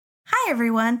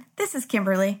everyone. This is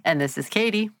Kimberly. And this is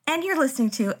Katie. And you're listening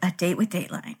to A Date with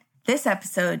Dateline. This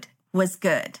episode was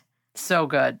good. So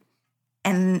good.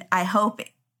 And I hope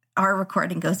our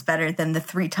recording goes better than the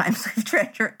 3 times we've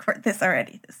tried to record this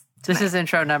already. This is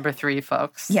intro number 3,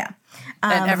 folks. Yeah.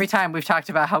 And every time we've talked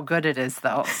about how good it is,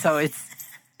 though. So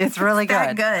it's really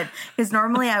good. Good. Because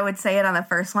normally I would say it on the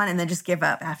first one and then just give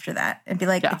up after that and be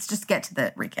like, let's just get to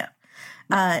the recap.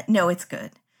 No, it's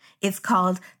good. It's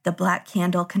called The Black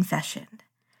Candle Confession.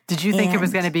 Did you think it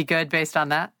was going to be good based on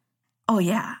that? Oh,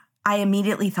 yeah. I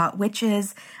immediately thought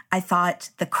witches. I thought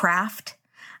The Craft.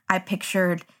 I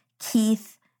pictured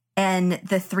Keith and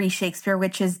the 3 Shakespeare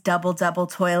witches, double,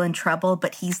 toil and trouble,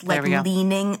 but he's like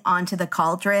leaning onto the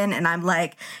cauldron. And I'm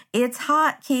like, it's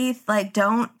hot, Keith. Like,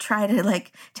 don't try to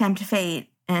like tempt fate.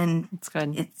 And it's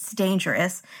good. It's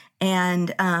dangerous.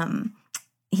 And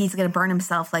he's going to burn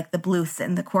himself like the Bluths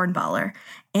and the Cornballer.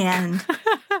 And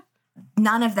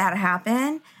none of that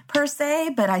happened per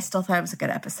se, but I still thought it was a good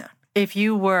episode. If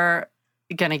you were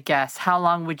going to guess, how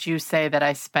long would you say that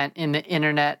I spent in the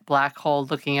internet black hole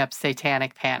looking up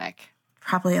satanic panic?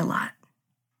 Probably a lot.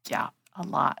 Yeah, a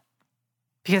lot.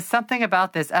 Because something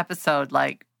about this episode,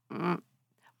 like,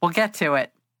 we'll get to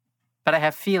it, but I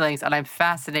have feelings and I'm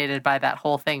fascinated by that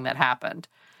whole thing that happened.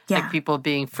 Yeah. Like people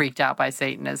being freaked out by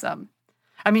Satanism.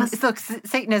 I mean, look,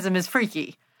 Satanism is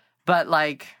freaky, but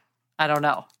like, I don't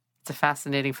know. It's a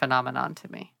fascinating phenomenon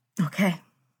to me. Okay.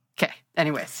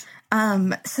 Anyways.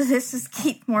 So this is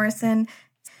Keith Morrison,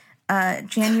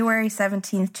 January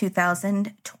 17th,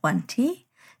 2020,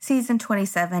 season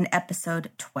 27, episode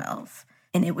 12.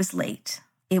 And it was late.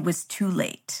 It was too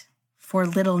late for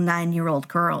little 9-year-old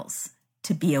girls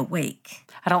to be awake.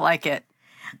 I don't like it.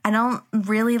 I don't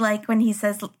really like when he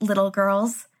says little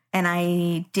girls. And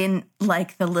I didn't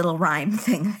like the little rhyme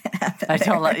thing that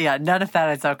happened. None of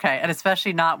that is okay. And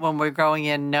especially not when we're going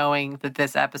in knowing that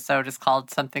this episode is called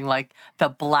something like The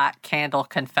Black Candle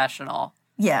Confessional.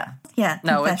 Yeah.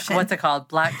 No, what's it called?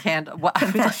 Black Candle?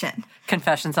 Confession.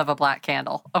 Confessions of a Black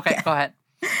Candle. Okay, Go ahead.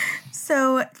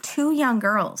 So 2 young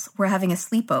girls were having a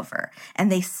sleepover,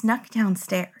 and they snuck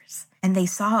downstairs, and they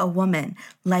saw a woman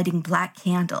lighting black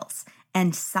candles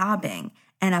and sobbing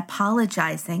and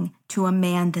apologizing to a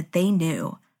man that they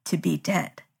knew to be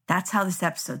dead. That's how this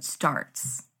episode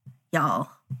starts, y'all.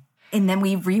 And then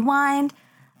we rewind,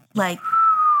 we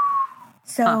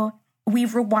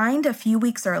rewind a few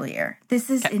weeks earlier.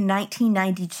 This is in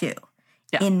 1992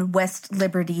 in West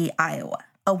Liberty, Iowa.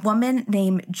 A woman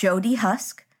named Jody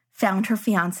Husk found her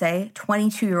fiance,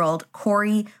 22-year-old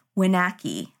Corey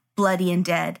Winacki, bloody and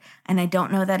dead. And I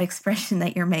don't know that expression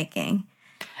that you're making.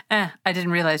 I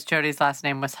didn't realize Jody's last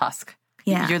name was Husk.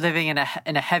 Yeah. You're living in a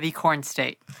heavy corn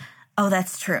state. Oh,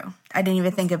 that's true. I didn't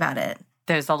even think about it.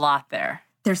 There's a lot there.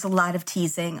 There's a lot of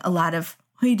teasing, a lot of,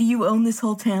 hey, do you own this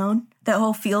whole town? That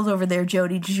whole field over there,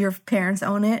 Jody, did your parents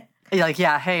own it? Like,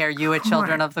 yeah, hey, are you a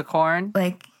children of the corn?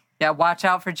 Like, yeah, watch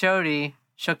out for Jody.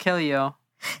 She'll kill you.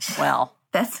 Well.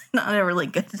 That's not a really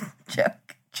good joke.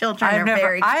 Children are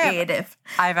very creative.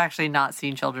 I've actually not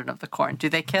seen Children of the Corn. Do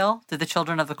they kill? Do the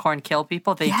Children of the Corn kill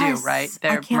people? They do, right?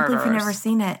 They're I can't murderers. believe you've never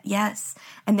seen it. Yes.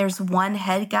 And there's one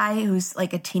head guy who's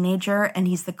like a teenager, and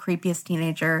he's the creepiest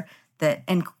teenager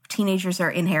and teenagers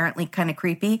are inherently kind of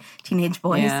creepy, teenage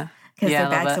boys, because they're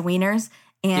bags of wieners.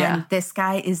 And this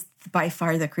guy is by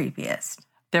far the creepiest.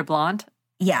 They're blonde?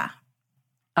 Yeah.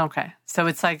 Okay. So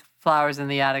it's like Flowers in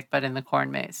the Attic, but in the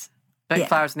corn maze. But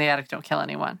Flowers in the Attic don't kill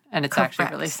anyone. And it's actually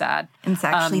really sad. And it's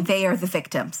actually, they are the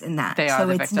victims in that. They are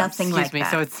the victims. Nothing like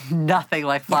that. So it's nothing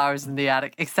like Flowers in the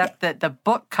Attic, except that the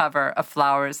book cover of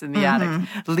Flowers in the Attic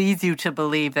leads you to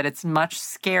believe that it's much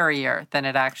scarier than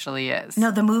it actually is.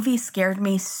 No, the movie scared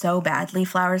me so badly,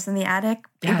 Flowers in the Attic.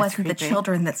 Yeah, it wasn't the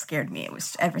children that scared me. It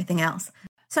was everything else.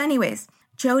 So anyways,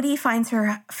 Jody finds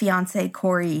her fiance,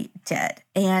 Corey, dead.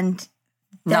 And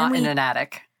then in an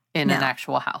attic. In an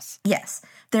actual house. Yes.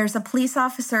 There's a police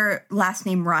officer, last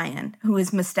name Ryan, who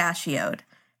is mustachioed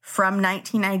from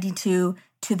 1992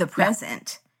 to the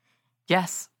present.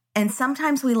 Yes. And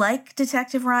sometimes we like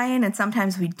Detective Ryan and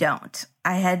sometimes we don't.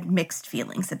 I had mixed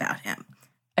feelings about him.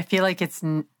 I feel like it's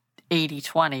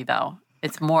 80-20, though.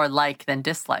 It's more like than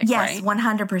dislike, right? Yes,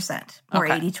 100%. Or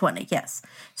 80-20, yes.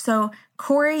 So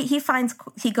Corey, he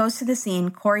goes to the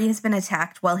scene. Corey has been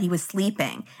attacked while he was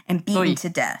sleeping and beaten to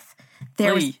death.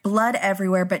 There was blood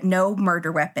everywhere, but no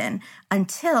murder weapon,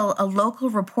 until a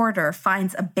local reporter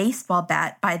finds a baseball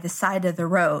bat by the side of the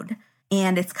road,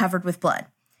 and it's covered with blood.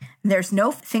 There's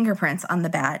no fingerprints on the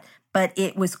bat, but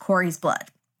it was Corey's blood.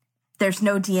 There's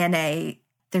no DNA.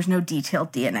 There's no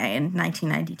detailed DNA in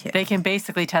 1992. They can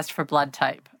basically test for blood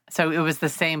type. So it was the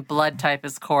same blood type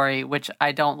as Corey, which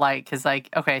I don't like because, like,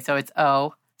 okay, so it's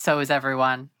O, so is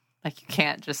everyone. Like, you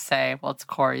can't just say, well, it's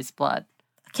Corey's blood.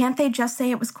 Can't they just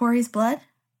say it was Corey's blood?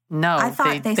 No, I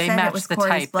thought they said it was the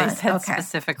Corey's type. blood. They said Okay.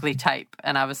 specifically type.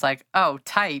 And I was like, oh,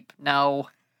 type? No.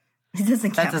 It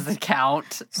doesn't count. That doesn't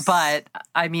count. But,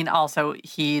 I mean, also,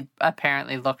 he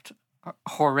apparently looked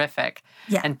horrific.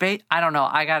 Yeah. And I don't know,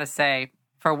 I gotta say,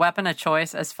 for weapon of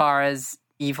choice as far as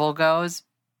evil goes,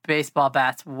 baseball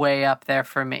bat's way up there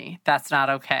for me. That's not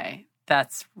okay.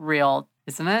 That's real,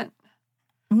 isn't it?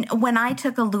 When I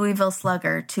took a Louisville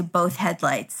Slugger to both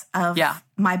headlights of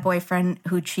my boyfriend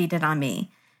who cheated on me,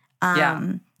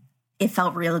 it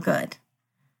felt real good.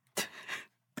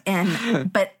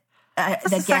 But what's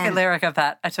the second lyric of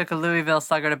that? I took a Louisville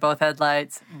Slugger to both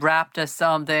headlights, wrapped a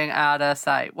something out of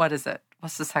sight. What is it?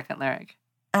 What's the second lyric?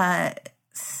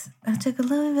 I took a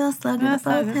Louisville Slugger to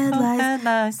both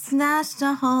headlights, snatched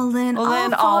a hole in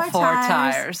all four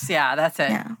tires. Yeah, that's it.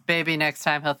 Yeah. Maybe next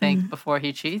time he'll think before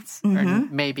he cheats? Or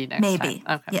maybe next time? Maybe.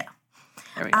 Okay. Yeah.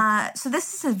 There we go. So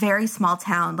this is a very small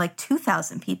town, like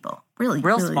 2,000 people. Really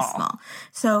small.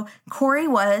 So Corey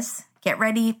was, get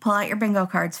ready, pull out your bingo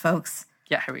cards, folks.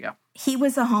 Yeah, here we go. He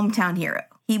was a hometown hero.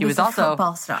 He was a also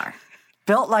football star.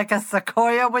 Built like a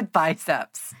sequoia with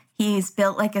biceps. He's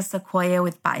built like a sequoia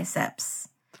with biceps.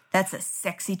 That's a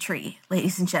sexy tree,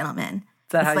 ladies and gentlemen.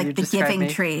 Is that how like you the describe giving me?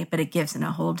 Tree, but it gives in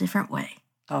a whole different way.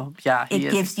 Oh, yeah. It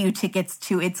gives you tickets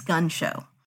to its gun show.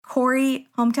 Corey,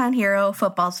 hometown hero,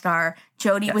 football star.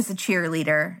 Jody was a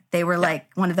cheerleader. They were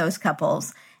like one of those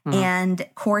couples. And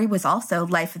Corey was also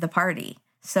life of the party.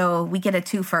 So we get a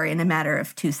twofer in a matter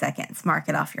of 2 seconds. Mark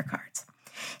it off your cards.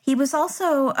 He was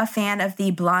also a fan of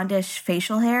the blondish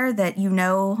facial hair that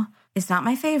is not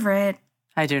my favorite.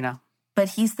 I do know. But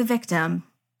he's the victim.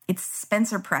 It's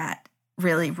Spencer Pratt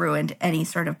really ruined any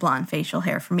sort of blonde facial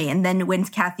hair for me. And then when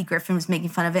Kathy Griffin was making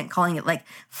fun of it and calling it like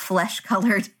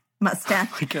flesh-colored mustache.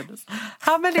 Oh my goodness.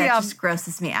 How many that just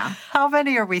grosses me out. How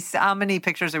many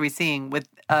pictures are we seeing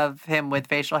of him with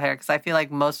facial hair? Because I feel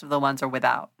like most of the ones are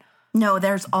without. No,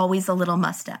 there's always a little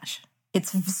mustache.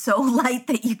 It's so light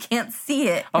that you can't see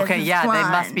it. Okay, yeah, blonde. they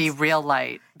must be real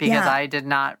light because I did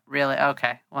not really.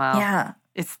 Okay, well,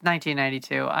 it's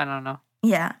 1992. I don't know.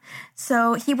 Yeah.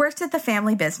 So he worked at the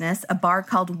family business, a bar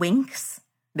called Winks.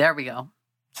 There we go.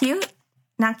 Cute?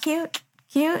 Not cute?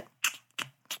 Cute?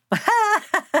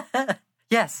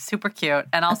 Yes, super cute.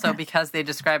 And also because they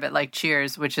describe it like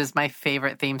Cheers, which is my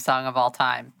favorite theme song of all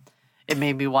time. It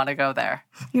made me want to go there.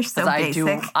 You're so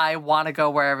basic. I want to go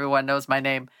where everyone knows my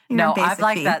name. I've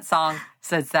liked that song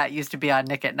since that used to be on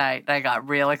Nick at Night. And I got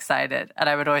real excited. And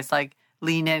I would always like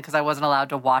lean in because I wasn't allowed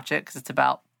to watch it because it's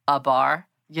about a bar,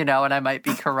 and I might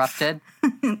be corrupted.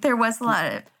 There was a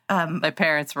lot of... my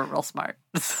parents were real smart.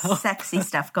 So. Sexy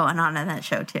stuff going on in that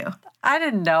show, too. I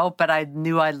didn't know, but I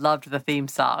knew I loved the theme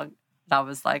song. And I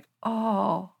was like,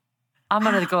 oh... I'm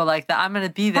going to go like that. I'm going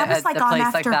to be there at the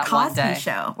place like that Cosby one day.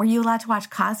 Show. Were you allowed to watch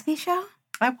Cosby Show?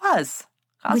 I was.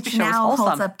 Cosby Which Show now was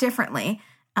holds up differently.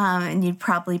 And you'd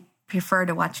probably prefer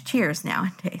to watch Cheers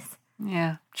nowadays.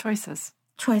 Yeah, choices.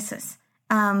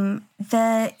 So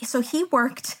he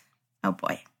worked,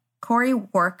 Corey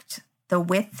worked the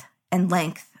width and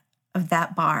length of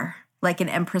that bar like an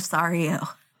impresario.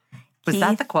 Was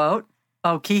that the quote?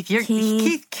 Oh,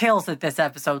 Keith kills it this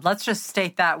episode. Let's just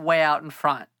state that way out in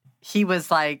front. He was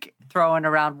like throwing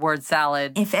around word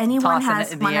salad. If anyone tossing has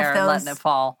it in the one air of and those letting it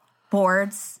fall.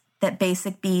 boards that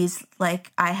Basic Bees,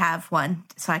 like I have one,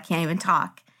 so I can't even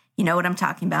talk. You know what I'm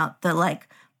talking about? The like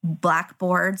black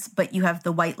boards, but you have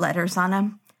the white letters on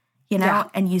them,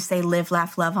 and you say live,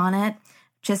 laugh, love on it.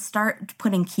 Just start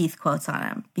putting Keith quotes on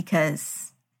them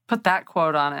because... Put that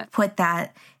quote on it. Put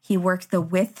that. He worked the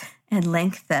width and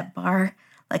length of that bar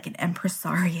like an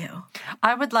impresario.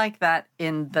 I would like that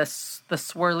in the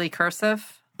swirly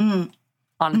cursive on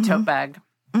a tote bag.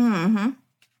 Mm-hmm.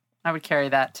 I would carry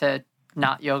that to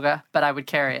not yoga, but I would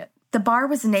carry it. The bar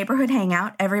was a neighborhood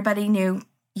hangout. Everybody knew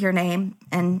your name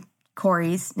and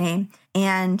Corey's name.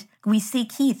 And we see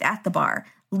Keith at the bar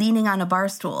leaning on a bar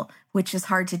stool, which is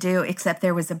hard to do, except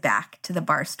there was a back to the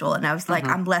bar stool. And I was like,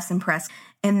 I'm less impressed.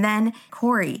 And then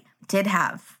Corey did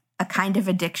have a kind of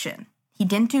addiction. He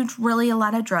didn't do really a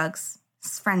lot of drugs.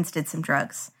 His friends did some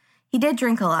drugs. He did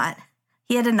drink a lot.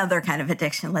 He had another kind of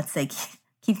addiction. Let's say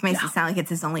Keith makes it sound like it's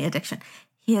his only addiction.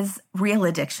 His real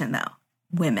addiction, though,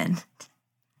 women.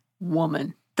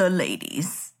 The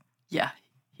ladies. Yeah,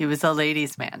 he was a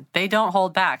ladies' man. They don't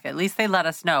hold back. At least they let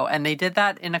us know. And they did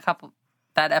that in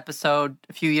that episode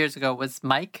a few years ago was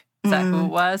Mike. Is that who it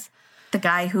was? The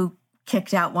guy who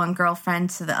kicked out one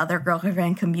girlfriend so the other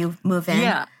girlfriend could move in.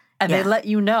 Yeah. And they let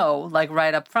you know, like,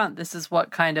 right up front, this is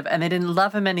what kind of... And they didn't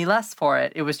love him any less for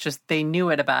it. It was just they knew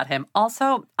it about him.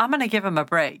 Also, I'm going to give him a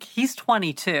break. He's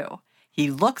 22. He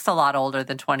looks a lot older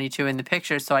than 22 in the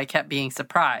picture, so I kept being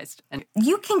surprised. And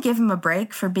you can give him a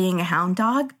break for being a hound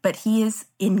dog, but he is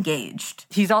engaged.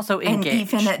 He's also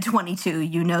engaged. And even at 22,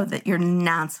 you know that you're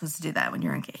not supposed to do that when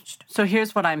you're engaged. So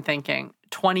here's what I'm thinking.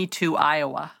 22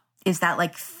 Iowa. Is that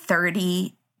like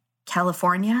 30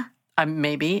 California?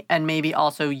 Maybe. And maybe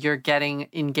also you're getting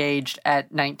engaged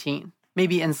at 19.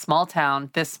 Maybe in this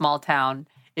small town,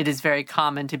 it is very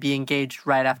common to be engaged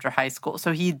right after high school.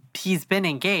 So he's been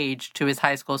engaged to his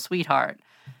high school sweetheart.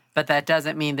 But that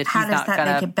doesn't mean that he's not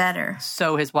going to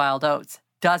sow his wild oats.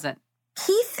 Doesn't.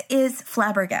 Keith is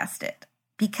flabbergasted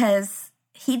because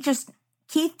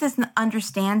Keith doesn't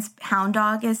understand hound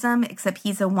dogism, except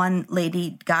he's a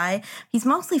one-lady guy. He's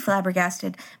mostly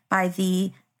flabbergasted by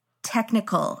the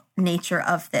technical nature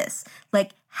of this.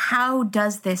 Like, how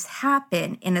does this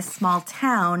happen in a small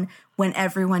town when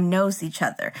everyone knows each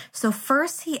other? So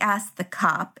first he asks the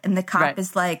cop, and the cop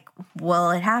is like,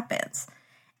 well, it happens.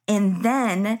 And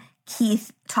then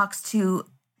Keith talks to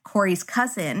Corey's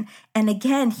cousin, and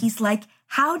again, he's like,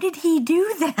 how did he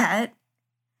do that?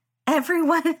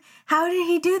 Everyone, how did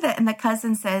he do that? And the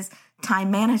cousin says, time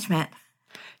management.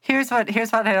 Here's what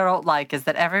I don't like is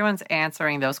that everyone's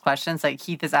answering those questions like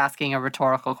Keith is asking a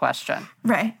rhetorical question.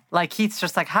 Right. Like Keith's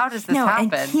just like, how does this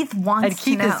happen? And Keith wants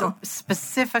to know. And Keith is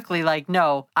specifically like,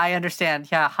 no, I understand.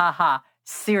 Yeah, haha.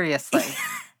 Seriously.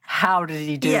 How did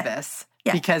he do this?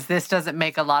 Yeah. Because this doesn't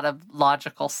make a lot of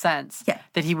logical sense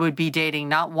that he would be dating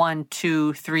not 1,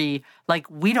 2, 3. Like,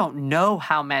 we don't know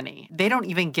how many. They don't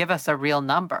even give us a real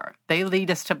number. They lead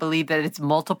us to believe that it's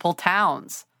multiple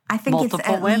towns. I think it's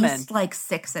at least like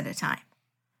 6 at a time.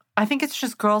 I think it's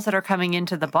just girls that are coming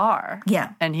into the bar.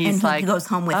 Yeah. And he goes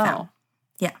home with them.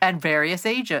 Yeah. And various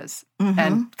ages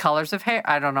and colors of hair.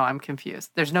 I don't know. I'm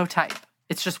confused. There's no type.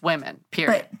 It's just women,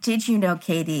 period. But did you know,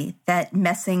 Katie, that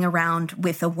messing around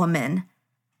with a woman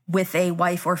with a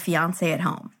wife or fiance at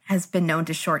home has been known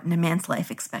to shorten a man's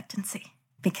life expectancy?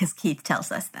 Because Keith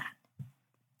tells us that.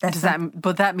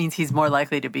 But that means he's more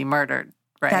likely to be murdered,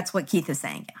 right? That's what Keith is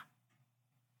saying, yeah.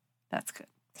 That's good.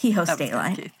 He hosts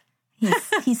Dateline.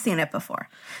 He's seen it before.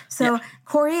 So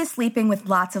Corey is sleeping with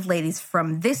lots of ladies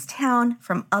from this town,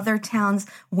 from other towns,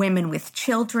 women with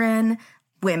children,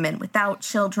 women without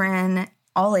children,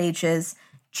 all ages.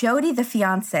 Jody, the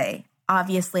fiance,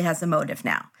 obviously has a motive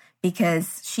now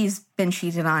because she's been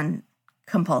cheated on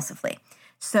compulsively.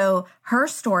 So her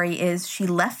story is she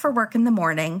left for work in the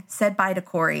morning, said bye to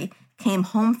Corey, came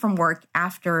home from work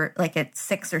after like at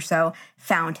 6 or so,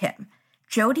 found him.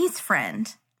 Jody's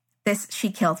friend,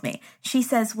 she killed me. She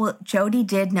says, well, Jody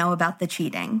did know about the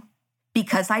cheating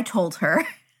because I told her.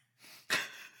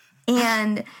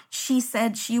 And she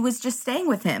said she was just staying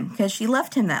with him because she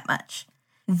loved him that much.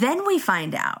 Then we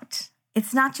find out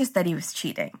it's not just that he was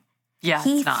cheating. Yeah,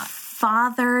 he it's not.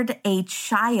 fathered a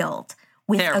child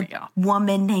with a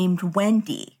woman named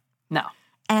Wendy. No.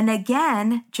 And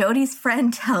again, Jody's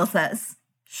friend tells us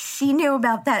she knew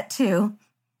about that too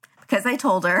because I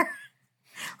told her.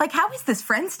 Like, how is this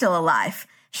friend still alive?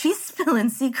 She's spilling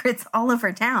secrets all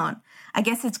over town. I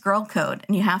guess it's girl code,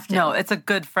 and you have to. No, it's a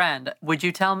good friend. Would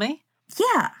you tell me?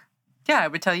 Yeah. Yeah, I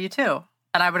would tell you too.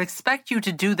 And I would expect you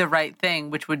to do the right thing,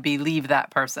 which would be leave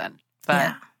that person. But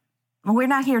yeah. Well, we're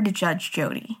not here to judge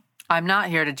Jody. I'm not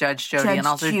here to judge Jody. And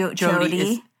also, Jody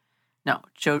is... No,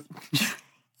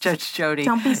 Judge Jody.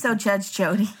 Don't be so Judge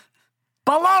Jody.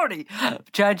 Baloney!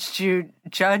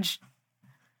 Judge...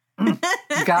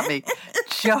 You got me.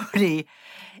 Jody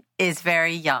is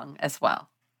very young as well.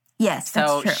 Yes,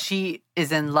 that's true. So she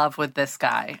is in love with this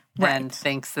guy and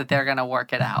thinks that they're going to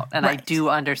work it out. And I do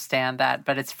understand that,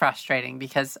 but it's frustrating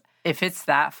because if it's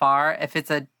that far, if it's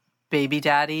a baby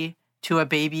daddy to a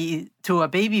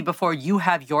baby before you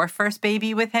have your first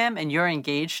baby with him and you're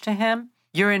engaged to him,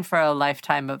 you're in for a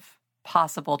lifetime of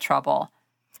possible trouble.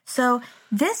 So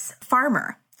this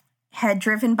farmer had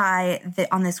driven by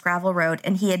on this gravel road,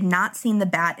 and he had not seen the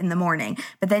bat in the morning.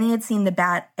 But then he had seen the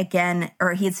bat again,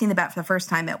 or he had seen the bat for the first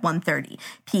time at 1:30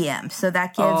 p.m. So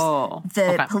that gives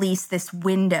the police this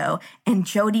window, and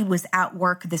Jody was at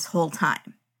work this whole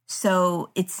time. So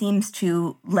it seems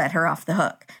to let her off the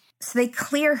hook. So they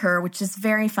clear her, which is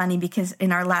very funny because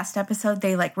in our last episode,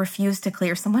 they refused to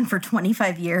clear someone for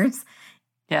 25 years.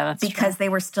 Yeah, that's because true. They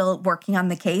were still working on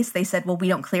the case. They said, well, we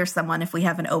don't clear someone if we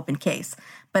have an open case.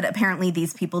 But apparently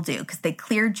these people do because they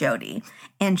cleared Jody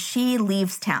and she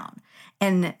leaves town.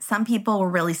 And some people were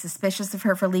really suspicious of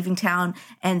her for leaving town.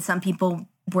 And some people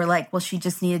were like, well, she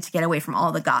just needed to get away from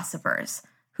all the gossipers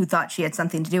who thought she had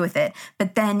something to do with it.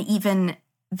 But then even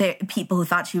the people who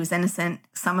thought she was innocent,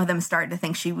 some of them started to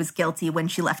think she was guilty when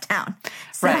she left town.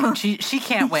 So, right. She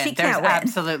can't win. There's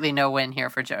absolutely no win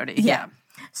here for Jodi. Yeah.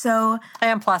 So,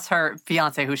 and plus her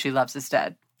fiance who she loves is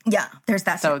dead. Yeah, there's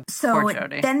that. So poor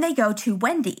Jodi. Then they go to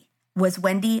Wendy. Was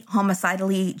Wendy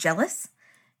homicidally jealous?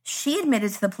 She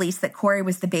admitted to the police that Corey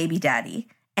was the baby daddy,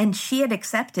 and she had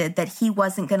accepted that he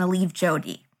wasn't going to leave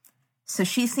Jodi. So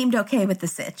she seemed okay with the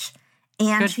sitch.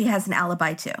 And she has an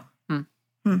alibi, too.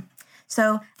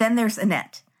 So then there's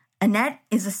Annette. Annette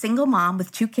is a single mom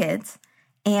with 2 kids,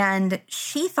 and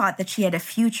she thought that she had a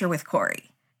future with Corey,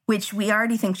 which we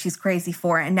already think she's crazy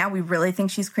for, and now we really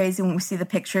think she's crazy when we see the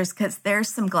pictures, because there's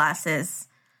some glasses.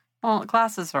 Well,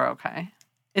 glasses are okay.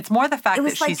 It's more the fact that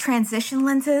she's... It was like transition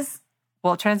lenses.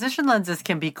 Well, transition lenses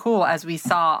can be cool, as we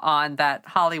saw on that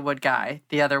Hollywood guy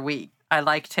the other week. I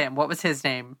liked him. What was his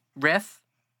name? Riff?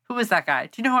 Who was that guy?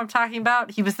 Do you know who I'm talking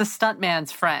about? He was the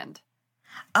stuntman's friend.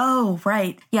 Oh,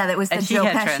 right. Yeah, that was the Joe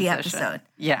Pesci episode.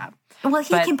 Yeah. Well,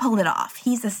 he can pull it off.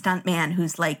 He's a stuntman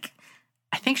who's like...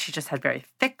 I think she just had very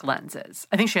thick lenses.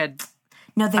 I think she had...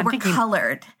 No, they were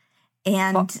colored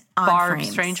and odd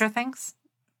frames. Stranger Things?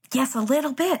 Yes, a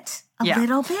little bit. A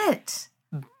little bit.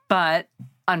 But,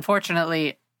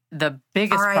 unfortunately, the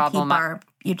biggest problem... R.I.P. Barb.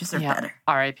 You deserve better.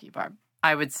 R.I.P. Barb.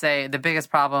 I would say the biggest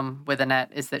problem with Annette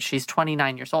is that she's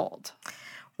 29 years old.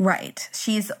 Right.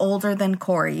 She's older than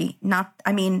Corey.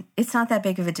 It's not that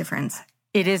big of a difference.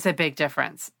 It is a big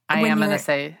difference. I am going to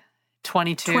say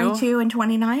 22. 22 and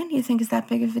 29, you think is that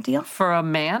big of a deal? For a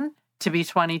man to be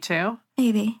 22?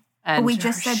 Maybe. But we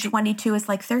just said 22 is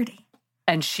like 30.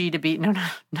 And she to be, no,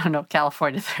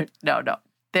 California, no.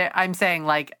 I'm saying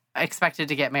like expected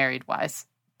to get married wise.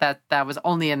 That was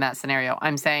only in that scenario.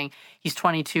 I'm saying he's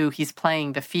 22, he's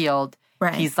playing the field.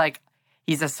 Right. He's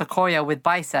a Sequoia with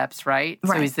biceps, right?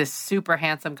 So he's this super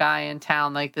handsome guy in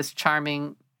town, like this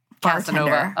charming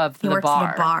Casanova of the bar. He works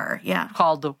at a bar, yeah.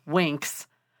 Called Winks.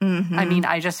 Mm-hmm. I mean,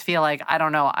 I just feel like, I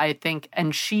don't know, I think,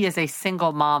 and she is a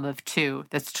single mom of 2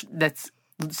 that's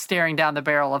staring down the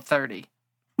barrel of 30.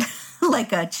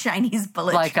 Like a Chinese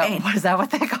bullet train. Is that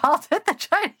what they called it? The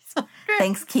Chinese bullet train?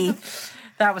 Thanks, Keith.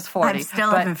 That was 40. I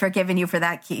still haven't forgiven you for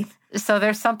that, Keith. So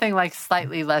there's something like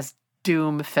slightly less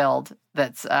doom-filled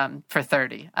that's for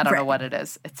 30. I don't know what it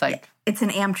is. It's like... It's an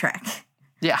Amtrak.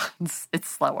 Yeah, it's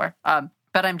slower.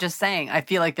 But I'm just saying, I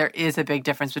feel like there is a big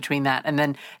difference between that and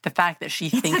then the fact that she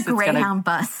thinks it's going to... It's a Greyhound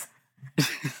bus.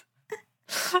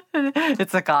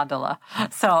 It's a gondola.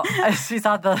 So she's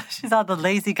on the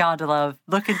lazy gondola of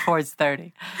looking towards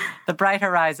 30. The bright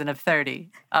horizon of 30.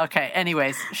 Okay,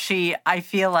 anyways, I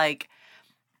feel like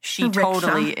she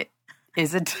totally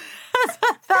isn't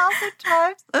 1,000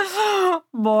 times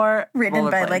more ridden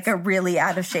by like a really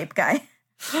out of shape guy.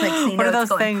 Like, one of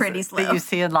those things that you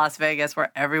see in Las Vegas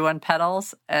where everyone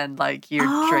pedals and like you're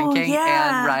drinking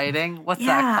and riding. What's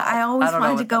that called? I always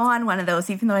wanted to go on one of those,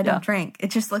 even though I don't drink.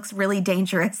 It just looks really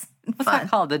dangerous and What's fun.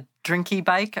 That called? A drinky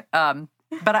bike? But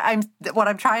what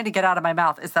I'm trying to get out of my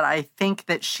mouth is that I think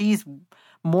that she's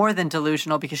more than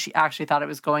delusional because she actually thought it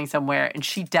was going somewhere and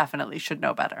she definitely should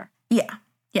know better. Yeah.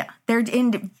 They're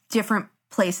in different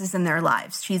places in their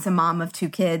lives. She's a mom of 2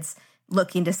 kids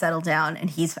looking to settle down, and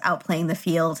he's out playing the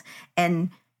field. And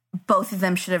both of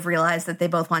them should have realized that they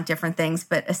both want different things,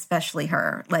 but especially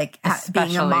her. Like,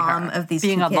 being a mom of these 2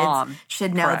 kids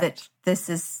should know that this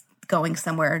is going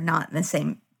somewhere not in the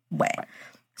same way. Right.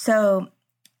 So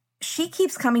she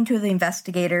keeps coming to the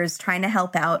investigators, trying to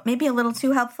help out, maybe a little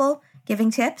too helpful,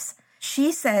 giving tips.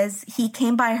 She says he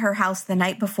came by her house the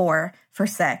night before for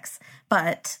sex,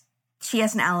 but she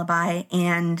has an alibi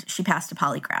and she passed a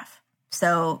polygraph.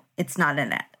 So it's not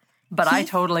Annette. But I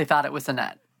totally thought it was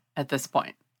Annette at this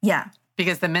point. Yeah.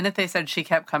 Because the minute they said she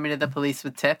kept coming to the police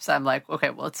with tips, I'm like, okay,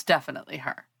 well, it's definitely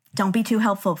her. Don't be too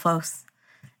helpful, folks.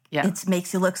 Yeah. It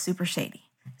makes you look super shady.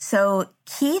 So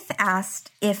Keith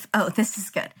asked this is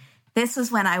good. This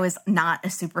was when I was not a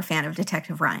super fan of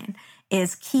Detective Ryan.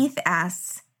 Keith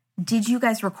asks, did you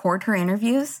guys record her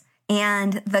interviews?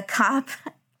 And the cop,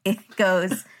 it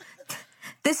goes,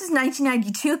 this is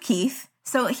 1992, Keith.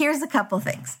 So here's a couple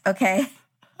things, okay?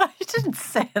 He didn't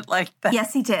say it like that.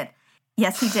 Yes, he did.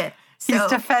 So he's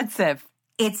defensive.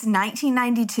 It's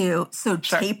 1992, so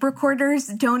tape recorders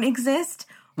don't exist?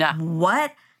 Yeah.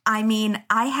 What? I mean,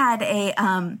 I had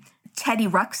a Teddy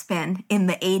Ruxpin in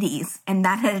the 80s, and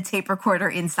that had a tape recorder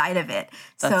inside of it.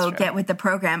 So get with the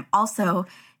program. Also,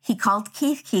 he called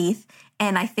Keith,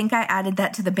 and I think I added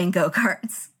that to the bingo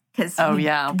cards. Because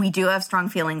we do have strong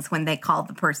feelings when they call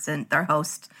the person, their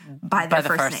host, by their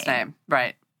first name.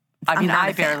 Right. I mean,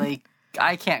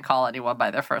 I can't call anyone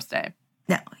by their first name.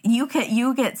 No,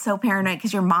 you get so paranoid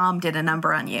because your mom did a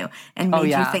number on you and made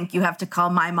you think you have to call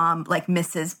my mom like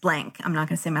Mrs. Blank. I'm not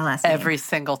going to say my last name. Every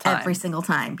single time. Every single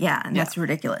time. Yeah, and that's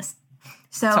ridiculous.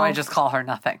 So I just call her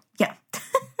nothing. Yeah.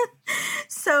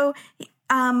 So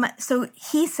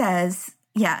he says,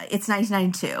 yeah, it's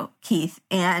 1992, Keith.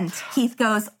 And Keith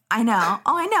goes, I know.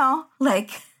 Oh, I know.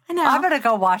 Like, I know. I'm going to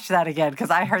go watch that again because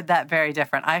I heard that very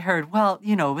different. I heard, well,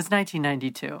 it was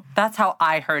 1992. That's how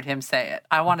I heard him say it.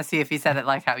 I want to see if he said it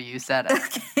like how you said it.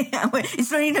 Okay.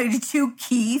 It's 1992,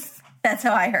 Keith. That's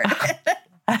how I heard it.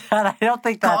 And I don't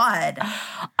think that's... God.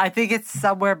 I think it's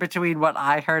somewhere between what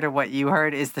I heard and what you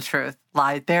heard is the truth.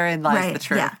 Therein lies the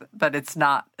truth, but it's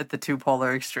not at the two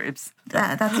polar extremes.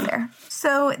 That's fair.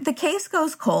 So the case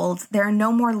goes cold. There are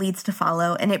no more leads to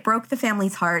follow, and it broke the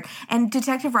family's heart. And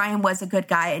Detective Ryan was a good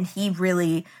guy, and he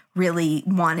really, really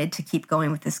wanted to keep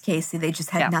going with this case. So they just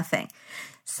had nothing.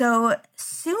 So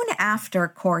soon after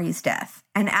Corey's death,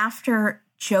 and after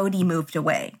Jody moved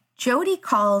away, Jody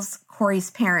calls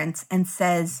Corey's parents and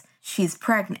says she's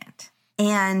pregnant.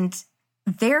 And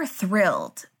they're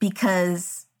thrilled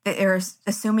because they're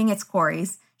assuming it's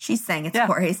Corey's. She's saying it's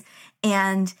Corey's.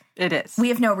 And it is. We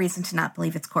have no reason to not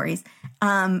believe it's Corey's.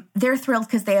 They're thrilled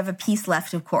because they have a piece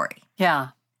left of Corey. Yeah.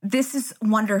 This is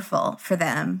wonderful for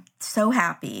them. So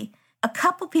happy. A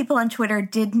couple people on Twitter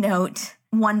did note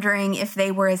wondering if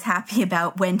they were as happy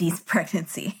about Wendy's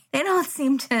pregnancy. They don't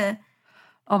seem to...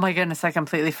 Oh my goodness, I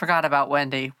completely forgot about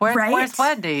Wendy. Where's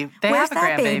Wendy? Where's have a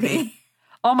grandbaby.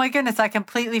 Oh my goodness, I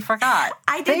completely forgot.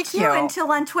 I did too until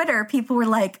on Twitter people were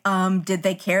like, did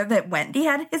they care that Wendy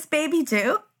had his baby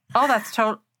too? Oh, that's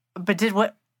total. But did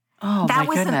what? Oh that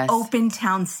my goodness. That was an open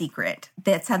town secret.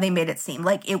 That's how they made it seem.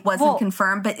 Like it wasn't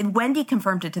confirmed, but Wendy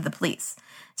confirmed it to the police.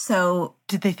 So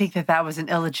did they think that was an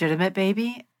illegitimate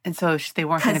baby? And so they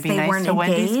weren't going to be nice to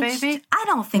Wendy's baby? I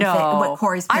don't think that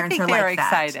Corey's parents are like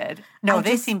that. I think they're excited. No,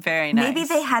 they seem very nice. Maybe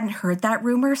they hadn't heard that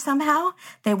rumor somehow.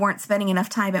 They weren't spending enough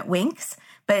time at Winks.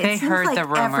 But it seems like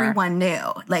everyone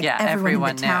knew. Like everyone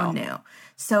in the town knew.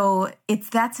 So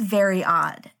that's very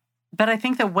odd. But I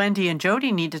think that Wendy and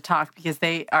Jody need to talk because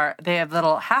they have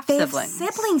little half-siblings. They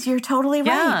have siblings. You're totally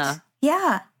right.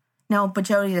 Yeah. No, but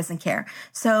Jody doesn't care.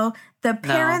 So the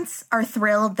parents are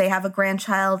thrilled. They have a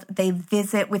grandchild. They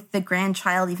visit with the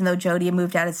grandchild, even though Jody had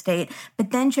moved out of state.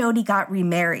 But then Jody got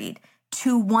remarried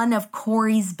to one of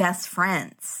Corey's best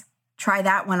friends. Try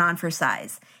that one on for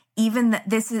size. Even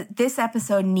this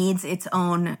episode needs its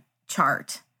own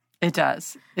chart. It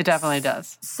does. It definitely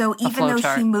does. So even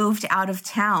though she moved out of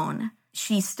town,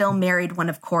 she still married one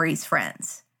of Corey's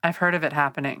friends. I've heard of it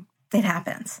happening. It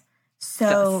happens.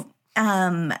 So...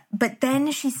 but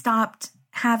then she stopped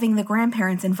having the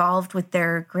grandparents involved with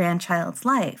their grandchild's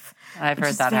life. I've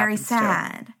heard that very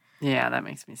sad. Too. Yeah, that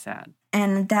makes me sad.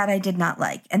 And that I did not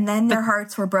like. And then their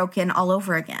hearts were broken all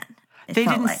over again. They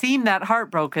didn't seem that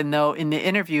heartbroken, though, in the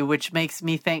interview, which makes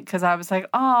me think, because I was like,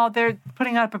 oh, they're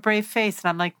putting up a brave face. And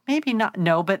I'm like, maybe not.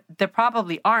 No, but they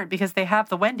probably aren't because they have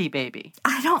the Wendy baby.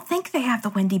 I don't think they have the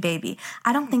Wendy baby.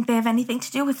 I don't think they have anything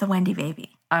to do with the Wendy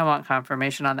baby. I want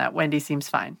confirmation on that. Wendy seems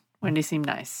fine. Wendy seemed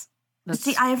nice.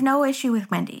 See, I have no issue with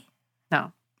Wendy.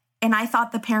 No. And I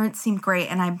thought the parents seemed great,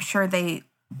 and I'm sure they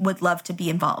would love to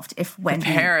be involved if Wendy...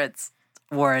 The parents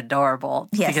were adorable.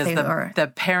 Yes, because they were. The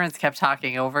parents kept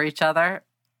talking over each other.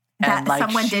 And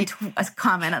someone did a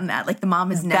comment on that. Like, the mom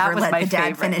has never let the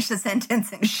dad finish the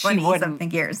sentence in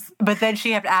 20-something years. But then she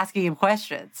kept asking him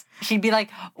questions. She'd be like,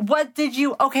 what did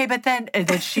you... Okay, but then... And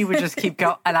then she would just keep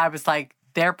going. And I was like...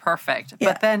 They're perfect.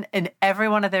 Yeah. But then in every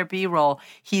one of their B-roll,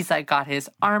 he's like got his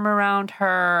arm around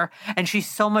her. And she's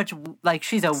so much like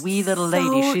she's a wee little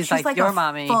lady. She's like your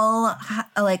mommy. Full,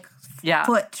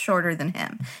 foot shorter than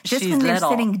him. Just when they're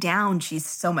sitting down, she's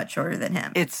so much shorter than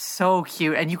him. It's so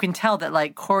cute. And you can tell that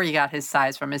like Corey got his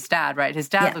size from his dad, right? His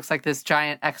dad looks like this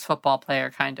giant ex-football player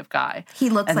kind of guy. He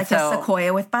looks like a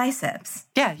sequoia with biceps.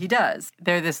 Yeah, he does.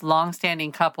 They're this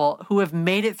long-standing couple who have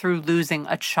made it through losing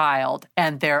a child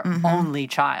and their only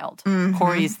child. Mm-hmm.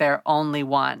 Corey's their only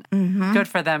one. Mm-hmm. Good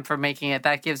for them for making it.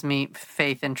 That gives me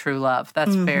faith in true love.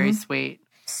 That's very sweet.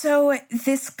 So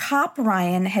this cop,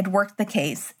 Ryan, had worked the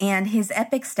case, and his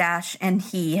epic stash and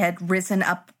he had risen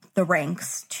up the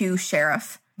ranks to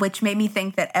sheriff, which made me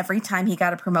think that every time he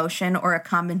got a promotion or a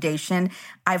commendation,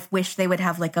 I've wished they would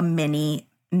have like a mini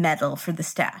medal for the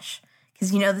stash.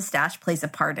 Because, the stash plays a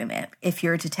part in it if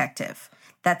you're a detective.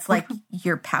 That's like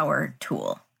your power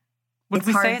tool. Would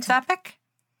we say it's epic?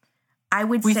 I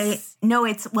would say, no,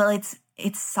 it's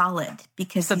solid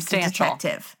because he's a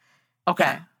detective. Okay.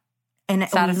 Yeah. And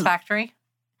satisfactory?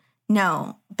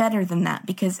 No, better than that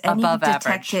because any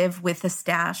detective with a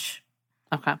stash,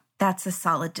 okay, that's a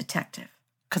solid detective.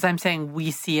 Because I'm saying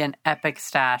we see an epic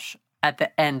stash at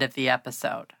the end of the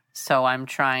episode. So I'm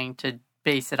trying to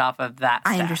base it off of that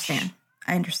stash.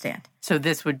 I understand. So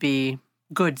this would be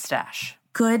good stash.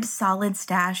 Good, solid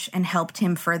stash and helped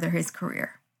him further his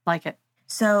career. Like it.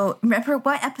 So remember,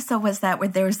 what episode was that where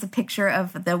there was the picture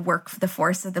of the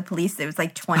force of the police? It was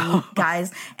like 20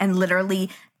 guys, and literally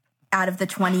out of the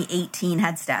 20, 18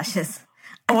 had stashes.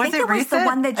 I think it was the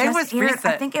one that just aired.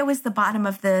 I think it was the bottom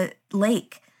of the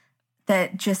lake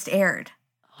that just aired.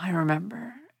 I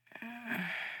remember.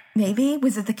 Maybe?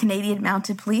 Was it the Canadian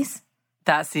Mounted Police?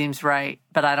 That seems right,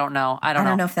 but I don't know. I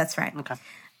don't know if that's right. Okay.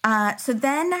 So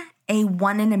then a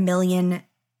 1 in a million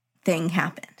thing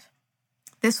happened.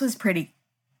 This was pretty,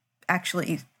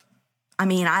 actually, I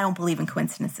mean, I don't believe in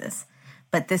coincidences,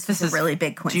 but this was a really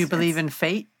big coincidence. Do you believe in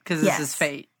fate? Because this is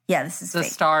fate. Yeah, this is fate. The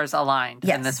stars aligned,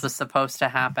 and this was supposed to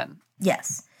happen.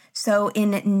 Yes. So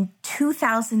in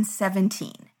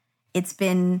 2017, it's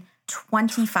been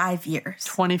 25 years.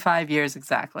 25 years,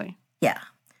 exactly. Yeah.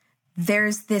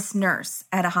 There's this nurse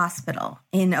at a hospital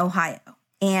in Ohio.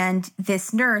 And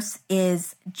this nurse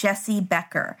is Jessie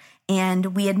Becker.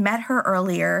 And we had met her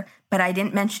earlier, but I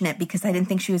didn't mention it because I didn't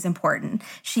think she was important.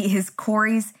 She is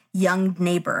Corey's young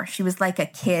neighbor. She was like a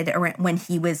kid when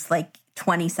he was like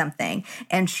 20-something.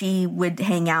 And she would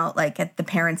hang out like at the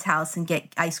parents' house and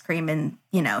get ice cream. And,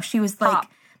 you know, she was like...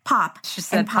 Pop. She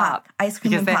said pop. Ice cream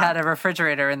because and pop. Because they had a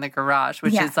refrigerator in the garage,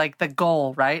 which is like the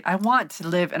goal, right? I want to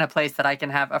live in a place that I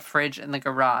can have a fridge in the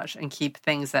garage and keep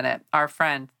things in it. Our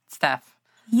friend, Steph,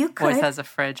 always has a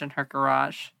fridge in her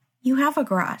garage. You have a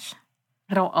garage.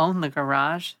 I don't own the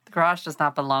garage. The garage does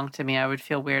not belong to me. I would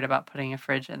feel weird about putting a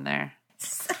fridge in there.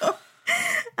 So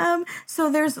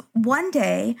there's one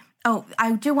day... Oh,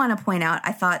 I do want to point out,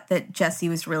 I thought that Jessie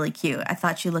was really cute. I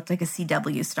thought she looked like a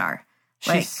CW star.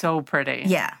 She's so pretty.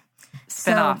 Yeah.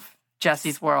 Spin-off,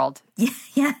 Jessie's World.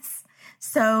 Yes.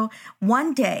 So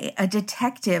one day, a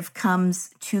detective comes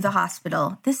to the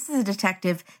hospital. This is a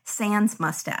detective sans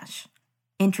mustache,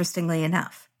 interestingly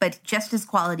enough, but just as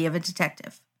quality of a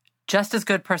detective. Just as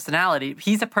good personality.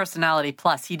 He's a personality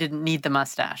plus. He didn't need the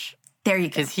mustache. There you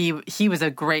go. Because he was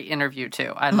a great interview,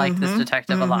 too. I liked this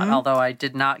detective a lot, although I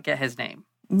did not get his name.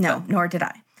 No, nor did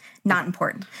I. Not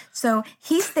important. So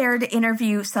he's there to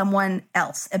interview someone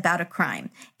else about a crime.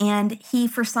 And he,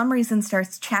 for some reason,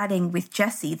 starts chatting with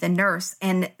Jessie, the nurse.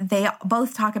 And they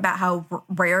both talk about how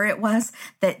rare it was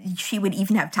that she would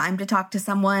even have time to talk to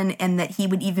someone and that he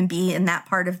would even be in that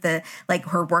part of the, like,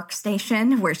 her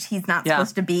workstation where he's not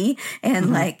supposed to be.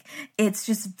 And, like, it's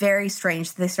just very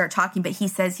strange. They start talking, but he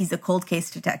says he's a cold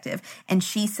case detective. And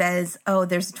she says, oh,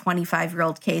 there's a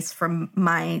 25-year-old case from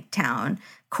my town,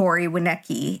 Corey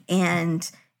Winecki, and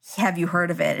have you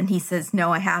heard of it? And he says,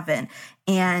 no, I haven't.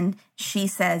 And she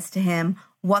says to him,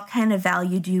 what kind of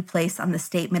value do you place on the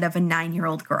statement of a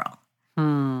 9-year-old girl?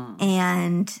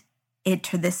 And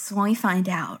this is when we find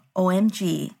out,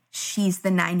 OMG, she's the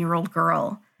 9-year-old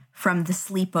girl from the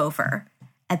sleepover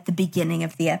at the beginning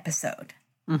of the episode.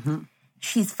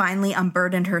 She's finally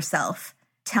unburdened herself,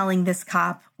 telling this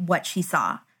cop what she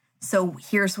saw. So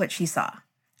here's what she saw.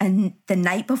 And the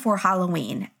night before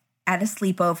Halloween, at a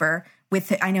sleepover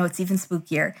with, I know it's even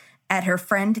spookier, at her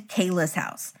friend Kayla's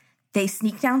house, they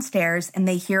sneak downstairs and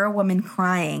they hear a woman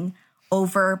crying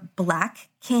over black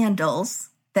candles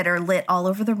that are lit all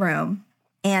over the room.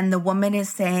 And the woman is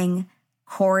saying,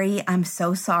 Corey, I'm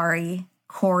so sorry.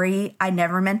 Corey, I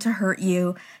never meant to hurt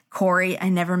you. Corey, I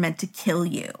never meant to kill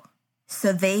you.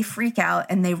 So they freak out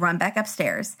and they run back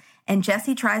upstairs. And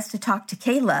Jessie tries to talk to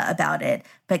Kayla about it,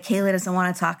 but Kayla doesn't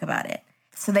want to talk about it.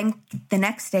 So then the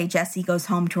next day, Jessie goes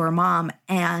home to her mom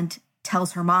and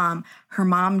tells her mom. Her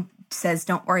mom says,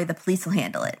 don't worry, the police will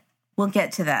handle it. We'll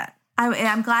get to that.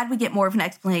 I'm glad we get more of an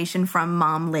explanation from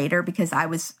mom later because I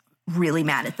was really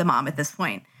mad at the mom at this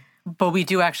point. But we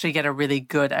do actually get a really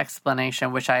good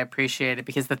explanation, which I appreciated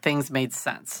because the things made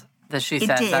sense that she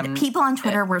says. It did. People on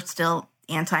Twitter were still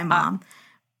anti-mom.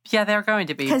 Yeah, they're going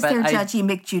to be. Because they're judgy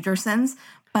McJudersons.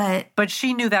 But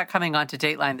she knew that coming onto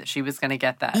Dateline that she was going to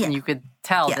get that. Yeah. And you could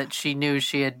tell that she knew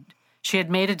she had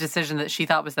made a decision that she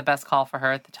thought was the best call for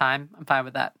her at the time. I'm fine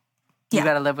with that. You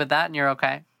got to live with that and you're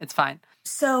okay. It's fine.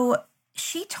 So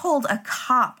she told a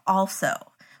cop also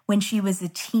when she was a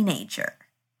teenager.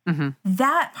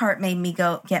 That part made me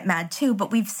get mad too. But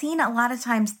we've seen a lot of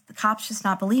times the cops just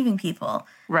not believing people.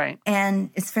 Right. And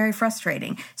it's very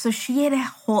frustrating. So she had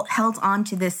held on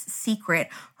to this secret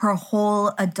her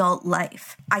whole adult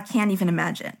life. I can't even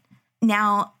imagine.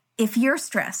 Now, if you're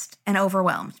stressed and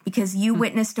overwhelmed because you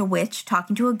witnessed a witch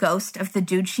talking to a ghost of the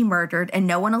dude she murdered and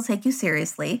no one will take you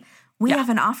seriously, we have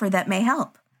an offer that may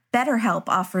help. BetterHelp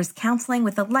offers counseling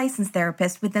with a licensed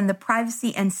therapist within the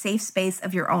privacy and safe space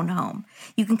of your own home.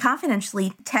 You can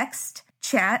confidentially text,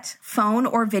 chat, phone,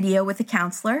 or video with a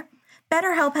counselor.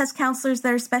 BetterHelp has counselors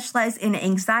that are specialized in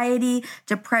anxiety,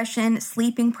 depression,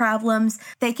 sleeping problems.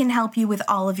 They can help you with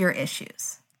all of your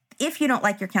issues. If you don't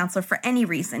like your counselor for any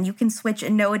reason, you can switch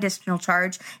at no additional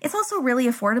charge. It's also really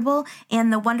affordable.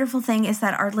 And the wonderful thing is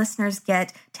that our listeners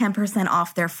get 10%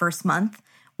 off their first month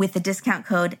with the discount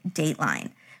code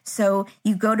Dateline. So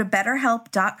you go to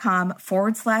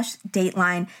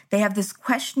betterhelp.com/Dateline. They have this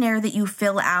questionnaire that you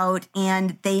fill out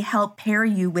and they help pair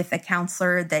you with a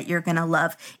counselor that you're going to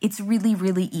love. It's really,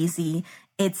 really easy.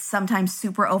 It's sometimes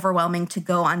super overwhelming to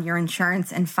go on your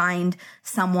insurance and find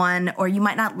someone, or you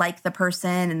might not like the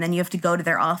person and then you have to go to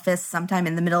their office sometime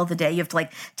in the middle of the day. You have to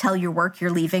tell your work you're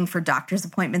leaving for doctor's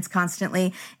appointments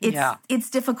constantly.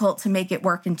 It's difficult to make it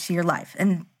work into your life.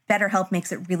 And BetterHelp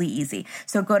makes it really easy.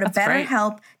 So go to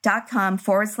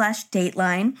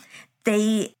betterhelp.com/Dateline.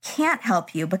 They can't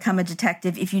help you become a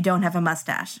detective if you don't have a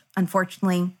mustache.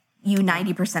 Unfortunately, you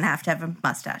 90% have to have a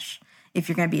mustache if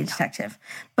you're going to be a detective.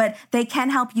 But they can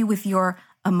help you with your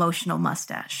emotional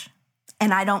mustache.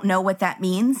 And I don't know what that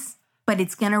means, but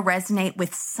it's going to resonate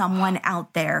with someone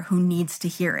out there who needs to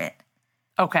hear it.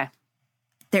 Okay.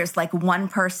 There's one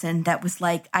person that was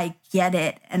like, I get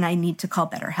it, and I need to call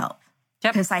BetterHelp.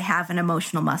 Because I have an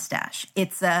emotional mustache.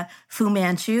 It's a Fu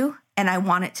Manchu, and I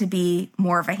want it to be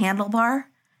more of a handlebar.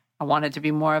 I want it to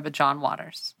be more of a John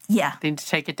Waters. Yeah. They need to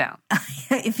take it down.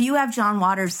 If you have John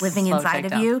Waters living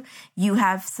inside of you, you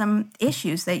have some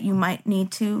issues that you might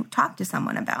need to talk to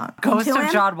someone about. Ghost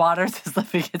of John Waters is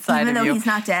living inside of you. Even though he's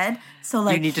not dead. So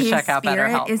you need to check out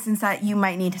BetterHelp. His spirit is inside. You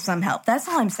might need some help. That's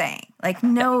all I'm saying.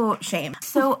 No shame.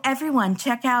 So everyone,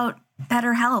 check out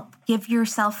BetterHelp. Give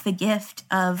yourself the gift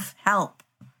of help.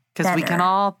 Because we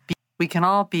can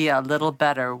all be a little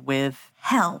better with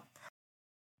help.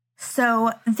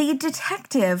 So the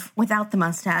detective without the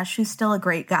mustache, who's still a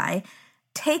great guy,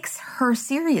 takes her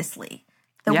seriously.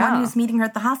 The one who's meeting her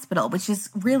at the hospital, which is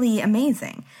really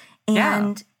amazing.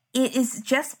 And it is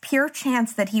just pure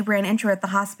chance that he ran into her at the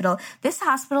hospital. This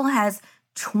hospital has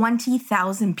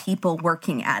 20,000 people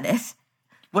working at it.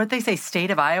 What did they say?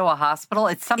 State of Iowa Hospital?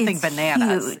 It's something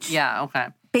bananas. Huge. Yeah, okay.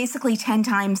 Basically 10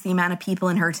 times the amount of people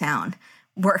in her town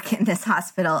work in this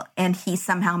hospital. And he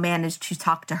somehow managed to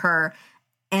talk to her,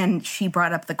 and she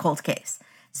brought up the cold case.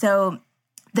 So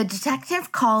the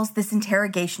detective calls this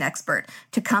interrogation expert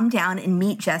to come down and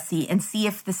meet Jessie and see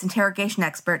if this interrogation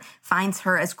expert finds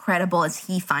her as credible as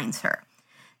he finds her.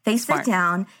 They sit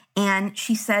down, and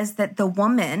she says that the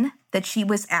woman that she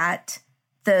was at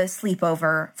the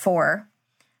sleepover for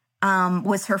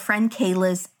was her friend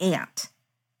Kayla's aunt.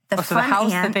 So the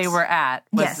house that they were at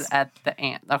was at the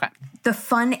aunt. Okay. The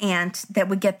fun aunt that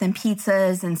would get them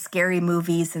pizzas and scary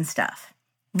movies and stuff.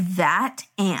 That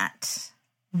aunt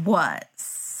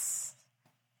was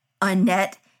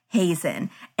Annette Hazen.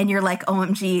 And you're like,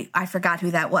 OMG, I forgot who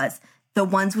that was. The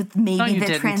ones with maybe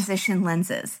the transition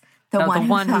lenses. The one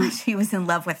who thought she was in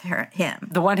love with him.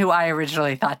 The one who I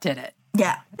originally thought did it.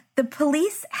 Yeah. The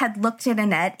police had looked at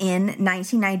Annette in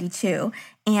 1992,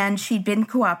 and she'd been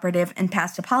cooperative and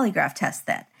passed a polygraph test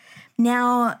then.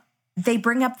 Now, they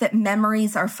bring up that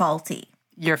memories are faulty.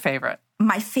 Your favorite.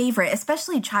 My favorite,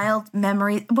 especially child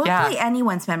memory. Well, really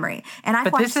anyone's memory. And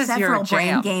I've watched several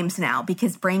Brain Games now,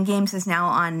 because Brain Games is now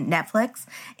on Netflix,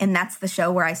 and that's the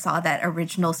show where I saw that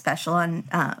original special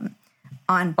on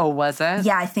oh, was it?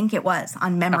 Yeah, I think it was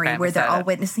on Memory, where they're all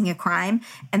witnessing a crime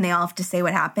and they all have to say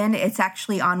what happened. It's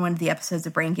actually on one of the episodes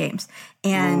of Brain Games.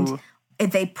 And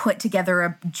they put together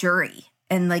a jury,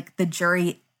 and the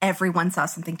jury, everyone saw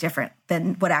something different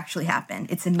than what actually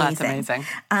happened. It's amazing. That's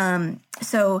amazing.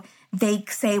 So they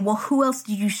say, well, who else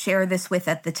did you share this with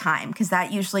at the time? Because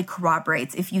that usually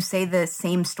corroborates if you say the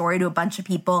same story to a bunch of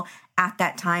people at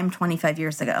that time 25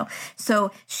 years ago.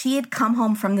 So she had come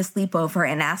home from the sleepover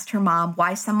and asked her mom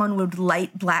why someone would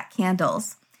light black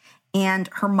candles. And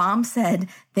her mom said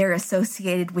they're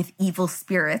associated with evil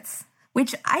spirits,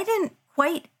 which I didn't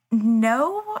quite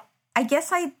know. I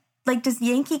guess does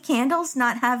Yankee Candles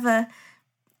not have a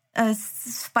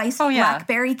spiced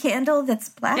blackberry candle that's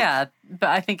black? Yeah, but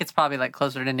I think it's probably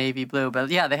closer to navy blue. But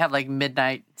yeah, they have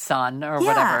Midnight Sun or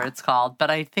whatever it's called. But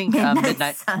I think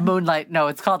Moonlight. No,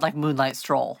 it's called Moonlight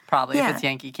Stroll probably if it's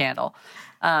Yankee Candle.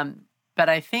 But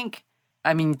I think,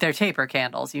 they're taper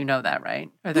candles. You know that, right?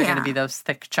 Or they're going to be those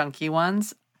thick, chunky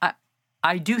ones.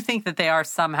 I do think that they are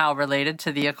somehow related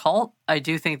to the occult. I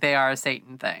do think they are a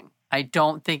Satan thing. I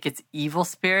don't think it's evil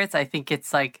spirits. I think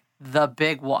it's the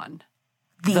big one.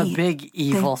 The big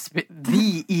evil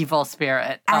the evil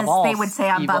spirit. As of all they would say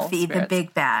on Buffy, spirits. the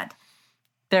big bad.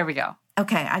 There we go.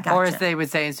 Okay, I got Or as they would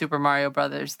say in Super Mario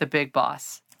Brothers, the big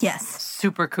boss. Yes.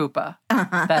 Super Koopa.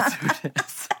 That's who it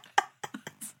is.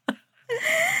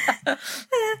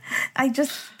 I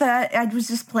was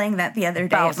just playing that the other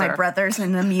day Bowser. at my brother's,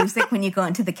 and the music when you go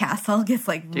into the castle gets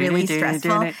like really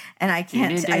stressful, and I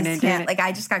can't. Like,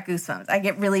 I just got goosebumps. I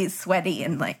get really sweaty,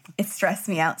 and like it stressed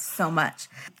me out so much.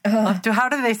 How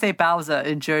do they say Bowser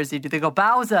in Jersey? Do they go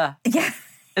Bowser? Yeah.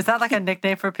 Is that like a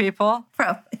nickname for people?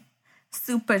 Probably.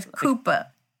 Super Koopa.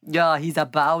 Yeah, he's a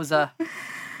Bowser.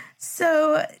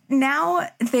 So now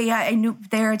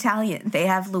they're Italian. They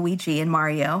have Luigi and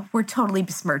Mario. We're totally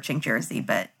besmirching Jersey,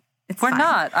 but it's We're fine.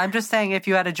 not. I'm just saying if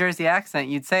you had a Jersey accent,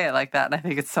 you'd say it like that, and I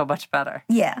think it's so much better.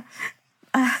 Yeah.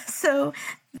 So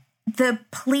the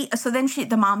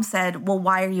mom said, well,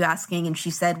 why are you asking? And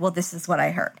she said, well, this is what I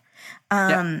heard.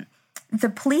 The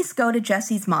police go to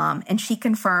Jesse's mom, and she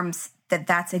confirms that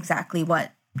that's exactly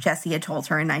what Jesse had told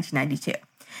her in 1992.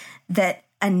 That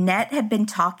Annette had been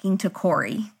talking to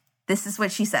Corey. This is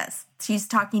what she says. She's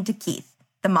talking to Keith,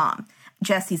 the mom.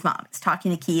 Jesse's mom is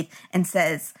talking to Keith and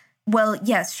says, well,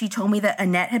 yes, she told me that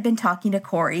Annette had been talking to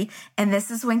Corey. And this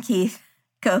is when Keith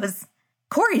goes,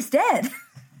 Corey's dead.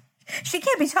 She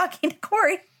can't be talking to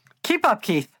Corey. Keep up,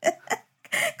 Keith.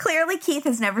 Clearly, Keith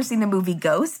has never seen the movie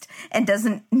Ghost and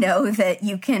doesn't know that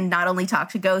you can not only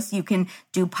talk to ghosts, you can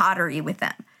do pottery with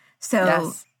them. So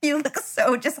yes. You look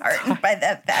so disheartened by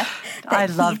that. I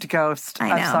loved Ghost. I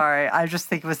know. I'm sorry. I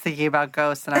just was thinking about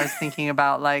Ghost, and I was thinking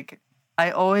about, like, I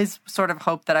always sort of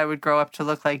hoped that I would grow up to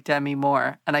look like Demi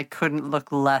Moore, and I couldn't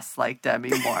look less like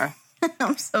Demi Moore.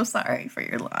 I'm so sorry for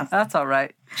your loss. That's all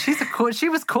right. She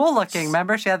was cool looking.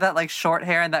 Remember? She had that, like, short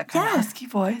hair and that kind of husky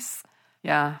voice.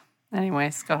 Yeah.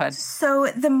 Anyways, go ahead.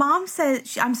 So the mom said,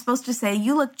 I'm supposed to say,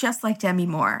 you look just like Demi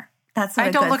Moore. That's what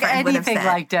I don't look anything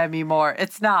like Demi Moore.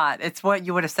 It's not. It's what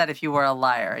you would have said if you were a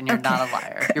liar, and you're not a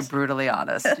liar. Good. You're brutally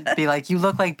honest. Be like, you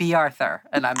look like B. Arthur.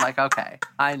 And I'm like, okay,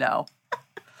 I know.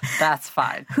 That's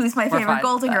fine. Who's my favorite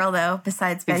Golden Girl, though,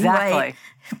 besides Betty White?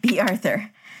 B. Arthur.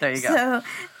 There you go. So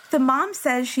the mom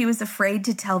says she was afraid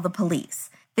to tell the police.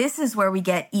 This is where we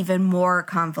get even more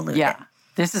convoluted. Yeah,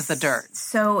 this is the dirt.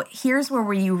 So here's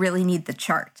where you really need the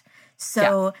chart.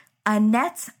 So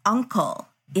Annette's uncle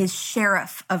is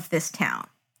sheriff of this town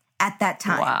at that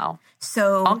time. Wow.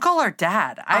 So uncle or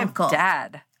dad? Uncle. I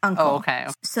have dad. Uncle. Oh, okay.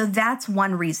 So that's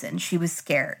one reason she was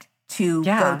scared to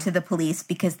go to the police,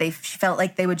 because she felt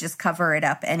like they would just cover it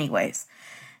up anyways.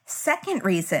 Second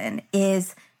reason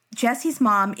is Jesse's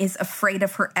mom is afraid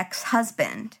of her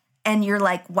ex-husband. And you're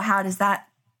like, well, how does that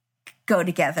go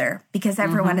together? Because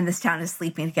everyone in this town is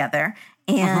sleeping together.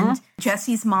 And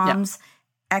Jesse's mom's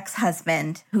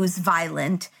ex-husband, who's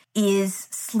violent, is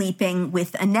sleeping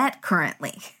with Annette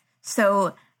currently.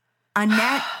 So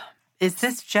Annette... Is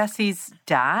this Jesse's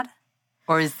dad?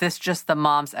 Or is this just the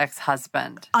mom's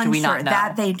ex-husband? Unsure. Do we not know?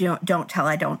 That they don't tell,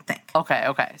 I don't think.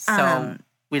 Okay. So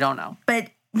we don't know.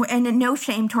 And no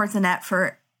shame towards Annette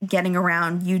for getting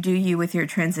around. You do you with your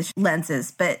transition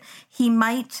lenses. But he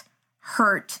might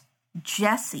hurt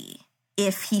Jesse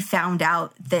if he found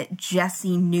out that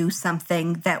Jesse knew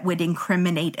something that would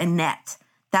incriminate Annette.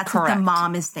 That's Correct. What the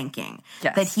mom is thinking.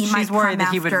 Yes. That he might She's worried come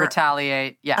that he would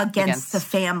retaliate against the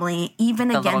family,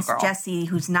 even against Jessie,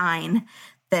 who's 9,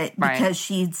 because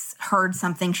she's heard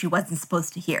something she wasn't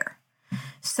supposed to hear.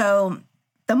 So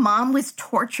the mom was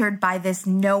tortured by this,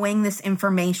 knowing this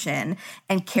information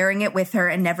and carrying it with her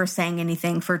and never saying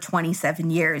anything for 27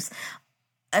 years.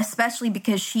 Especially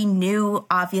because she knew,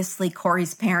 obviously,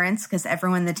 Corey's parents, because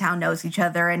everyone in the town knows each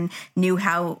other, and knew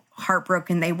how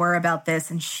heartbroken they were about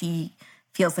this. And she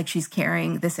feels like she's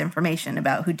carrying this information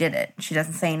about who did it. She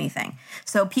doesn't say anything.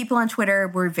 So people on Twitter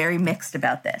were very mixed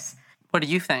about this. What do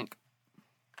you think?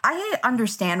 I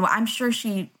understand. I'm sure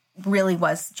she really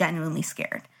was genuinely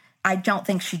scared. I don't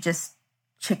think she just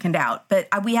chickened out. But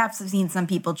we have seen some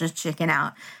people just chicken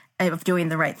out of doing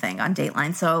the right thing on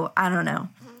Dateline. So I don't know.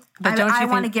 But I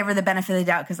want to give her the benefit of the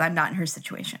doubt because I'm not in her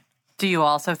situation. Do you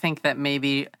also think that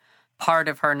maybe part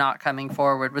of her not coming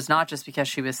forward was not just because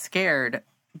she was scared,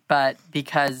 but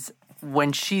because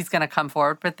when she's going to come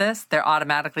forward with this, they're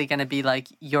automatically going to be like,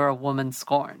 you're a woman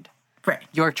scorned. Right.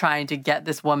 You're trying to get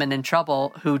this woman in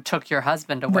trouble who took your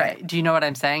husband away. Right. Do you know what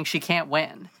I'm saying? She can't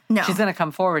win. No. She's going to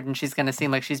come forward and she's going to seem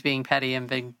like she's being petty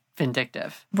and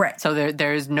vindictive. Right. So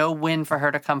there is no win for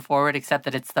her to come forward except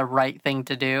that it's the right thing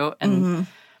to do. And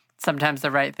sometimes the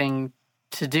right thing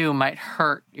to do might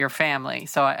hurt your family.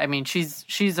 So, I mean,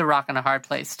 she's a rock and a hard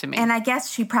place to me. And I guess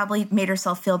she probably made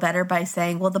herself feel better by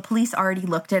saying, well, the police already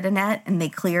looked at Annette and they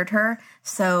cleared her.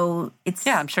 So it's,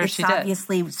 I'm sure it's she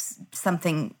obviously did.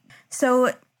 Something.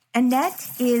 So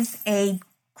Annette is a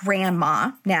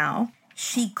grandma now.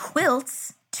 She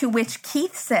quilts, to which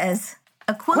Keith says,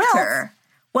 a quilter.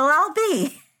 Well, I'll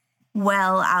be.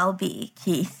 Well, I'll be,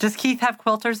 Keith. Does Keith have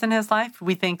quilters in his life?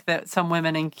 We think that some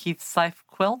women in Keith's life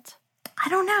quilt? I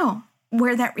don't know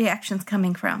where that reaction's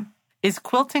coming from. Is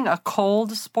quilting a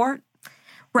cold sport?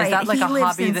 Right. Is that like he a lives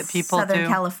hobby in that people Southern do?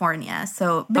 California.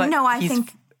 So, but no, I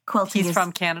think quilting He's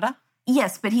from Canada?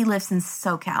 Yes, but he lives in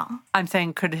SoCal. I'm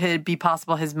saying, could it be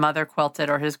possible his mother quilted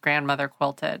or his grandmother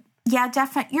quilted? Yeah,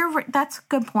 definitely. That's a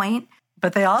good point.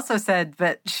 But she also said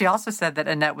that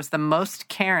Annette was the most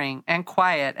caring and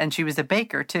quiet, and she was a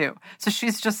baker too. So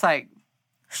she's just like...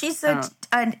 She's a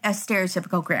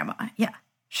stereotypical grandma, yeah.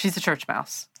 She's a church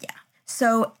mouse. Yeah.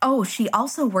 So, she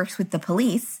also works with the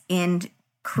police in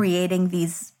creating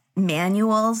these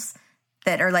manuals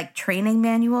that are like training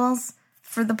manuals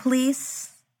for the police.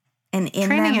 And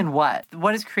training in what?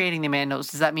 What is creating the manuals?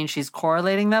 Does that mean she's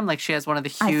correlating them? Like she has one of the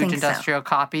huge industrial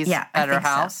copies at her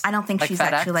house? So. I don't think she's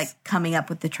FedEx? Actually like coming up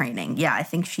with the training. Yeah, I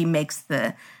think she makes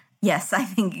yes, I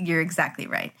think you're exactly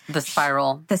right. The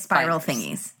spiral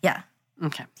thingies. Yeah.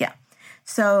 Okay. Yeah.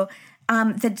 So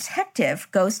the detective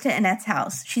goes to Annette's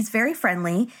house. She's very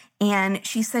friendly, and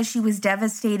she says she was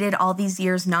devastated all these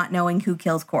years not knowing who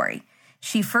killed Corey.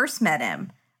 She first met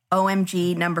him,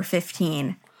 OMG number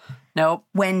 15. Nope.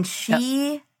 When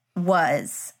she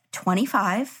was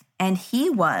 25 and he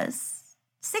was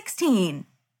 16.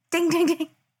 Ding, ding, ding.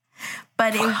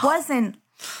 But it wasn't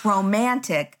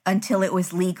romantic until it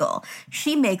was legal.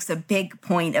 She makes a big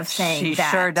point of saying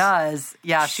that. She sure does.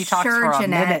 Yeah, she talks for a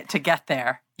minute to get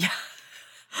there. Yeah.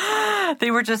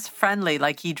 They were just friendly.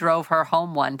 Like he drove her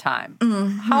home one time.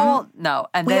 Mm-hmm. How old? No.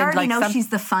 And we already know she's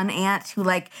the fun aunt who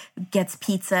like gets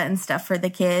pizza and stuff for the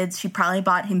kids. She probably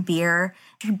bought him beer.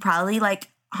 She probably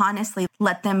honestly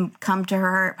let them come to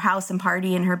her house and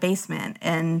party in her basement.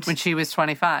 And when she was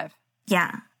 25.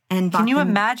 Yeah. And can you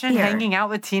imagine hanging out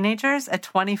with teenagers at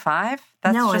 25?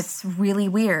 It's really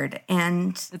weird.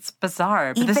 And it's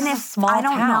bizarre. But even this is a small I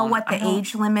don't town. know what the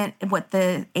age limit, what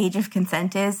the age of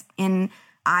consent is in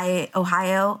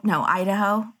Idaho.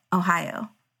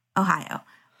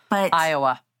 But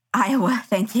Iowa.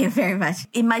 Thank you very much.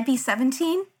 It might be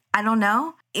 17. I don't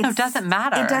know. It doesn't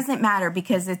matter. It doesn't matter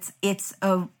because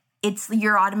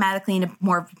you're automatically in a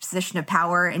more position of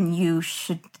power and you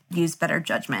should use better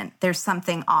judgment. There's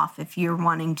something off if you're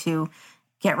wanting to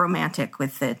get romantic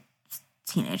with the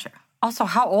teenager. Also,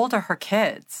 how old are her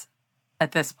kids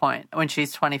at this point when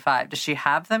she's 25? Does she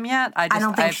have them yet? I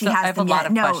don't think she has them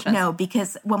yet. No,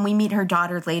 because when we meet her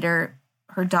daughter later,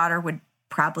 her daughter would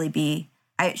probably be...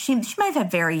 She might have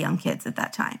had very young kids at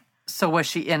that time. So was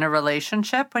she in a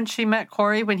relationship when she met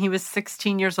Corey when he was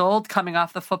 16 years old, coming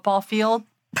off the football field?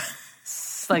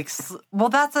 That's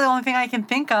the only thing I can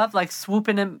think of, like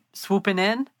swooping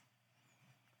in.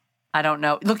 I don't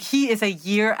know. Look, he is a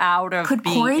year out of Could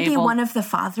Corey be one of the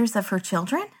fathers of her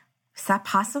children? Is that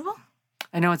possible?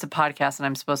 I know it's a podcast and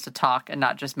I'm supposed to talk and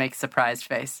not just make surprised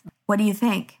face. What do you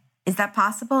think? Is that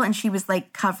possible? And she was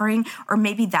covering, or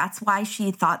maybe that's why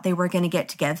she thought they were going to get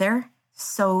together.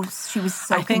 So she was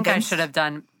so I think convinced. I should have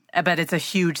done, but it's a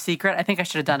huge secret. I think I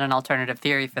should have done an alternative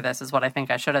theory for this is what I think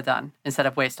I should have done instead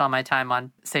of waste all my time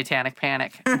on Satanic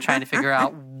Panic and trying to figure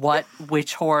out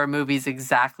which horror movies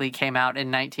exactly came out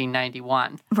in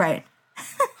 1991. Right.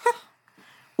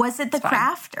 Was it The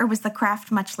Craft or was The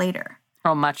Craft much later?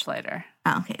 Oh, much later.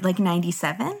 Oh, okay.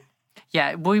 97?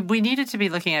 Yeah, we needed to be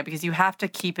looking at because you have to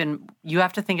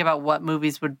think about what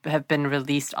movies would have been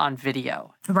released on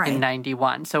video in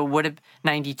 91. So it would have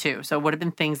 92. So it would have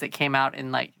been things that came out in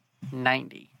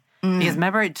 90. Because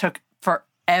remember, it took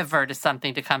forever to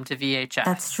something to come to VHS.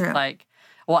 That's true.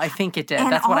 I think it did.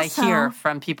 And that's also, what I hear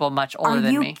from people much older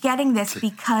than me. Are you getting this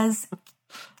because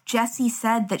Jessie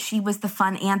said that she was the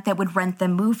fun aunt that would rent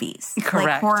them movies. Correct.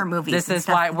 Like horror movies. This is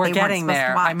why we're getting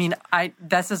there. I mean,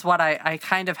 this is what I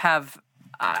kind of have.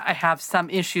 I have some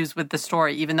issues with the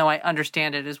story, even though I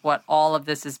understand it is what all of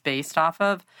this is based off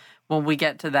of. When we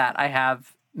get to that, I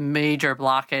have major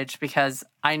blockage because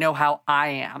I know how I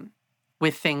am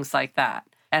with things like that.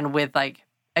 And with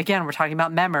again, we're talking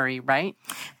about memory, right?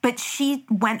 But she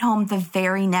went home the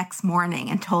very next morning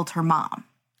and told her mom.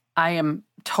 I am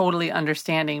totally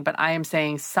understanding, but I am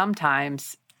saying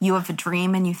sometimes... You have a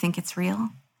dream and you think it's real?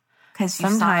 Because you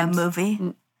saw a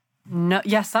movie? No,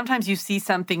 yes, sometimes you see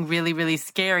something really, really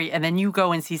scary, and then you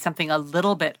go and see something a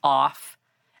little bit off,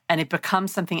 and it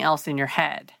becomes something else in your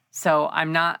head. So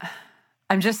I'm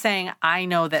just saying I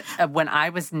know that when I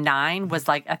was 9 was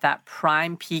like at that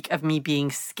prime peak of me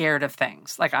being scared of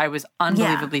things. Like I was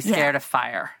unbelievably scared of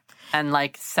fire and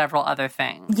like several other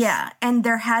things. Yeah. And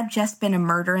there had just been a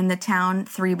murder in the town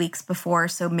 3 weeks before.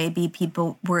 So maybe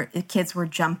kids were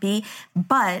jumpy,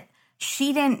 but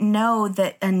she didn't know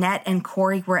that Annette and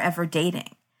Corey were ever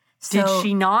dating. So did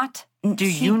she not? Do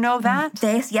you know that?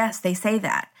 Yes, they say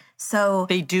that. So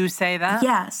they do say that?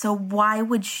 Yeah. So why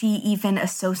would she even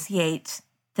associate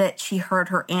that she heard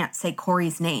her aunt say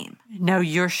Corey's name? No,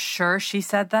 you're sure she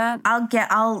said that?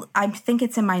 I think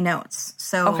it's in my notes.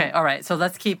 So okay, all right. So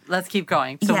let's keep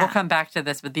going. So we'll come back to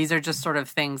this, but these are just sort of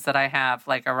things that I have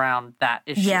like around that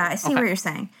issue. Yeah, I see what you're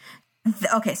saying.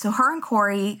 Okay, so her and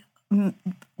Corey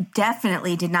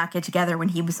definitely did not get together when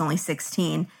he was only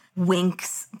 16.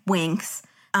 Winks. It's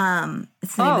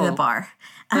the name of the bar.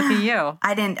 Look at you.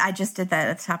 I just did that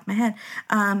at the top of my head.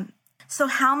 So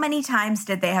how many times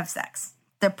did they have sex?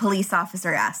 The police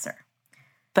officer asked her.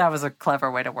 That was a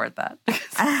clever way to word that.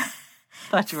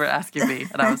 Thought you were asking me.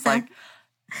 And I was like,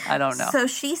 I don't know. So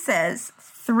she says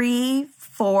 3,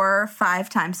 4, 5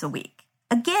 times a week.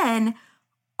 Again,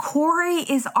 Corey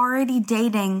is already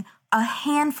dating a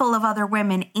handful of other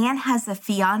women and has a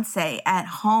fiance at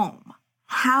home.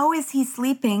 How is he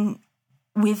sleeping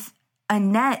with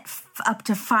Annette up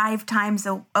to 5 times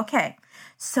okay.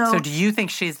 So do you think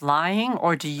she's lying,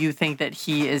 or do you think that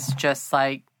he is just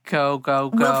like, go,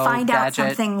 we'll find out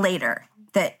something later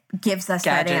that gives us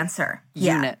that answer.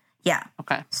 Unit. Yeah.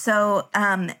 Okay. So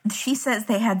she says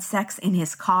they had sex in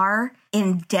his car,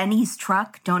 in Denny's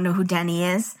truck. Don't know who Denny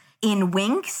is. In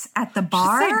Winks at the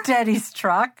bar. She said Denny's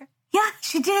truck. Yeah,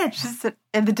 she did. She said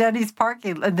in the Denny's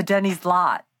in the Denny's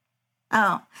lot.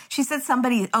 Oh, she said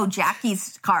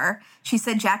Jackie's car. She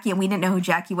said Jackie, and we didn't know who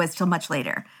Jackie was till much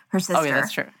later. Her sister. Oh, yeah,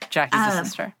 that's true. Jackie's a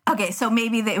sister. Okay, so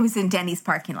maybe it was in Denny's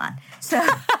parking lot. So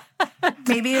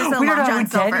maybe it was we Long don't know John who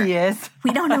Silver. Denny is.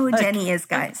 We don't know who Denny is,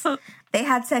 guys. They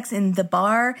had sex in the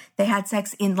bar. They had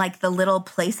sex in like the little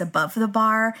place above the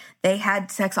bar. They had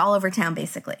sex all over town,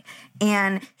 basically.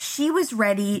 And she was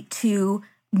ready to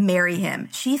marry him.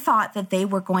 She thought that they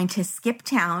were going to skip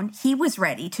town. He was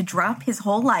ready to drop his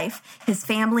whole life, his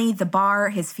family, the bar,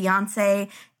 his fiance,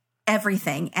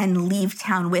 everything, and leave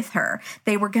town with her.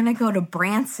 They were going to go to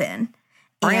Branson.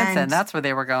 That's where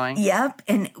they were going. Yep,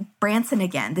 and Branson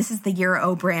again. This is the year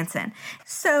O Branson.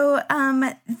 So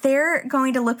they're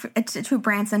going to look to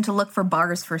Branson to look for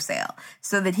bars for sale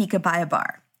so that he could buy a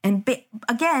bar. And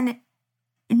again,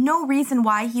 no reason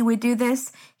why he would do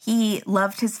this. He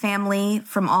loved his family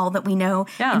from all that we know.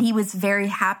 Yeah. And he was very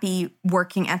happy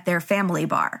working at their family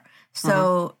bar.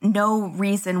 So no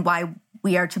reason why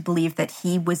we are to believe that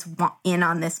he was in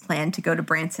on this plan to go to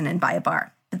Branson and buy a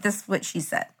bar. But this is what she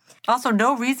said. Also,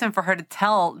 no reason for her to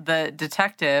tell the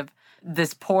detective,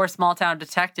 this poor small town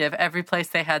detective, every place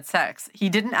they had sex. He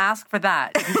didn't ask for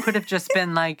that. He could have just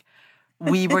been like,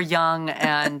 we were young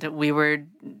and we were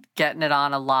getting it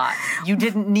on a lot. You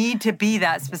didn't need to be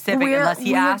that specific unless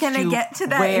he asked you where. We're going to get to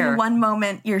that in one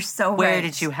moment. You're so right. Where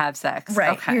did you have sex?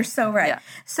 Right. Okay. You're so right. Yeah.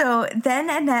 So then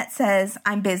Annette says,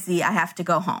 I'm busy. I have to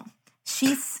go home.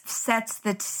 She sets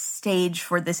the stage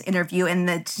for this interview, and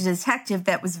the detective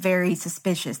that was very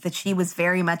suspicious, that she was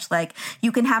very much like,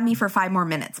 you can have me for 5 more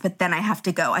minutes, but then I have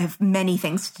to go. I have many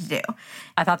things to do.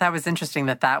 I thought that was interesting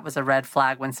that was a red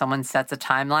flag when someone sets a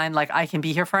timeline. Like, I can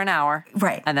be here for an hour.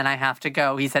 Right. And then I have to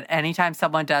go. He said anytime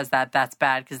someone does that, that's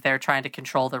bad because they're trying to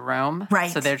control the room.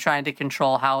 Right. So they're trying to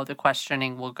control how the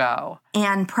questioning will go.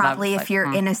 And probably if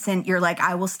you're innocent, you're like,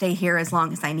 I will stay here as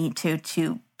long as I need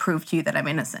to prove to you that I'm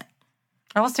innocent.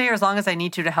 I will stay here as long as I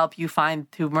need to help you find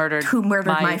who murdered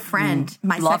my friend,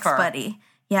 my sex buddy.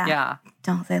 Yeah. Yeah.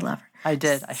 Don't say lover. I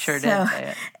did. I sure did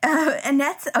say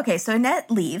it. So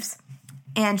Annette leaves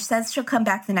and says she'll come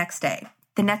back the next day.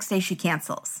 The next day she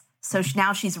cancels. So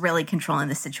now she's really controlling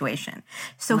the situation.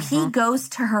 So he goes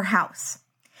to her house.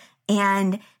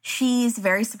 And she's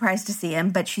very surprised to see him,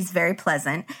 but she's very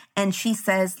pleasant. And she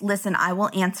says, listen, I will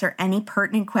answer any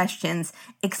pertinent questions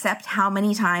except how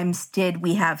many times did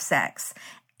we have sex?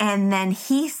 And then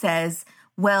he says,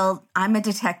 well, I'm a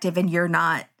detective and you're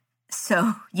not,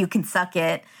 so you can suck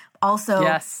it.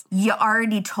 Also, you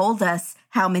already told us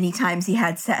how many times he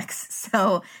had sex.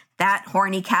 So that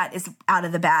horny cat is out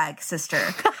of the bag, sister.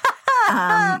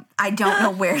 I don't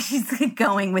know where she's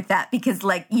going with that because,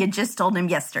 you just told him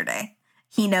yesterday.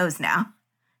 He knows now.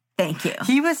 Thank you.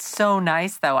 He was so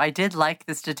nice, though. I did like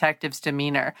this detective's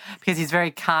demeanor because he's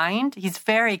very kind. He's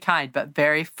very kind, but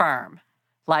very firm.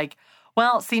 Like,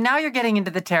 Well, see, now you're getting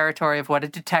into the territory of what a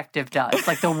detective does.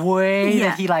 Like the way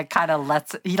that he like kind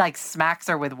of he like smacks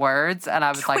her with words. And I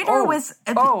was Twitter like, oh. was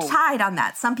tied on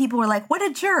that. Some people were like, what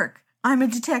a jerk. I'm a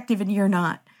detective and you're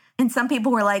not. And some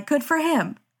people were like, good for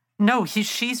him. No,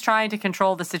 she's trying to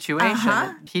control the situation.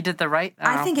 Uh-huh. He did the right.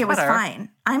 I think it was fine.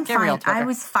 I'm fine. I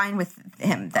was fine with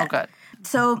him then. Oh, good.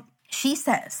 So she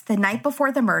says the night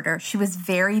before the murder, she was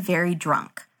very, very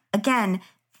drunk. Again,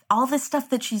 all this stuff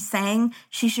that she's saying,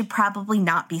 she should probably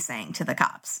not be saying to the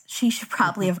cops. She should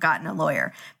probably have gotten a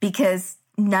lawyer because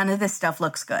none of this stuff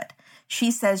looks good.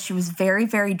 She says she was very,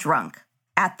 very drunk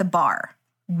at the bar,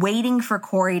 waiting for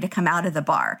Corey to come out of the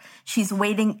bar. She's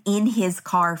waiting in his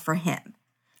car for him.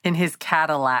 In his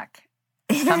Cadillac.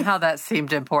 Somehow that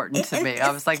seemed important to me.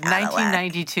 I was like, Cadillac.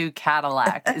 1992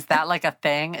 Cadillac. Is that like a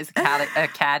thing? Is a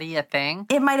caddy a thing?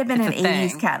 It might have been an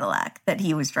 80s Cadillac that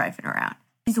he was driving around.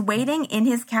 She's waiting in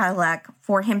his Cadillac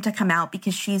for him to come out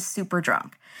because she's super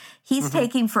drunk. He's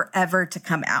taking forever to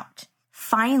come out.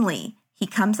 Finally, he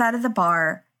comes out of the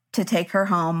bar to take her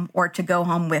home or to go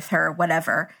home with her,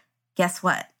 whatever. Guess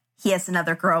what? He has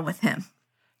another girl with him.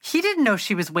 He didn't know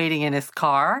she was waiting in his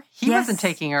car. He wasn't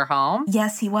taking her home.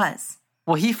 Yes, he was.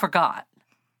 Well, he forgot.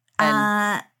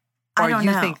 I don't know. Or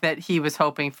you think that he was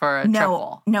hoping for a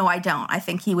triple? No, I don't. I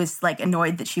think he was like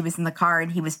annoyed that she was in the car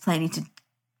and he was planning to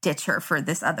ditch her for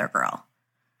this other girl.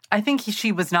 I think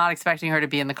she was not expecting her to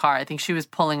be in the car. I think she was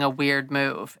pulling a weird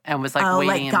move and was like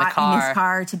waiting in the car. In his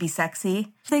car to be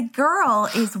sexy. The girl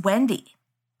is Wendy.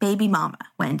 Baby mama,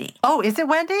 Wendy. Oh, is it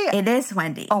Wendy? It is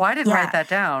Wendy. Oh, I didn't write that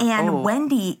down. And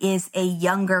Wendy is a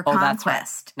younger conquest. That's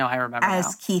right. No, I remember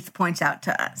as Keith points out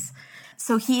to us.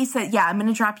 So he said, I'm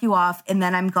going to drop you off, and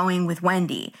then I'm going with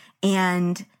Wendy.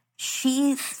 And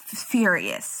she's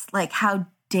furious. Like, how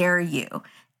dare you?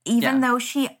 Even though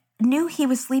she knew he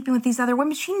was sleeping with these other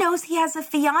women, she knows he has a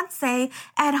fiance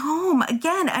at home.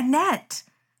 Again, Annette.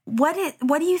 What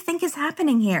do you think is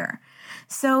happening here?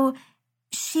 So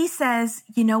she says,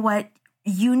 you know what?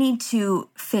 You need to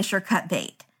fish or cut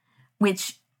bait,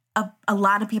 which a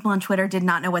lot of people on Twitter did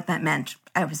not know what that meant.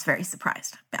 I was very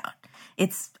surprised about.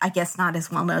 It's, I guess, not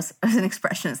as well known as an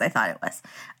expression as I thought it was.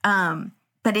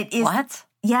 But it is. What?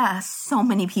 Yeah, so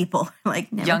many people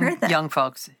like never heard that. Young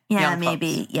folks. Yeah,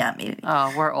 maybe. Yeah, maybe.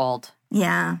 Oh, we're old.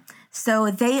 Yeah. So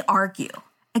they argue.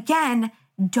 Again,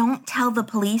 don't tell the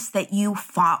police that you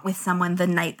fought with someone the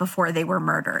night before they were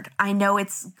murdered. I know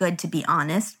it's good to be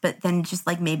honest, but then just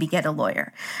like maybe get a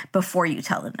lawyer before you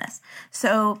tell them this.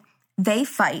 So they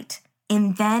fight.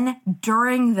 And then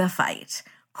during the fight,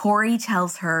 Corey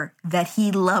tells her that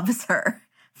he loves her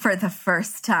for the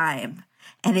first time.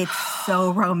 And it's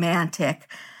so romantic,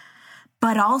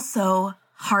 but also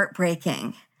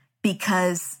heartbreaking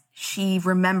because she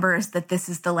remembers that this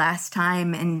is the last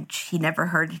time and she never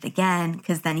heard it again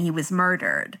because then he was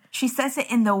murdered. She says it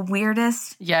in the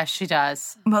weirdest. Yes, she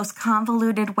does. Most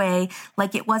convoluted way.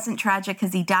 Like it wasn't tragic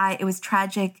because he died. It was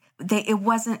tragic.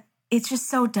 It's just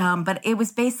so dumb. But it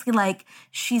was basically like,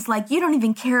 she's like, you don't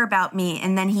even care about me.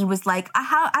 And then he was like,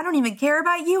 I don't even care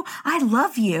about you. I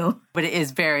love you. But it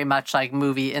is very much like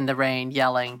Movie in the Rain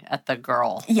yelling at the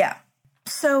girl. Yeah.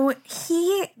 So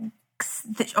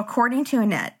according to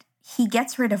Annette, he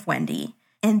gets rid of Wendy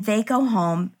and they go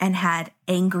home and had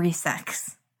angry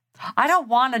sex. I don't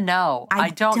want to know. I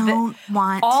don't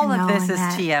want all to know. All of this is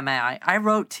TMI. I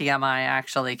wrote TMI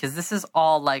actually because this is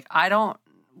all like, I don't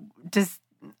just...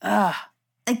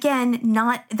 Again,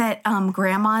 not that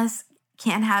grandmas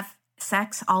can't have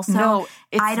sex also. No,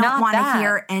 I don't want to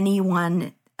hear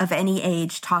anyone of any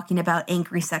age talking about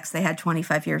angry sex they had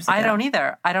 25 years ago. I don't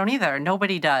either.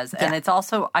 Nobody does. Yeah. And it's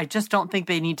also, I just don't think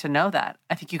they need to know that.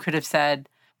 I think you could have said,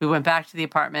 we went back to the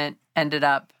apartment, ended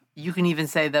up, you can even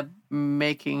say the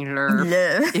making love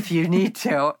if you need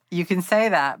to. You can say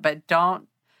that, but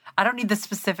I don't need the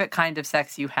specific kind of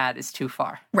sex you had is too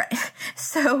far. Right.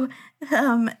 So,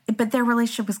 but their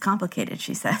relationship was complicated,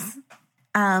 she says.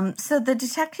 So the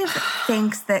detective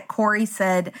thinks that Corey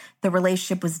said the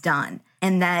relationship was done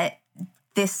and that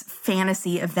this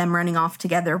fantasy of them running off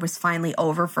together was finally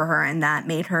over for her and that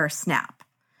made her snap.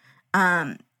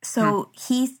 So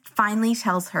he finally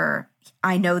tells her,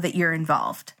 I know that you're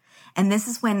involved. And this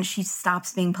is when she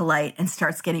stops being polite and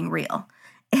starts getting real.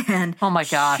 And oh my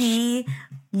gosh, she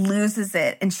loses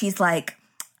it. And she's like,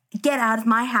 get out of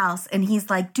my house. And he's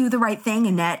like, do the right thing,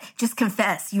 Annette. Just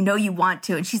confess. You know you want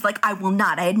to. And she's like, I will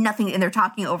not. I had nothing. And they're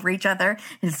talking over each other.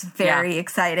 It's very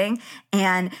exciting.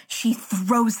 And she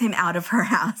throws him out of her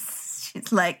house.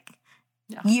 She's like,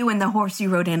 you and the horse you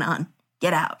rode in on.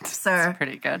 Get out, sir. That's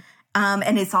pretty good.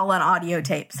 And it's all on audio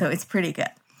tape. So it's pretty good.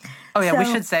 Oh, yeah. We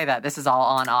should say that. This is all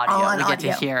on audio. We get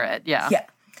to hear it. Yeah. Yeah.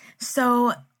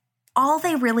 So all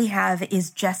they really have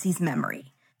is Jesse's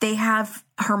memory. They have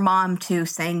her mom, too,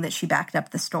 saying that she backed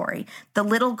up the story. The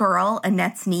little girl,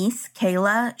 Annette's niece,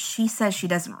 Kayla, she says she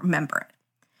doesn't remember it.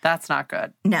 That's not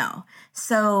good. No.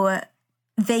 So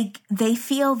they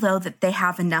feel, though, that they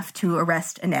have enough to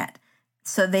arrest Annette.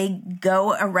 So they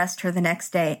go arrest her the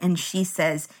next day, and she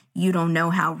says, "You don't know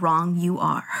how wrong you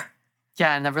are."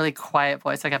 Yeah, in a really quiet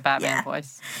voice, like a Batman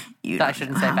voice. I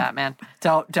shouldn't say Batman.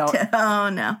 Don't. Oh,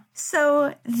 no.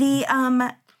 So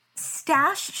the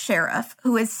Stash sheriff,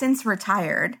 who has since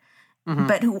retired,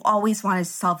 but who always wanted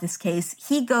to solve this case,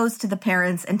 he goes to the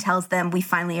parents and tells them, "We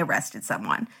finally arrested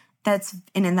someone." That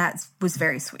was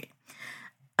very sweet.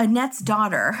 Annette's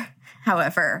daughter,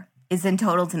 however, is in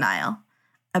total denial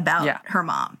about her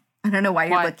mom. I don't know why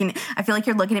you're looking. I feel like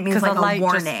you're looking at me with like a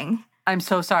warning. I'm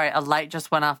so sorry. A light just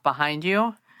went off behind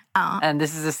you. And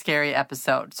this is a scary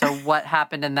episode. So what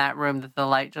happened in that room that the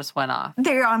light just went off?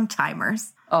 They're on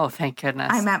timers. Oh, thank goodness.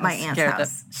 I'm at my aunt's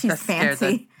house. She's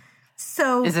fancy.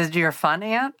 So is it your fun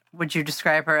aunt? Would you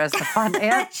describe her as the fun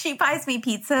aunt? She buys me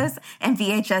pizzas and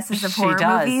VHSs of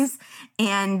horror movies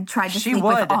and tried to sleep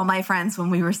with all my friends when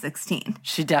we were 16.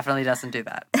 She definitely doesn't do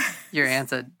that. Your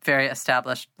aunt's a very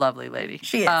established, lovely lady.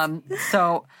 She is.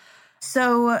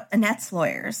 So Annette's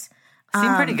lawyers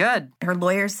seem pretty good. Her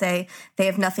lawyers say they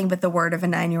have nothing but the word of a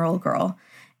 9-year-old girl.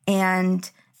 And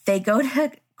they go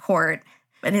to court.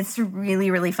 And it's really,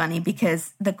 really funny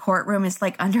because the courtroom is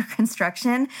like under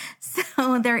construction.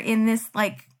 So they're in this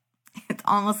like, it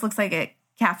almost looks like a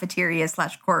cafeteria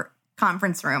 / court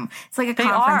conference room. It's like a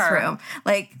conference room,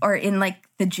 like, or in like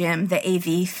the gym, the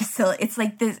AV facility. It's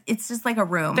like this, it's just like a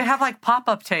room. They have like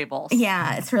pop-up tables.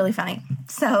 Yeah, it's really funny.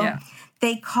 So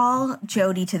they call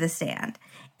Jody to the stand.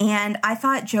 And I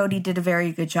thought Jody did a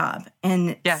very good job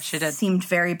and she did. Seemed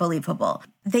very believable.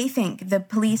 They think, the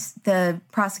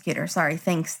prosecutor,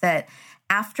 thinks that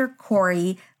after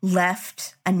Corey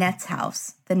left Annette's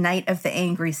house the night of the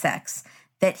angry sex,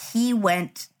 that he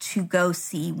went to go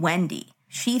see Wendy.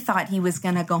 She thought he was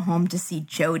going to go home to see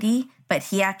Jody, but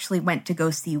he actually went to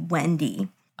go see Wendy,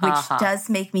 which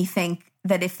does make me think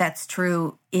that if that's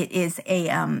true, it is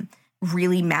a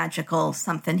really magical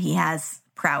something he has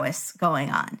prowess going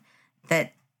on,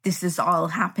 that this is all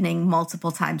happening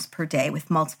multiple times per day with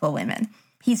multiple women.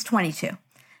 He's 22,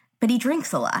 but he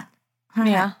drinks a lot.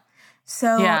 Yeah.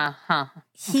 So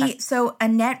so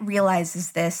Annette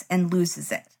realizes this and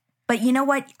loses it. But you know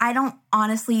what? I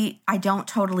don't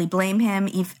totally blame him.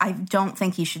 I don't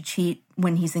think he should cheat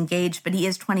when he's engaged, but he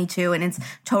is 22 and it's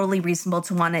totally reasonable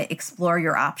to want to explore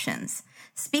your options.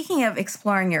 Speaking of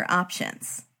exploring your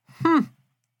options,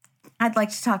 I'd like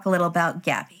to talk a little about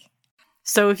Gabby.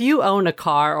 So if you own a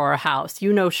car or a house,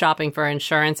 you know shopping for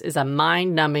insurance is a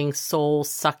mind-numbing,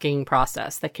 soul-sucking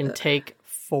process that can take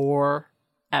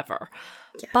forever.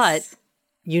 Yes. But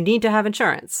you need to have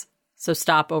insurance, so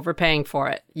stop overpaying for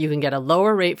it. You can get a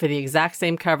lower rate for the exact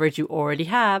same coverage you already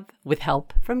have with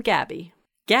help from Gabby.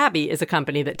 Gabby is a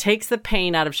company that takes the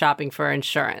pain out of shopping for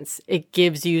insurance. It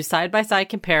gives you side-by-side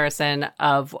comparison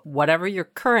of whatever your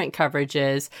current coverage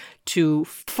is to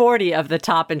 40 of the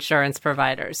top insurance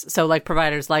providers. So like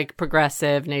providers like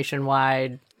Progressive,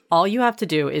 Nationwide. All you have to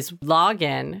do is log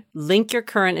in, link your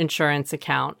current insurance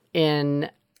account. In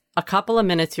a couple of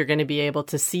minutes, you're going to be able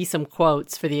to see some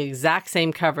quotes for the exact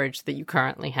same coverage that you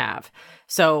currently have.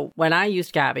 So when I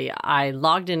used Gabby, I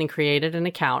logged in and created an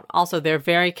account. Also, they're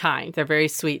very kind. They're very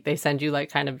sweet. They send you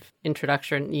like kind of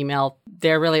introduction email.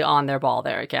 They're really on their ball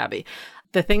there at Gabby.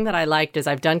 The thing that I liked is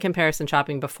I've done comparison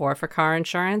shopping before for car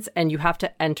insurance, and you have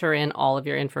to enter in all of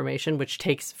your information, which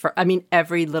takes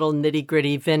every little nitty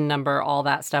gritty VIN number, all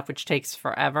that stuff, which takes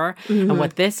forever. Mm-hmm. And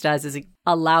what this does is it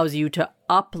allows you to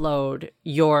upload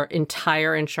your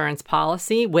entire insurance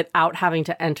policy without having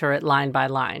to enter it line by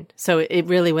line. So it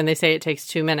really, when they say it takes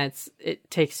 2 minutes, it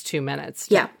takes 2 minutes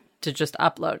to just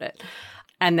upload it.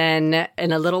 And then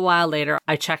in a little while later,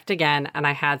 I checked again and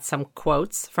I had some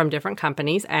quotes from different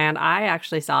companies. And I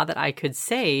actually saw that I could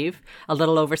save a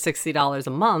little over $60 a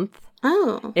month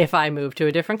if I moved to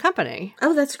a different company.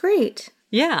 Oh, that's great.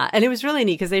 Yeah. And it was really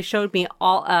neat because they showed me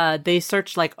all, they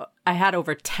searched like, I had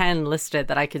over 10 listed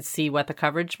that I could see what the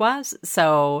coverage was.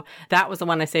 So that was the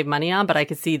one I saved money on, but I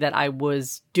could see that I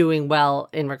was doing well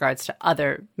in regards to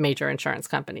other major insurance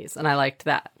companies. And I liked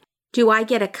that. Do I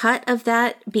get a cut of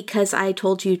that because I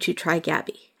told you to try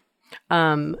Gabby?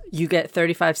 You get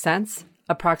 35 cents,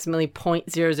 approximately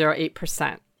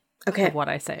 0.008% of what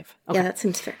I save. Okay. Yeah, that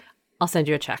seems fair. I'll send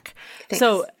you a check. Thanks.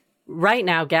 So right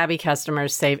now, Gabby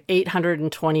customers save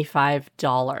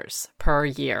 $825 per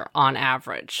year on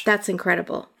average. That's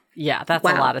incredible. Yeah, that's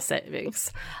a lot of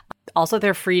savings. Also,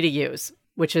 they're free to use.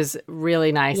 which is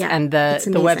really nice. Yeah, and the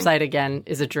website, again,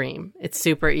 is a dream. It's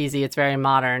super easy. It's very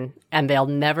modern. And they'll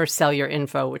never sell your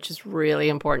info, which is really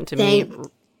important to me.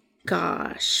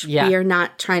 Gosh. Yeah. We are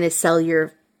not trying to sell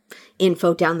your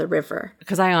info down the river.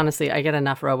 Because I get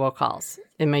enough robocalls.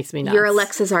 It makes me nuts. Your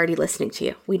Alexa's already listening to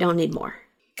you. We don't need more.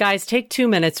 Guys, take 2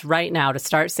 minutes right now to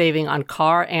start saving on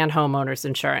car and homeowners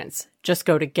insurance. Just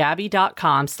go to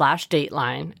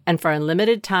Gabi.com/Dateline, and for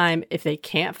unlimited time, if they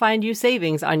can't find you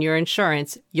savings on your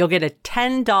insurance, you'll get a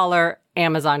 $10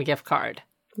 Amazon gift card.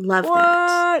 Love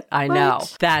that. I know.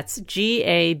 That's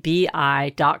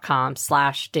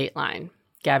Gabi.com/Dateline.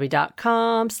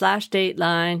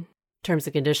 Gabi.com/Dateline. Terms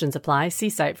and conditions apply. See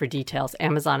site for details.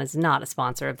 Amazon is not a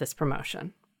sponsor of this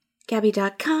promotion.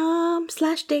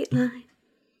 Gabi.com/Dateline.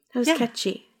 That was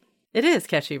catchy. It is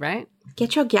catchy, right?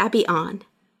 Get your Gabi on.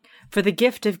 For the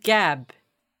gift of Gab.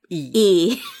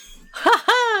 Check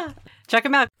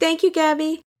him out. Thank you,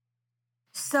 Gabi.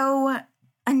 So,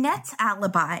 Annette's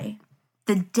alibi,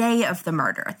 the day of the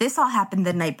murder. This all happened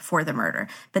the night before the murder.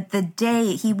 But the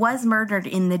day, he was murdered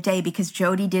in the day because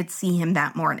Jody did see him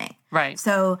that morning. Right.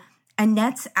 So,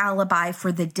 Annette's alibi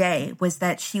for the day was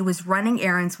that she was running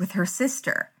errands with her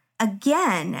sister.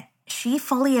 Again, she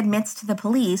fully admits to the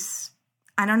police,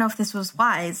 I don't know if this was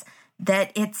wise,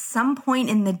 that at some point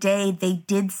in the day, they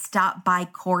did stop by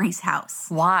Corey's house.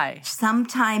 Why?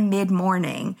 Sometime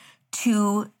mid-morning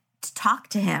to talk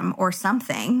to him or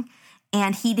something,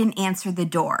 and he didn't answer the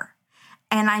door.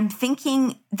 And I'm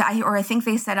thinking, I think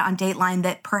they said it on Dateline,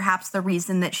 that perhaps the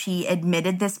reason that she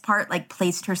admitted this part, like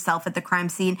placed herself at the crime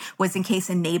scene, was in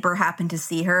case a neighbor happened to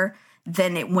see her.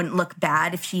 Then it wouldn't look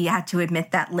bad if she had to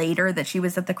admit that later, that she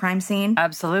was at the crime scene.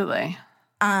 Absolutely.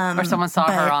 Or someone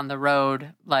saw her on the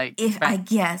road, I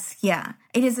guess, yeah.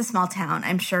 It is a small town,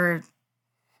 I'm sure.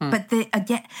 But but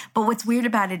what's weird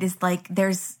about it is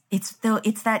it's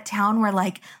that town where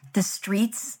the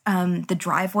streets, the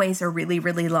driveways are really,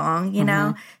 really long, you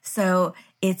know? So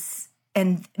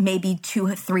and maybe 2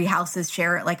 or 3 houses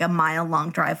share a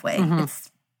mile-long driveway.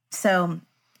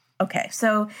 Okay,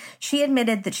 so she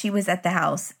admitted that she was at the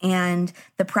house, and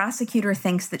the prosecutor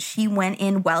thinks that she went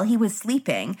in while he was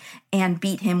sleeping and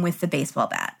beat him with the baseball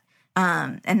bat.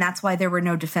 And that's why there were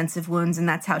no defensive wounds, and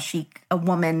that's how a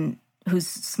woman who's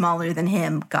smaller than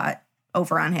him got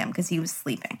over on him because he was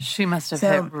sleeping. She must have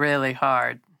hit really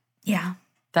hard. Yeah.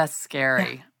 That's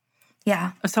scary.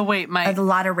 Yeah. So wait, a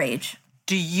lot of rage.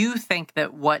 Do you think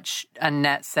that what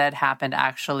Annette said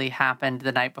actually happened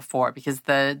the night before? Because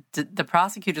the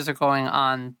prosecutors are going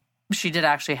on, she did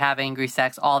actually have angry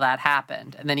sex, all that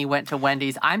happened. And then he went to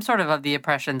Wendy's. I'm sort of the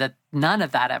impression that none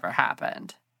of that ever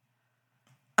happened.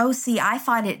 Oh, see, I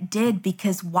thought it did,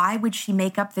 because why would she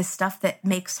make up this stuff that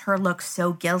makes her look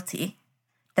so guilty?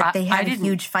 That they had a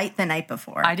huge fight the night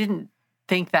before. I didn't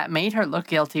think that made her look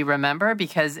guilty, remember?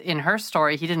 Because in her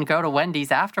story, he didn't go to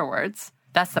Wendy's afterwards.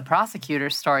 That's the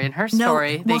prosecutor's story. In her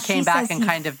story, they came back and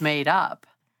kind of made up.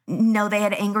 No, they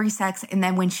had angry sex, and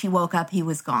then when she woke up, he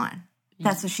was gone.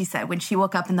 That's what she said. When she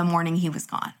woke up in the morning, he was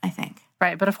gone, I think.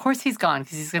 Right, but of course he's gone,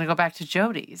 because he's going to go back to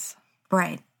Jody's.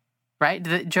 Right. Right?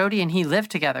 Jody and he live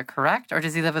together, correct? Or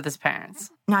does he live with his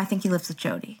parents? No, I think he lives with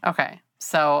Jody. Okay.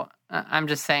 So I'm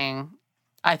just saying,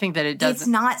 I think that it doesn't... It's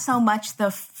not so much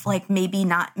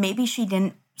maybe she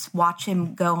didn't watch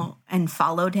him go and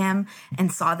followed him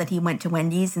and saw that he went to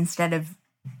Wendy's instead of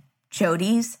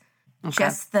Jody's. Okay.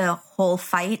 Just the whole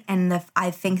fight, and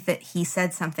I think that he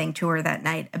said something to her that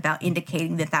night about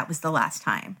indicating that was the last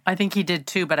time. I think he did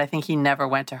too, but I think he never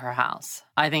went to her house.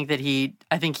 I think he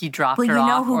dropped her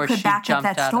off, or she jumped out of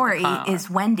the car. Well, you know who could back up that story is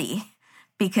Wendy,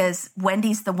 because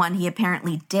Wendy's the one he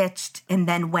apparently ditched and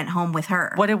then went home with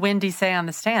her. What did Wendy say on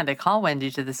the stand? They call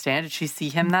Wendy to the stand. Did she see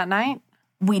him that night?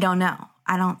 We don't know.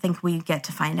 I don't think we get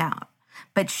to find out.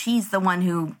 But she's the one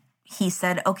who he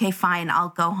said, okay, fine,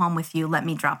 I'll go home with you. Let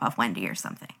me drop off Wendy or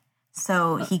something.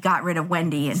 So he got rid of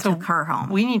Wendy and took her home.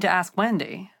 We need to ask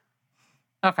Wendy.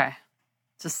 Okay.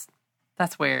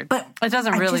 That's weird. But it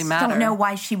doesn't really matter. I don't know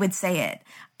why she would say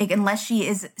it. Unless she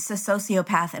is a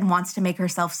sociopath and wants to make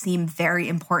herself seem very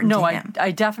important to him.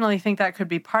 I definitely think that could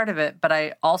be part of it. But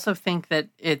I also think that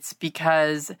it's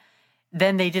because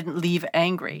then they didn't leave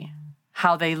angry.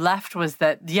 How they left was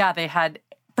that, they had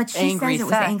But she says it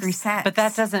was angry sex. But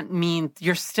that doesn't mean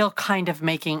you're still kind of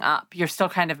making up. You're still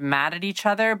kind of mad at each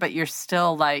other, but you're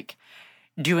still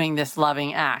doing this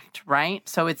loving act, right?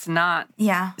 So it's not...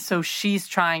 Yeah. So she's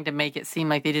trying to make it seem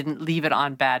like they didn't leave it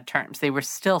on bad terms. They were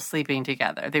still sleeping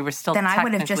together. They were still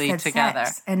technically together.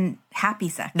 Sex and happy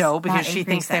sex. No, because she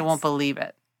thinks they won't believe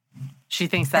it. She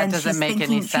thinks that doesn't make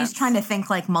any sense. She's trying to think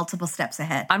like multiple steps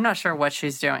ahead. I'm not sure what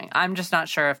she's doing. I'm just not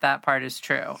sure if that part is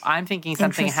true. I'm thinking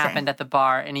something happened at the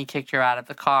bar and he kicked her out of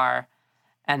the car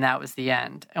and that was the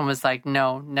end and was like,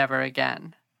 no, never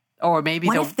again. Or maybe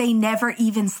what if they never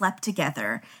even slept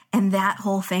together and that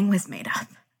whole thing was made up?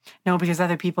 No, because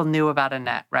other people knew about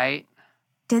Annette, right?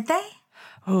 Did they?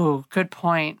 Oh, good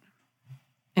point.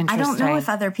 Interesting. I don't know if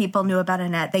other people knew about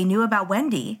Annette. They knew about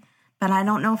Wendy, but I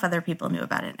don't know if other people knew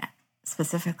about Annette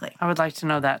specifically. I would like to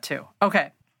know that too.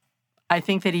 Okay. I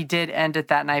think that he did end it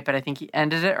that night, but I think he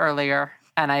ended it earlier.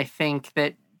 And I think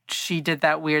that she did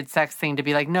that weird sex thing to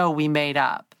be like, no, we made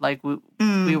up. Like,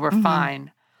 we were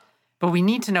fine. But we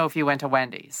need to know if you went to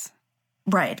Wendy's.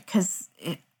 Right. Because,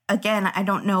 again, I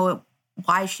don't know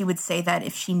why she would say that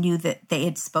if she knew that they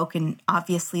had spoken.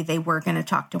 Obviously, they were going to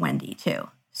talk to Wendy, too.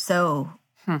 So.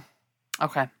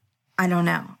 Okay. I don't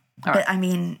know. All but, right. I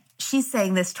mean, she's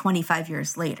saying this 25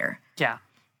 years later. Yeah.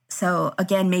 So,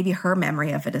 again, maybe her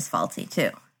memory of it is faulty, too.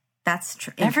 That's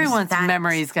true. Everyone's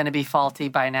memory is going to be faulty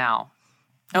by now.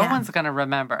 No one's going to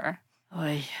remember.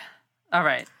 Oy. All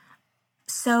right.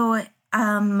 So,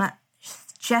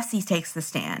 Jessie takes the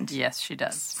stand. Yes, she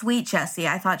does. Sweet Jessie.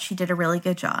 I thought she did a really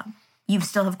good job. You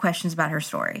still have questions about her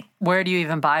story. Where do you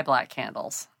even buy black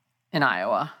candles? In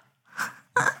Iowa.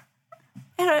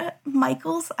 At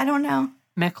Michael's? I don't know.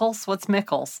 Mickles? What's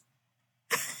Mickles?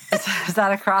 Is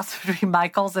that a cross between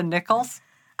Michaels and Nichols?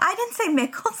 I didn't say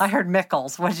Mickles. I heard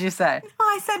Mickles. What did you say? No,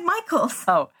 I said Michael's.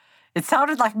 Oh, it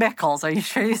sounded like Mickles. Are you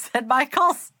sure you said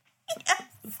Michaels? Yes,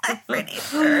 I'm pretty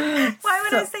sure. Why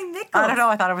would I say Mickles? I don't know.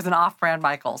 I thought it was an off-brand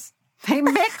Michaels. Hey,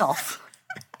 Mickles.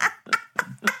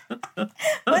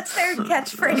 What's their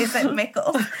catchphrase at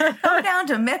Mickles? Go down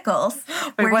to Mickles,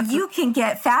 where you can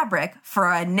get fabric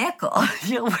for a nickel.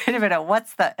 Wait a minute.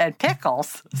 What's the and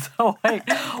pickles? So wait,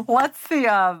 what's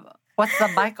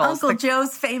the Michaels? Uncle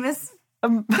Joe's famous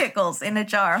pickles in a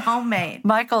jar, homemade.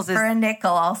 Michaels is for a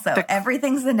nickel. Also,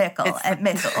 everything's a nickel at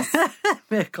Mickles.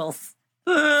 Mickles.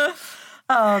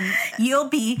 You'll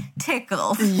be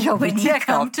tickled you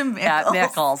come to Mickles. At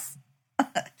Mickles.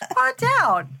 Calm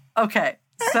down. Okay,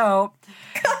 so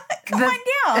come on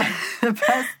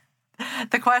down.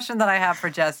 The question that I have for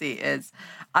Jessie is,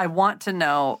 I want to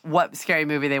know what scary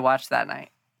movie they watched that night.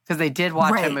 Because they did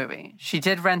watch a movie. She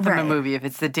did rent them a movie. If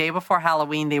it's the day before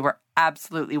Halloween, they were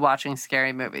absolutely watching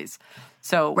scary movies.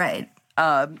 So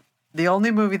the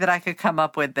only movie that I could come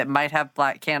up with that might have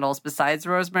black candles besides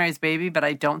Rosemary's Baby, but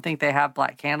I don't think they have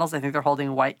black candles. I think they're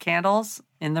holding white candles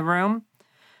in the room,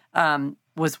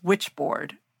 was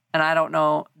Witchboard. And I don't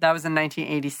know. That was in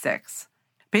 1986.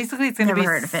 Basically, it's going to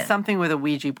be something with a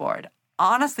Ouija board.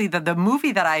 Honestly, the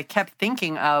movie that I kept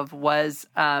thinking of was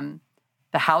The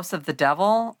House of the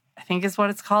Devil, I think is what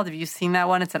it's called. Have you seen that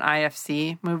one? It's an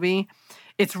IFC movie.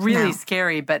 It's really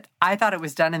scary, but I thought it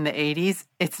was done in the 80s.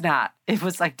 It's not. It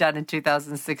was like done in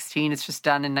 2016. It's just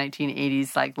done in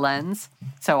 1980s like lens.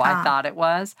 So I thought it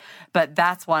was. But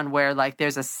that's one where like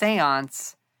there's a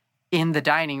seance in the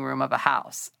dining room of a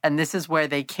house. And this is where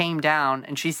they came down.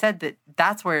 And she said that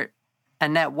that's where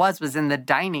Annette was in the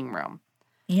dining room.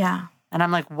 Yeah. And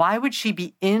I'm like, why would she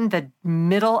be in the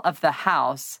middle of the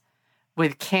house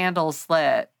with candles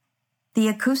lit? The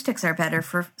acoustics are better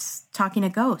for talking to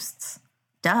ghosts.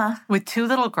 Duh. With two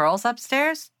little girls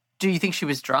upstairs? Do you think she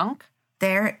was drunk?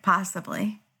 There,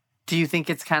 possibly. Do you think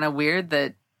it's kind of weird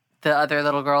that the other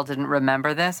little girl didn't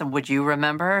remember this? And would you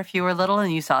remember if you were little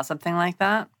and you saw something like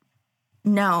that?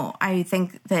 No, I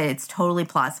think that it's totally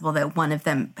plausible that one of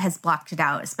them has blocked it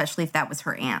out, especially if that was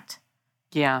her aunt.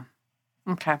 Yeah.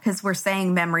 Okay. Because we're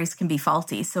saying memories can be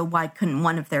faulty, so why couldn't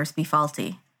one of theirs be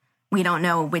faulty? We don't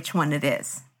know which one it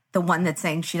is. The one that's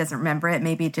saying she doesn't remember it,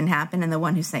 maybe it didn't happen, and the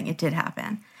one who's saying it did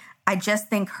happen. I just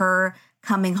think her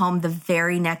coming home the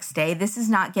very next day, this is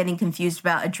not getting confused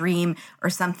about a dream or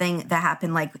something that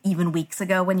happened like even weeks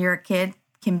ago when you're a kid.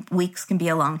 Weeks can be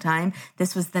a long time.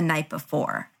 This was the night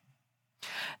before.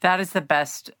 That is the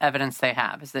best evidence they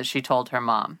have, is that she told her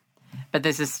mom. But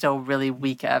this is still really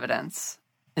weak evidence.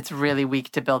 It's really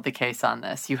weak to build the case on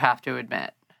this, you have to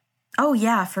admit. Oh,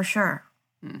 yeah, for sure.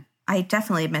 I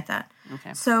definitely admit that.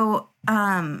 Okay. So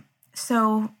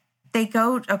they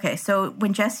go, okay, so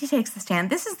when Jessie takes the stand,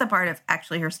 this is the part of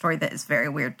actually her story that is very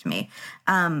weird to me.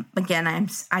 Again,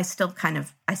 I still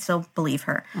believe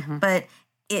her. But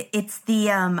it's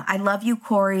the, I love you,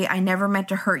 Corey. I never meant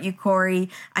to hurt you, Corey.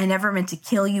 I never meant to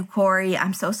kill you, Corey.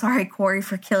 I'm so sorry, Corey,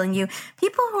 for killing you.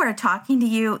 People who are talking to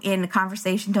you in a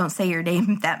conversation don't say your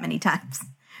name that many times.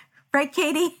 Right,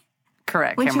 Katie?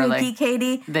 Correct, Wouldn't Kimberly. you agree,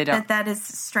 Katie? They don't. That is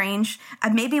strange.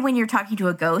 Maybe when you're talking to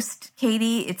a ghost,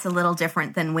 Katie, it's a little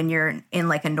different than when you're in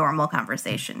like a normal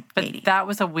conversation, Katie. But that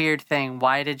was a weird thing.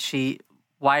 Why did she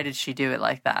do it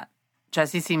like that?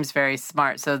 Jessie seems very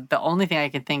smart. So the only thing I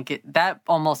can think, that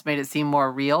almost made it seem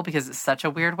more real because it's such a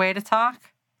weird way to talk.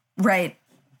 Right.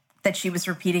 That she was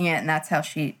repeating it, and that's how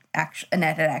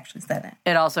Annette had actually said it.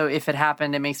 It also, if it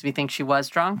happened, it makes me think she was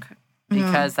drunk.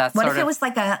 Because that's what if it was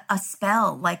like a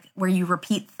spell, like where you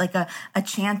repeat like a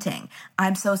chanting?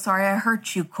 I'm so sorry I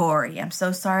hurt you, Corey. I'm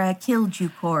so sorry I killed you,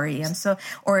 Corey.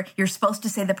 Or you're supposed to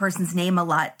say the person's name a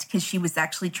lot because she was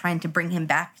actually trying to bring him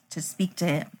back to speak to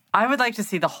him. I would like to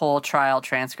see the whole trial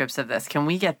transcripts of this. Can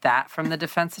we get that from the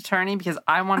defense attorney? Because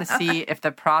I want to see if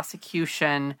the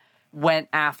prosecution went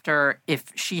after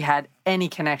if she had any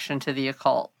connection to the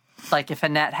occult. Like if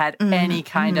Annette had any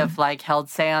kind of like held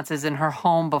seances in her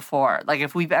home before. Like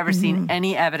if we've ever seen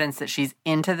any evidence that she's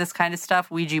into this kind of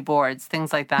stuff, Ouija boards,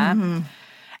 things like that. And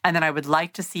then I would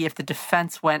like to see if the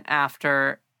defense went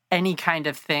after any kind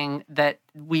of thing that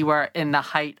we were in the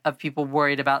height of people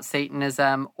worried about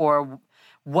Satanism, or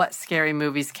what scary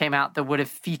movies came out that would have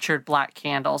featured black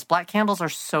candles. Black candles are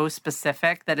so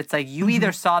specific that it's like you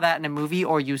either saw that in a movie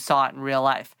or you saw it in real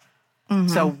life.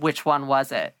 So which one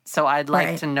was it? So I'd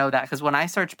like to know that, because when I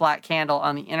searched black candle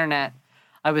on the internet,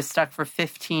 I was stuck for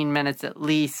 15 minutes at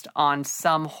least on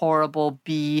some horrible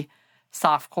B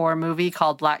softcore movie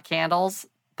called Black Candles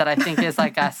that I think is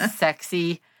like a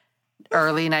sexy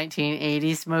early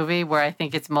 1980s movie where I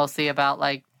think it's mostly about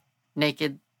like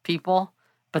naked people,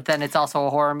 but then it's also a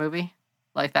horror movie,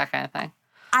 like that kind of thing.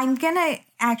 I'm going to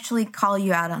actually call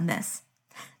you out on this.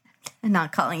 I'm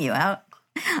not calling you out.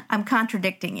 I'm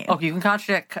contradicting you. Oh, you can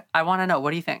contradict. I want to know.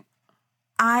 What do you think?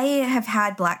 I have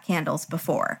had black candles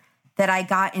before that I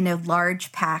got in a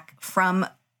large pack from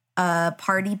a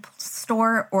party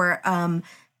store or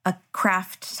a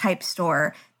craft type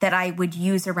store that I would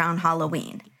use around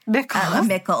Halloween.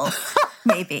 Mickles,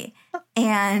 maybe.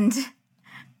 And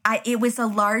it was a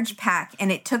large pack,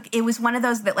 and it was one of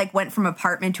those that like went from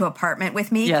apartment to apartment with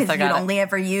me because you'd only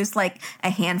ever use like a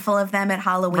handful of them at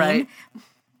Halloween. Right.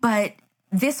 But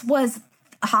this was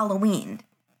Halloween.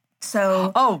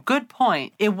 So good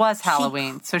point. It was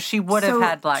Halloween. So she would have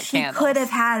had black candles. She could have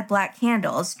had black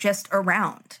candles just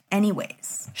around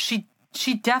anyways. She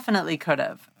definitely could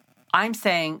have. I'm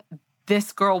saying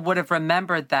this girl would have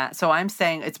remembered that. So I'm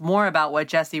saying it's more about what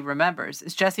Jessie remembers.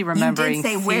 Is Jessie remembering? You did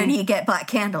say, where do you get black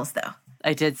candles, though?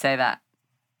 I did say that.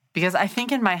 Because I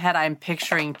think in my head I'm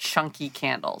picturing chunky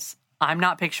candles. I'm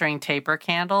not picturing taper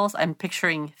candles. I'm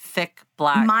picturing thick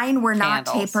black Mine were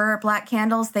candles. Not taper black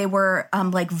candles. They were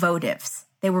like votives.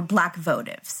 They were black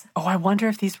votives. Oh, I wonder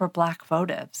if these were black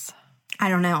votives. I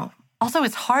don't know. Also,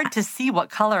 it's hard to see what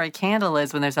color a candle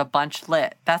is when there's a bunch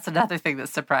lit. That's another thing that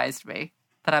surprised me.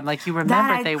 That I'm like, you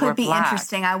remember they were black. That could be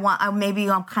interesting. Maybe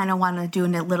I'll kind of want to do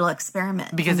a little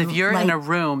experiment. Because if you're in a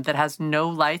room that has no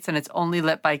lights and it's only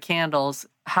lit by candles,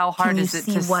 how hard is it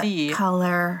to see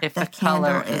color if the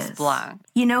color is black?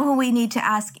 You know who we need to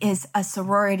ask is a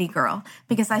sorority girl.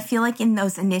 Because I feel like in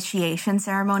those initiation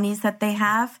ceremonies that they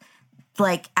have,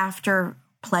 like after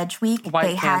Pledge Week,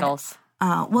 white candles.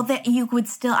 I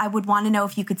would want to know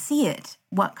if you could see it,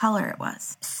 what color it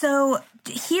was. So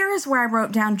here is where I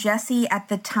wrote down Jessie at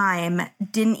the time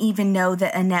didn't even know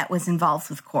that Annette was involved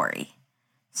with Corey.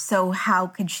 So how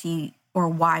could she, or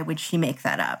why would she make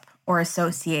that up or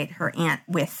associate her aunt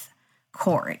with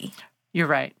Corey? You're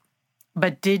right.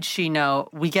 But did she know,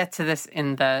 we get to this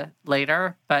in the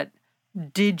later, but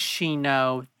did she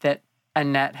know that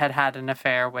Annette had an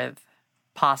affair with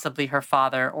possibly her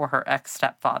father or her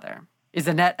ex-stepfather? Is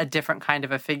Annette a different kind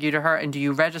of a figure to her? And do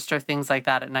you register things like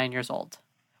that at 9 years old?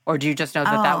 Or do you just know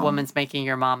that that woman's making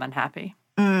your mom unhappy?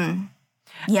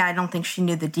 Yeah, I don't think she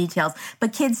knew the details.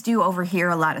 But kids do overhear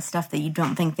a lot of stuff that you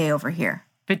don't think they overhear.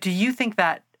 But do you think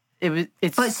that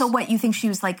it's... But so what, you think she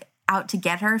was like out to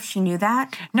get her if she knew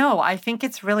that? No, I think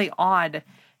it's really odd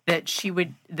that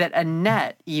that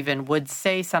Annette even would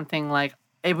say something like,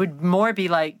 it would more be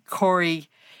like Corey,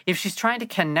 if she's trying to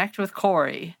connect with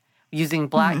Corey using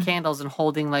black candles and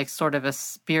holding like sort of a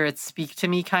spirit speak to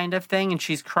me kind of thing. And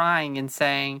she's crying and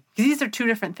saying, these are two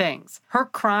different things. Her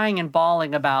crying and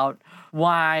bawling about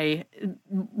why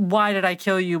did I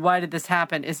kill you? Why did this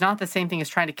happen? Is not the same thing as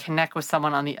trying to connect with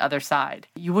someone on the other side.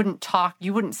 You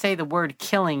wouldn't say the word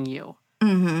killing you,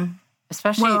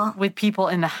 especially with people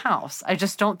in the house. I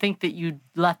just don't think that you'd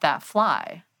let that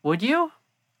fly. Would you?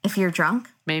 If you're drunk?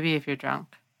 Maybe if you're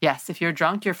drunk. Yes, if you're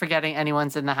drunk, you're forgetting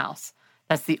anyone's in the house.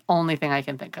 That's the only thing I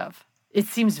can think of. It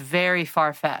seems very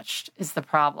far-fetched is the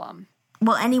problem.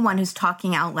 Well, anyone who's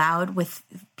talking out loud with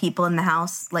people in the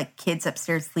house, like kids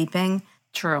upstairs sleeping.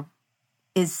 True.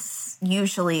 Is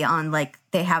usually on, like,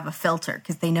 they have a filter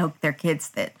because they know they're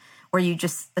kids where you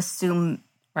just assume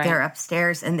they're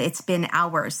upstairs and it's been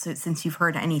hours since you've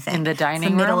heard anything. In the dining room?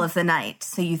 It's the middle of the night.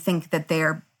 So you think that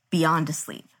they're beyond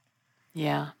asleep.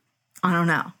 Yeah. I don't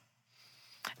know.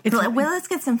 Well, let's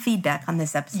get some feedback on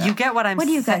this episode. You get what I'm saying. What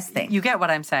do you guys think? You get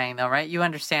what I'm saying, though, right? You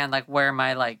understand, like, where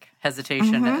my, like,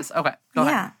 hesitation is. Okay, go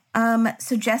ahead. Yeah.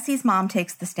 So Jesse's mom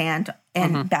takes the stand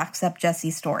and backs up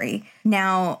Jesse's story.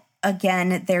 Now,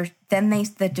 again,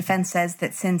 the defense says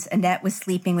that since Annette was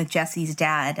sleeping with Jesse's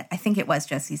dad, I think it was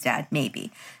Jesse's dad,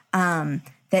 maybe,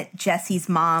 that Jesse's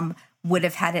mom would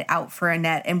have had it out for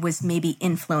Annette and was maybe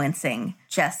influencing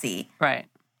Jesse. Right.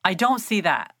 I don't see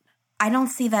that. I don't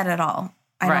see that at all.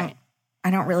 I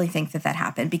don't really think that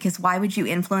happened, because why would you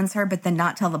influence her but then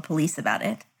not tell the police about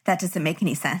it? That doesn't make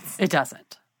any sense. It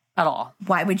doesn't at all.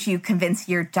 Why would you convince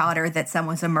your daughter that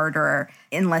someone's a murderer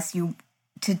unless you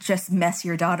to just mess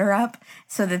your daughter up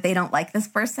so that they don't like this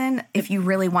person? If you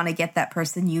really want to get that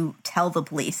person, you tell the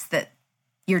police that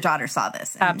your daughter saw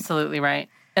this. Absolutely right.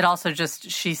 It also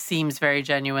she seems very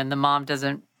genuine. The mom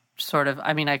doesn't sort of,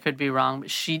 I mean, I could be wrong,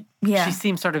 but she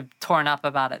seems sort of torn up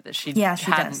about it, that she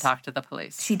hadn't talked to the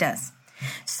police. She does.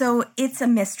 So it's a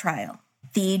mistrial.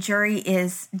 The jury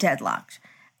is deadlocked.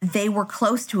 They were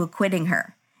close to acquitting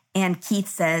her. And Keith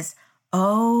says,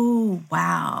 oh,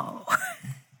 wow.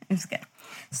 It was good.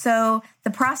 So the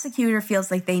prosecutor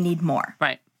feels like they need more.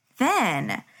 Right.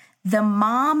 Then the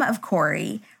mom of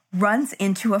Corey runs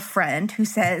into a friend who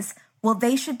says, well,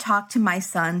 they should talk to my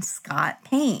son, Scott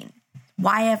Payne.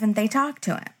 Why haven't they talked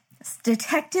to him?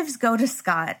 Detectives go to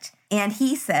Scott, and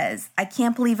he says, I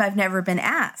can't believe I've never been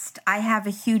asked. I have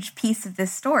a huge piece of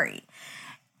this story.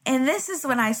 And this is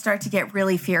when I start to get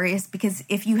really furious, because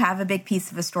if you have a big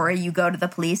piece of a story, you go to the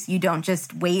police. You don't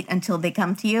just wait until they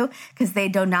come to you, because they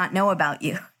do not know about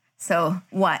you. So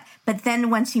what? But then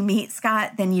once you meet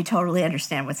Scott, then you totally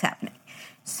understand what's happening.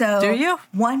 So do you?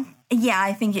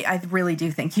 I really do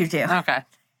think you do. Okay.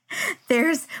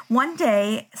 There's one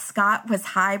day Scott was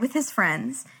high with his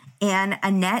friends, and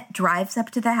Annette drives up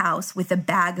to the house with a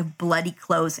bag of bloody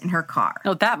clothes in her car.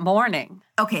 No, that morning.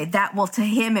 Okay, to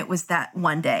him it was that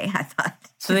one day, I thought.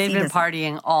 So they've been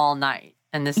partying all night,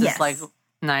 and this is like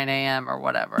 9 a.m. or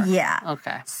whatever. Yeah.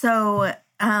 Okay. So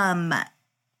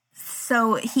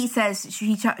he says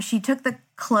she took the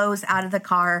clothes out of the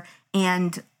car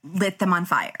and lit them on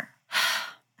fire.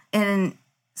 And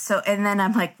then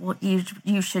I'm like, well,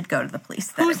 you should go to the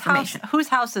police. Whose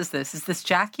house is this? Is this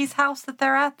Jackie's house that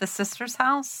they're at? The sister's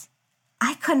house?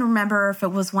 I couldn't remember if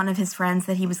it was one of his friends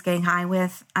that he was getting high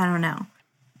with. I don't know.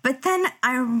 But then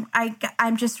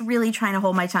I'm just really trying to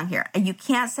hold my tongue here. You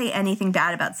can't say anything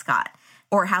bad about Scott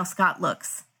or how Scott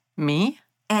looks. Me?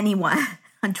 Anyone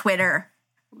on Twitter.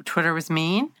 Twitter was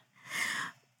mean?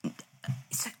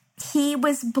 He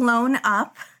was blown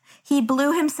up. He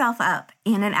blew himself up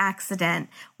in an accident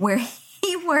where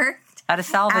he worked at a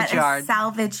salvage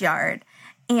yard.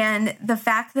 And the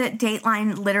fact that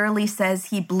Dateline literally says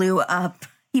he blew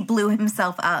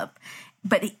himself up,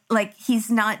 but he's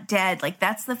not dead. Like,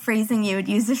 that's the phrasing you would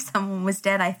use if someone was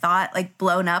dead. I thought, like,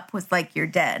 blown up was like you're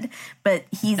dead, but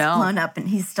he's blown up and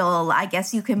he's still alive. I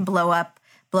guess you can blow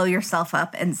yourself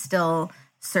up and still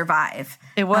survive.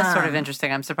 It was sort of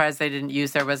interesting. I'm surprised they didn't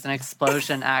use there was an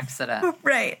explosion accident.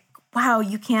 Right. Wow,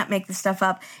 you can't make this stuff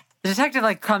up. The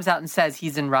detective comes out and says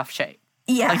he's in rough shape.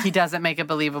 Yeah. He doesn't make a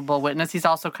believable witness. He's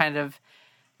also kind of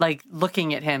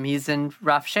looking at him. He's in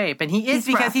rough shape. And he's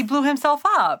because rough. He blew himself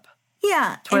up.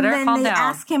 Yeah. Twitter, and then calm they down.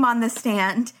 ask him on the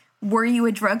stand, were you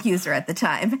a drug user at the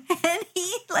time? And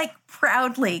he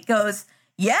proudly goes,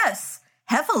 yes,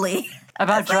 heavily.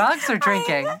 About drugs or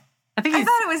drinking? I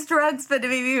thought it was drugs, but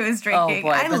maybe it was drinking. Oh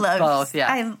boy, I loved both.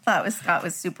 Yeah, I thought Scott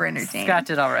was super entertaining. Scott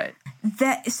did all right.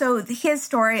 So his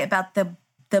story about the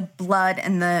blood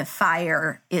and the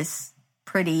fire is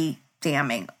pretty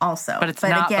damning, also. But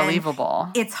not believable.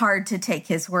 It's hard to take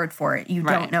his word for it. You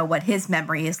don't know what his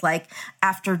memory is like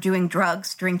after doing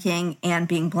drugs, drinking, and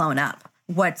being blown up.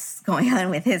 What's going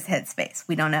on with his headspace?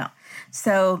 We don't know.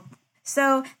 So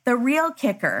the real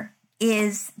kicker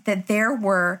is that there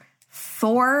were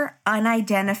 4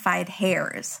 unidentified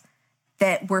hairs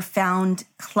that were found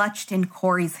clutched in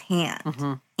Corey's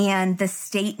hand, and the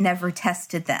state never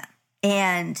tested them.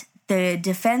 And the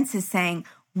defense is saying,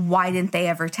 why didn't they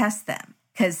ever test them?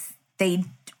 Because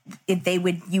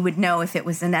you would know if it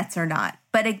was Annette's or not.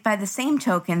 But by the same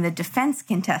token, the defense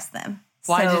can test them.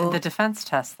 Why didn't the defense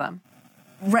test them?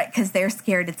 Right, because they're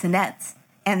scared it's Annette's,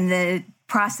 and the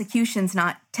prosecution's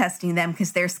not testing them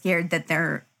because they're scared that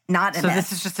they're not So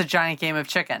this is just a giant game of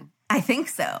chicken. I think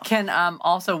so. Can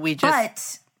also we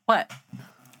just... What?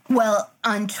 Well,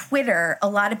 on Twitter, a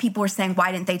lot of people were saying,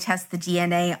 why didn't they test the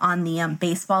DNA on the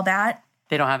baseball bat?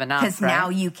 They don't have enough, because now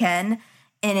you can.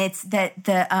 And it's that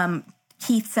the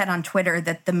Keith said on Twitter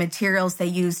that the materials they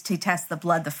used to test the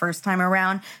blood the first time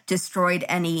around destroyed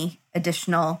any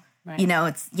additional,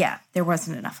 there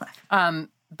wasn't enough left.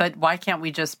 But why can't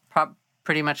we just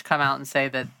pretty much come out and say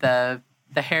that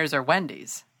the hairs are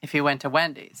Wendy's if he went to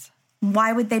Wendy's?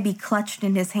 Why would they be clutched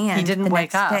in his hand? He didn't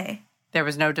wake up. Day? There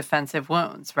was no defensive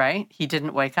wounds, right? He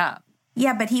didn't wake up.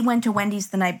 Yeah, but he went to Wendy's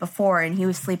the night before and he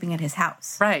was sleeping at his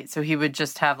house. Right, so he would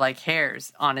just have like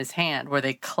hairs on his hand. Were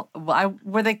they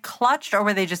clutched or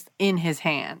were they just in his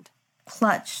hand?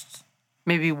 Clutched.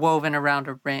 Maybe woven around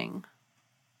a ring.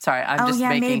 Sorry, I'm just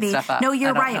making stuff up. No,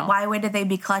 you're right. Why would they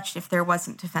be clutched if there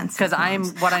wasn't defensive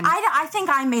wounds? Because I think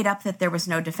I made up that there was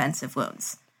no defensive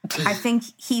wounds. I think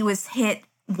he was hit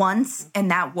once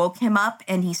and that woke him up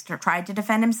and he tried to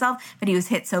defend himself, but he was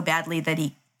hit so badly that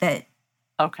he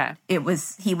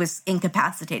was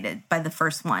incapacitated by the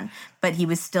first one, but he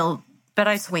was still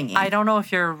swinging. I don't know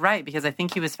if you're right because I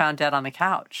think he was found dead on the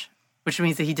couch, which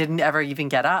means that he didn't ever even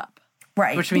get up.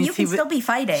 Right. Which means you can still be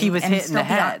fighting. He was hit in the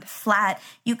head. Flat.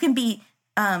 You can be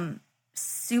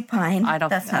supine.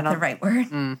 That's not the right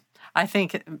word. I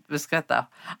think it was good though.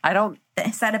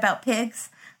 Is that about pigs?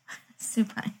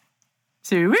 Supine.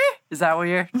 Is that what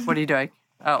are you doing?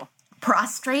 Oh.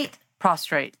 Prostrate?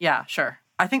 Prostrate. Yeah, sure.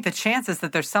 I think the chances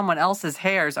that there's someone else's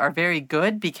hairs are very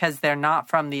good because they're not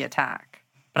from the attack.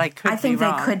 But I think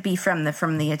they could be from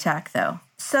the attack though.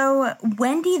 So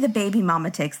Wendy, the baby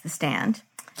mama, takes the stand.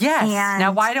 Yes. And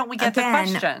now why don't we get the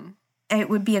question? It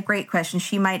would be a great question.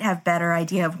 She might have better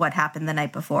idea of what happened the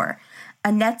night before.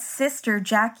 Annette's sister,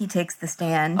 Jackie, takes the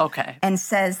stand. Okay. And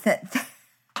says that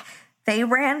they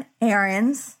ran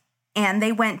errands and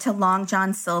they went to Long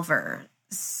John Silver.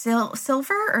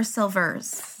 Silver or Silvers?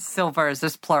 Silvers.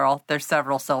 There's plural. There's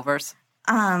several Silvers.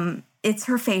 It's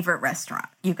her favorite restaurant,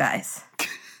 you guys.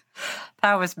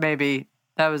 That was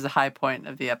a high point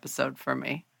of the episode for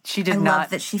me. I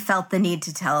love that she felt the need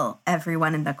to tell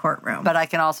everyone in the courtroom. But I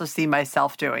can also see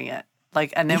myself doing it.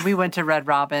 And then we went to Red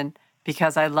Robin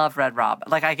because I love Red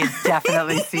Robin. I could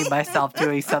definitely see myself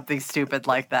doing something stupid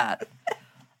like that.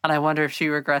 And I wonder if she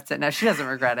regrets it. No, she doesn't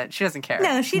regret it. She doesn't care.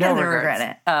 No, she doesn't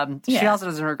regret it. She also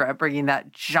doesn't regret bringing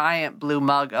that giant blue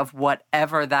mug of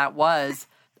whatever that was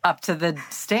up to the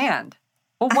stand.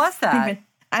 What was that?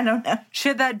 I don't know. She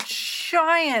had that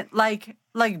giant, like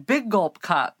Big Gulp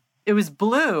cup. It was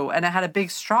blue, and it had a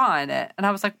big straw in it. And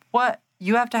I was like, what?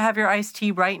 You have to have your iced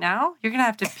tea right now? You're going to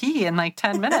have to pee in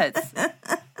 10 minutes.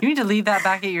 You need to leave that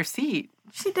back at your seat.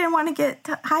 She didn't want to get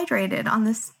dehydrated.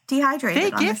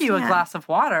 They give you a glass of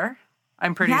water,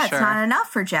 I'm pretty sure. Yeah, it's not enough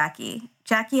for Jackie.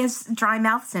 Jackie has dry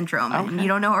mouth syndrome, and you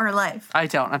don't know her life. I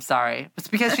don't. I'm sorry. It's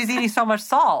because she's eating so much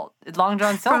salt. Long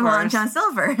John Silver's. From Long John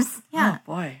Silver's. Yeah. Oh,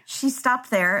 boy. She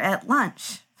stopped there at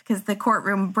lunch because the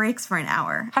courtroom breaks for an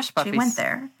hour. Hush puppies. She went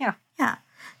there. Yeah. Yeah.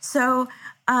 So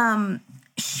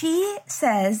she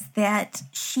says that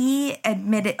she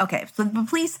admitted... Okay, so the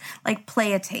police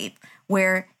play a tape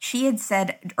where she had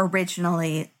said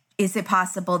originally, is it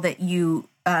possible that you...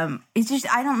 it's just,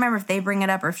 I don't remember if they bring it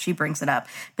up or if she brings it up,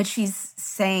 but she's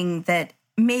saying that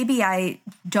maybe I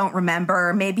don't remember,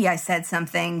 or maybe I said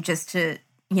something just to,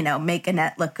 make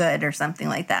Annette look good or something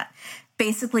like that.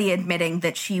 Basically admitting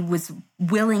that she was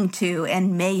willing to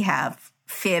and may have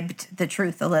fibbed the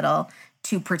truth a little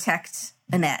to protect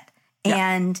Annette. Yeah.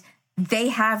 And they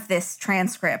have this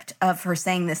transcript of her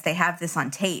saying this. They have this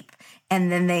on tape.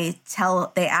 And then they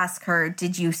ask her,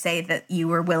 did you say that you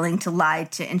were willing to lie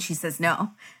to, and she says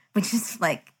no, which is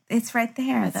it's right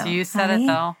there, though. You said it,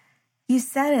 though. You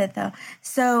said it, though.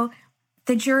 So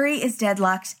the jury is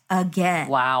deadlocked again.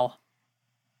 Wow.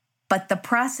 But the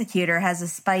prosecutor has a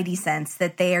spidey sense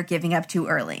that they are giving up too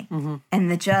early. Mm-hmm.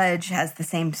 And the judge has the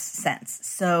same sense.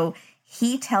 So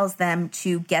he tells them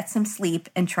to get some sleep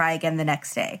and try again the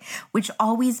next day, which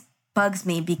always bugs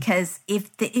me because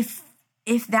if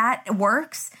that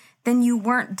works, then you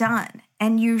weren't done.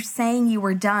 And you're saying you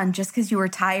were done just because you were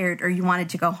tired or you wanted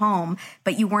to go home,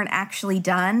 but you weren't actually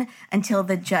done until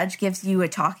the judge gives you a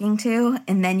talking to,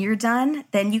 and then you're done.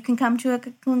 Then you can come to a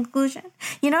conclusion.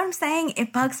 You know what I'm saying?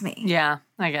 It bugs me. Yeah,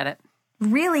 I get it.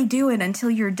 Really do it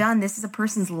until you're done. This is a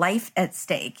person's life at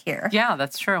stake here. Yeah,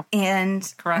 that's true. And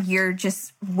correct. You're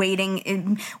just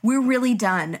waiting. We're really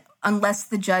done unless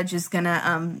the judge is going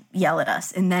to yell at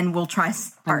us, and then we'll try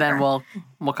harder. And then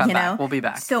we'll come back. We'll be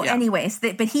back. So anyways,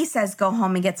 but he says go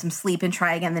home and get some sleep and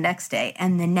try again the next day.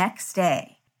 And the next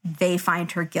day, they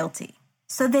find her guilty.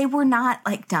 So they were not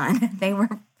like done. They were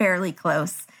fairly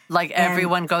close. Like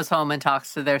everyone goes home and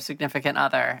talks to their significant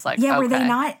other. It's like, yeah, okay. Were they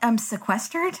not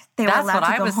sequestered? They were That's allowed what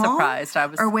to I go was home?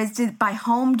 surprised. By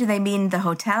home, do they mean the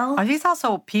hotel? Are these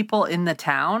also people in the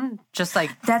town? Just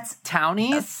like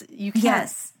townies? You can't.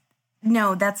 Yes.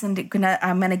 No,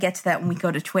 I'm gonna get to that when we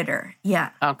go to Twitter.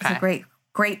 Yeah. Okay. It's a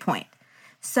great point.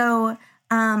 So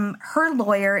her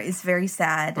lawyer is very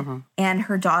sad, and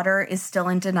her daughter is still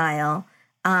in denial.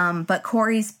 But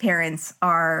Corey's parents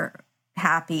are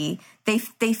happy. They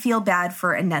feel bad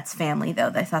for Annette's family,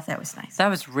 though. They thought that was nice. That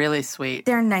was really sweet.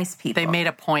 They're nice people. They made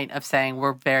a point of saying,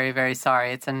 we're very, very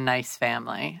sorry. It's a nice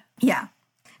family. Yeah.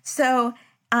 So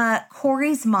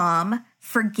Corey's mom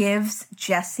forgives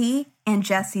Jesse and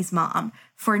Jesse's mom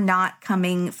for not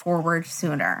coming forward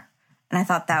sooner. And I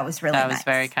thought that was really nice. That was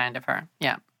very kind of her.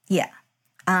 Yeah. Yeah.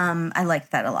 I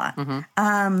liked that a lot.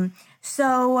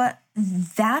 So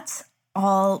that's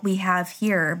all we have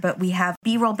here, but we have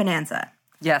B-roll bonanza.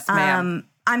 Yes, ma'am.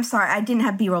 I'm sorry, I didn't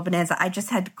have B-roll bonanza. I just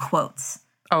had quotes.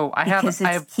 Oh, I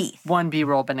have Keith. One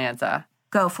B-roll bonanza.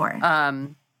 Go for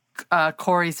it.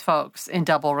 Corey's folks in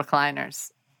double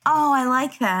recliners. Oh, I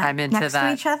like that. I'm into Next that.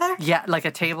 to each other? Yeah, like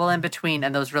a table in between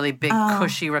and those really big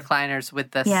cushy recliners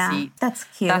with the seat. That's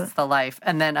cute. That's the life.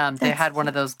 And then they had one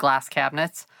of those glass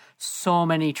cabinets. So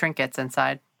many trinkets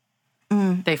inside.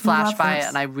 They flashed by it,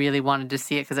 and I really wanted to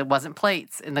see it because it wasn't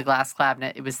plates in the glass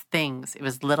cabinet. It was things. It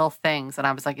was little things. And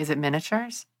I was like, is it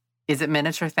miniatures? Is it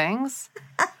miniature things?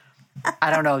 I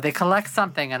don't know. They collect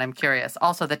something, and I'm curious.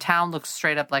 Also, the town looks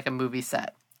straight up like a movie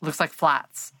set. Looks like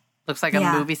flats. Looks like a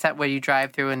movie set where you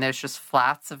drive through, and there's just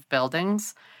flats of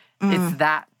buildings. It's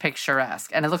that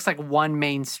picturesque. And it looks like one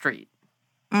main street.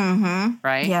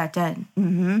 Right? Yeah, it did.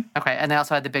 Okay, and they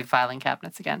also had the big filing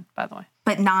cabinets again, by the way.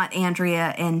 But not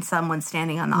Andrea and someone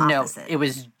standing on the opposite. No, it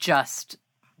was just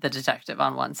the detective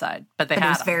on one side. But it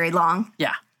was very long.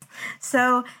 Yeah.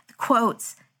 So,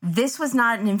 quotes, this was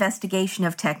not an investigation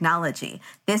of technology.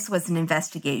 This was an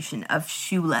investigation of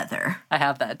shoe leather. I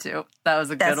have that too. That was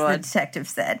a good one. That's the detective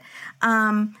said.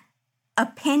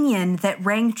 Opinion that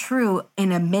rang true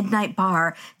in a midnight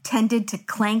bar tended to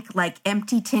clank like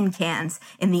empty tin cans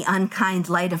in the unkind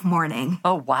light of morning.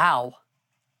 Oh, wow.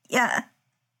 Yeah.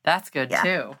 That's good,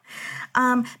 too.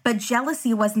 But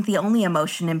jealousy wasn't the only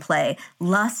emotion in play.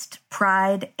 Lust,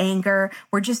 pride, anger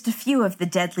were just a few of the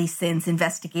deadly sins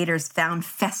investigators found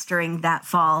festering that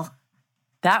fall.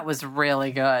 That was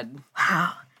really good.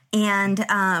 Wow. And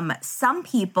some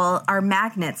people are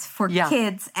magnets for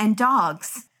kids and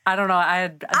dogs. I don't know.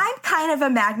 I'm kind of a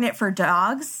magnet for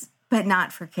dogs, but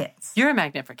not for kids. You're a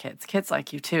magnet for kids. Kids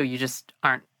like you, too. You just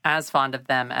aren't as fond of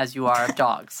them as you are of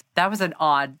dogs. That was an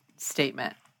odd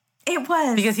statement. It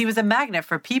was. Because he was a magnet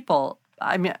for people.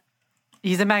 I mean,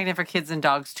 he's a magnet for kids and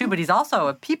dogs, too, but he's also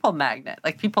a people magnet.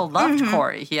 Like, people loved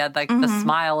Corey. He had, like, the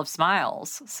smile of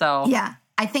smiles. So yeah.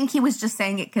 I think he was just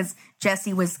saying it because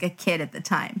Jesse was a kid at the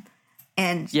time.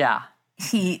 And yeah.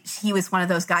 He was one of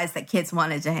those guys that kids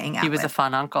wanted to hang out with. He was a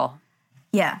fun uncle.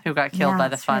 Yeah. Who got killed by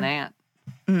the fun aunt.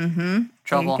 Trouble.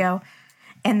 There you go.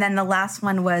 And then the last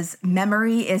one was,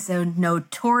 memory is a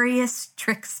notorious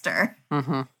trickster.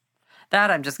 That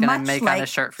I'm just going to make on a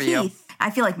shirt for you. I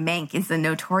feel like Mank is a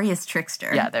notorious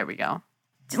trickster. Yeah, there we go.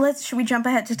 Should we jump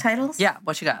ahead to titles? Yeah,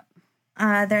 what you got?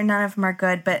 None of them are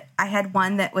good, but I had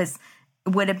one that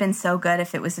would have been so good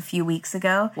if it was a few weeks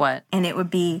ago. What? And it would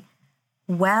be,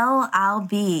 well, I'll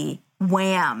be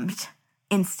whammed,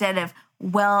 instead of,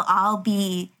 well, I'll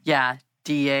be... Yeah,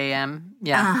 D-A-M.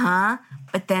 Yeah.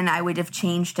 But then I would have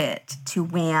changed it to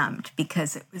whammed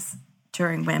because it was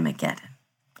during Whamageddon.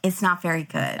 It's not very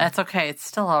good. That's okay. It's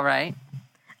still all right.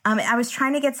 I was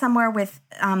trying to get somewhere with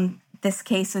this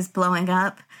case is blowing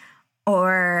up,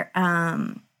 or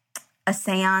a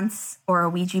seance or a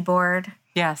Ouija board.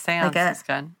 Yeah, seance is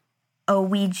good. A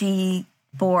Ouija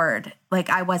board. Like,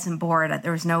 I wasn't bored.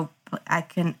 There was no... I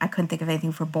couldn't think of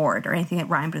anything for board or anything that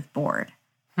rhymed with board.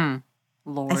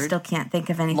 Lord. I still can't think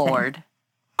of anything. Lord.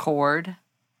 Cord.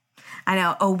 I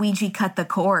know. Oh, Ouija cut the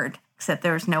cord, except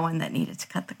there was no one that needed to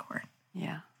cut the cord.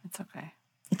 Yeah, it's okay.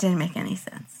 It didn't make any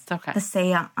sense. It's okay. The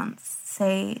seance,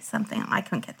 say something. I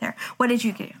couldn't get there. What did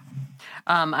you do?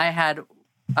 I had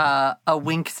a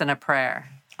winks and a prayer.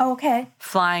 Oh, okay.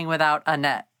 Flying without a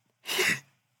net.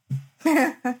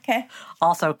 Okay.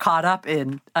 Also caught up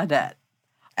in a net.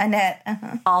 A net.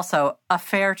 Also a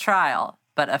fair trial,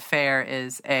 but a fair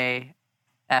is a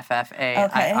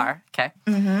F-F-A-I-R. Okay.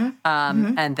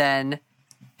 And then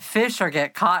fish or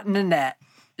get caught in a net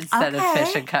instead of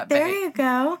fish and cut bait. There you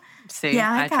go. See,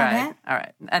 I tried. It. All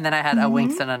right. And then I had a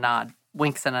winks and a nod.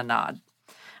 Winks and a nod.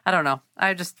 I don't know.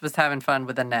 I just was having fun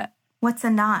with a net. What's a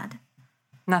nod?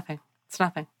 Nothing. It's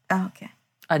nothing. Oh, okay.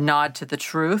 A nod to the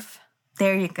truth.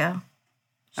 There you go.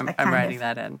 I'm writing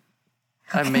that in.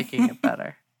 Okay. I'm making it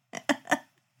better.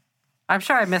 I'm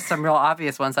sure I missed some real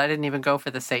obvious ones. I didn't even go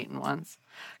for the Satan ones.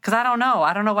 Because I don't know.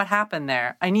 I don't know what happened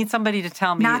there. I need somebody to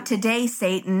tell me. Not today,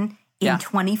 Satan. In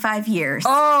 25 years.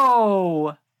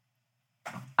 Oh!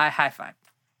 I high-five.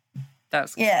 That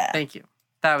was good. Yeah. Thank you.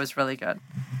 That was really good.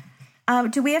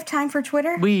 Do we have time for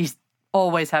Twitter? We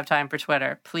always have time for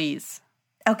Twitter. Please.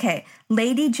 Okay.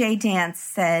 Lady J Dance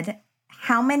said,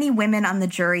 how many women on the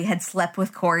jury had slept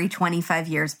with Corey 25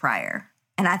 years prior?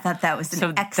 And I thought that was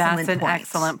an excellent point. That's an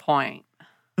excellent point.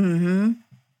 Mm-hmm.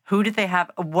 Who did they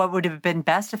have? What would have been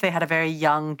best if they had a very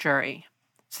young jury?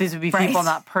 So these would be people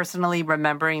not personally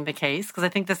remembering the case. Because I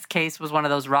think this case was one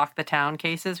of those rock the town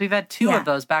cases. We've had two of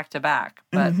those back to back.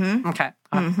 But okay.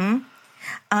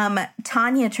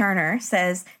 Tanya Turner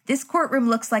says, this courtroom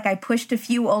looks like I pushed a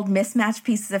few old mismatched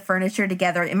pieces of furniture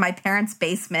together in my parents'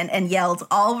 basement and yelled,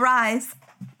 all rise.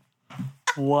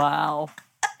 Wow.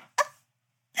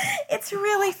 It's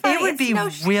really funny. It would be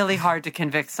really hard to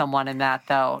convict someone in that,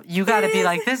 though. You got to be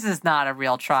like, this is not a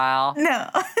real trial. No,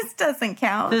 this doesn't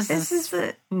count. This is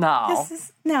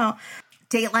no.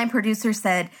 Dateline producer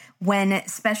said when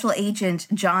Special Agent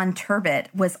John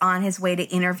Turbot was on his way to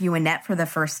interview Annette for the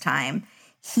first time,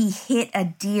 he hit a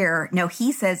deer. No,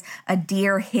 he says a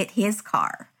deer hit his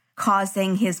car,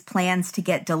 causing his plans to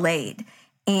get delayed.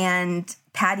 And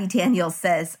Patty Daniels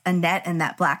says, Annette and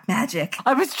that black magic.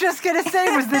 I was just going to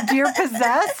say, was the deer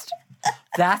possessed?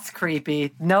 That's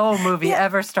creepy. No movie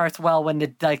ever starts well when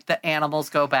the animals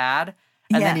go bad.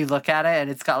 And then you look at it and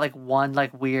it's got like one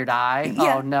like weird eye.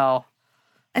 Yeah. Oh, no.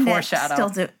 Annette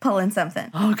still pulling something.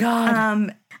 Oh,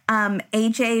 God.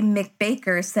 AJ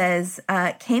McBaker says,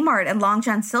 Kmart and Long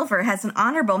John Silver has an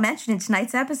honorable mention in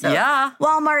tonight's episode. Yeah.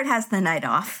 Walmart has the night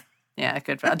off. Yeah,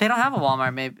 good. They don't have a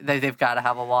Walmart. Maybe they've got to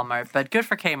have a Walmart, but good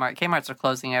for Kmart. Kmart's are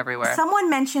closing everywhere. Someone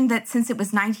mentioned that since it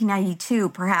was 1992,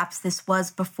 perhaps this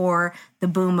was before the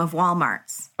boom of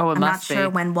Walmarts. Oh, I'm not sure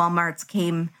when Walmarts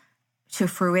came to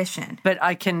fruition. But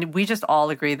we just all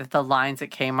agree that the lines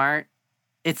at Kmart,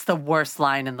 it's the worst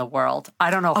line in the world. I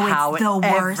don't know how it's the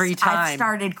worst. Every time I've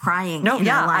started crying. No, in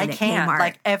yeah, the line I at can't. Kmart.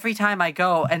 Like every time I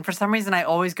go, and for some reason I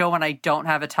always go when I don't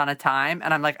have a ton of time,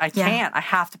 and I'm like, I can't. I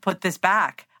have to put this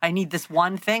back. I need this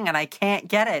one thing, and I can't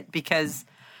get it because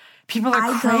people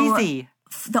are crazy.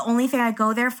 The only thing I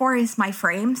go there for is my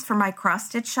frames for my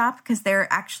cross-stitch shop because they're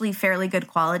actually fairly good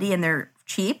quality and they're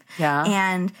cheap. Yeah.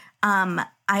 And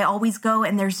I always go,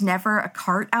 and there's never a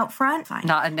cart out front. Fine.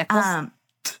 Not a nickel.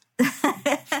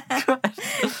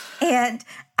 And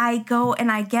I go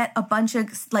and I get a bunch of,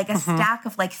 like a stack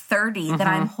of like 30 that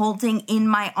I'm holding in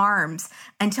my arms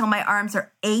until my arms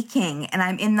are aching and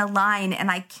I'm in the line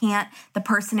and I can't, the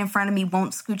person in front of me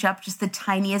won't scooch up just the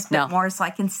tiniest bit more so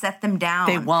I can set them down.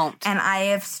 They won't. And I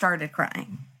have started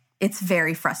crying. It's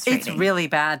very frustrating. It's really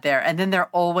bad there. And then they're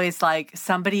always like,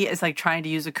 somebody is like trying to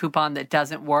use a coupon that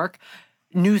doesn't work.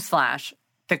 Newsflash.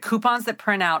 The coupons that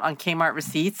print out on Kmart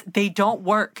receipts, they don't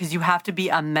work because you have to be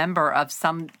a member of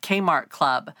some Kmart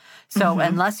club. So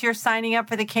unless you're signing up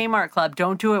for the Kmart club,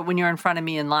 don't do it when you're in front of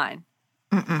me in line.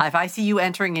 If I see you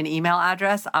entering an email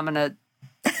address, I'm going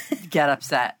to get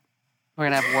upset. We're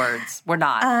going to have words. We're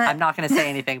not. I'm not going to say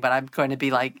anything, but I'm going to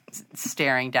be like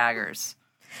staring daggers.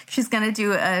 She's going to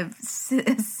do a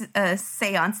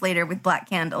seance later with black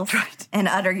candles and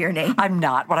utter your name. I'm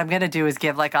not. What I'm going to do is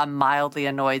give like a mildly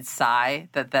annoyed sigh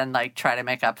that then like try to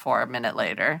make up for a minute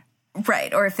later.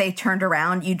 Right. Or if they turned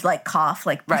around, you'd like cough,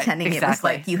 like pretending it was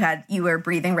like you were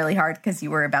breathing really hard because you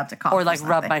were about to cough. Or like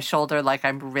rub my shoulder like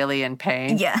I'm really in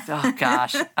pain. Yeah. Oh,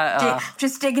 gosh.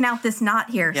 Just digging out this knot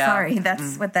here. Yeah. Sorry.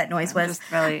 That's what that noise was.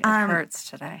 Just really, it hurts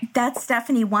today. That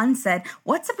Stephanie One said,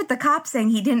 what's up with the cop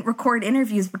saying he didn't record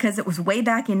interviews because it was way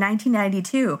back in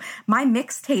 1992? My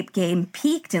mixtape game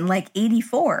peaked in like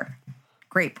 84.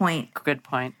 Great point. Good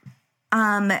point.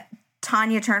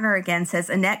 Tanya Turner again says,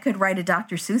 Annette could write a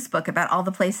Dr. Seuss book about all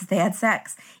the places they had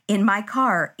sex. In my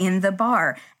car, in the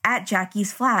bar, at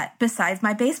Jackie's flat, besides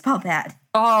my baseball bat.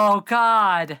 Oh,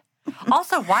 God.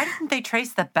 Also, why didn't they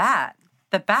trace the bat?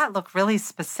 The bat looked really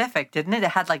specific, didn't it? It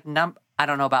had like I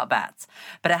don't know about bats,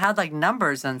 but it had like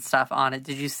numbers and stuff on it.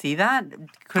 Did you see that?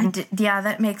 Yeah,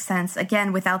 that makes sense.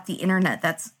 Again, without the internet,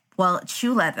 it's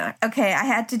shoe leather. Okay, I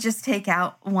had to just take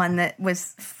out one that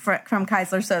was from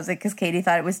Keisler Soze because Katie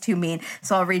thought it was too mean.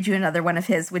 So I'll read you another one of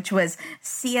his, which was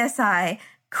CSI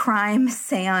Crime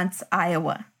Seance,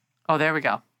 Iowa. Oh, there we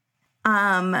go.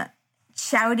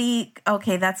 Shouty,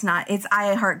 okay, that's not. It's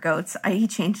I Heart Goats. He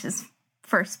changed his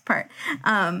first part.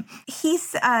 I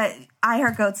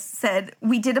Heart Goats said,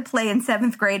 we did a play in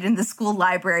 7th grade in the school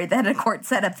library that had a court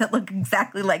setup that looked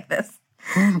exactly like this.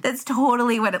 That's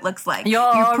totally what it looks like.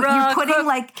 You're putting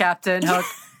like Captain Hook,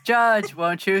 Judge,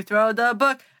 won't you throw the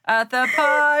book at the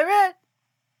pirate?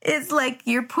 It's like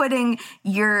you're putting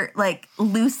your like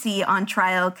Lucy on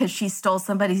trial because she stole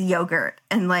somebody's yogurt,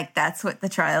 and like that's what the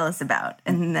trial is about.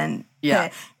 And then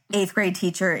the 8th grade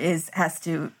teacher is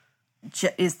the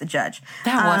judge.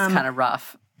 That was kind of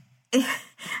rough.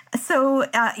 So,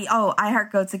 I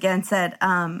Heart Goats again said,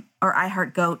 or I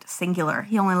Heart Goat singular.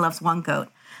 He only loves one goat.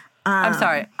 I'm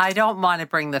sorry. I don't want to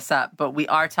bring this up, but we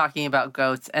are talking about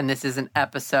goats, and this is an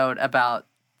episode about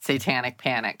satanic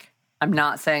panic. I'm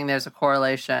not saying there's a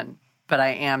correlation, but I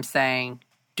am saying,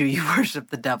 do you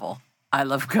worship the devil? I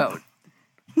love goat.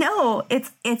 No,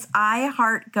 it's I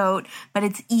Heart Goat, but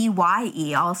it's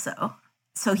EYE also.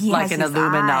 So he like has an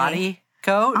Illuminati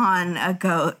goat on a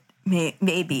goat.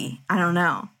 Maybe. I don't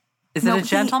know. Is it a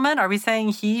gentleman? Are we saying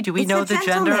he? Do we know the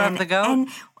gender of the goat? And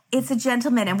it's a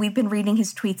gentleman, and we've been reading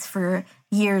his tweets for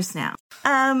years now.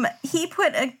 He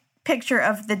put a picture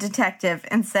of the detective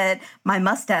and said, my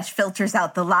mustache filters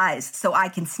out the lies so I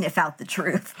can sniff out the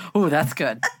truth. Ooh, that's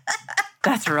good.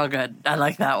 That's real good. I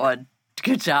like that one.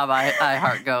 Good job, I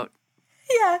Heart Goat.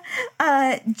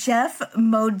 Yeah. Jeff,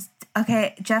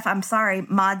 I'm sorry.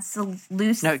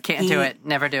 Modzalewski. No, can't do it.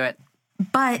 Never do it.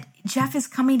 But Jeff is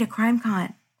coming to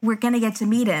CrimeCon. We're going to get to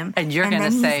meet him. And you're going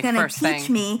to say first thing. He's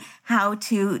going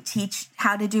to teach me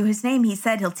how to do his name. He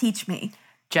said he'll teach me.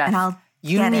 Jeff,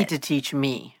 you need to teach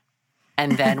me.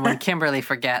 And then when Kimberly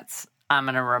forgets, I'm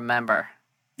going to remember.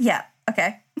 Yeah.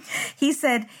 Okay. He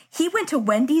said he went to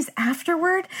Wendy's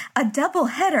afterward. A double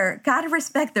header. Gotta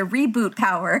respect the reboot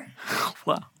power.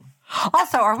 Wow.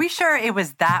 Also, are we sure it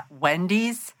was that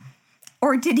Wendy's?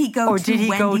 Or did he go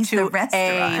to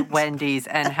a Wendy's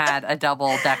and had a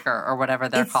double decker or whatever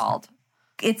they're called?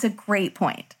 It's a great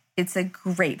point.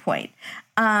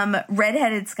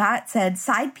 Redheaded Scott said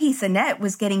Side Piece Annette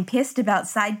was getting pissed about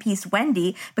Side Piece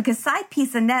Wendy because Side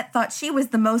Piece Annette thought she was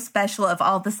the most special of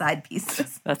all the side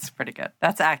pieces. That's pretty good.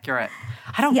 That's accurate.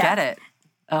 I don't get it.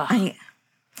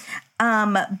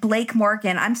 Blake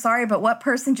Morgan, I'm sorry, but what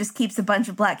person just keeps a bunch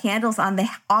of black candles on the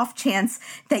off chance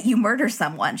that you murder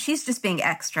someone? She's just being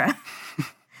extra.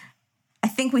 I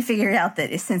think we figured out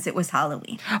that since it was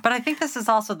Halloween. But I think this is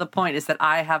also the point, is that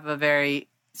I have a very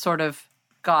sort of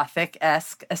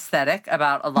Gothic-esque aesthetic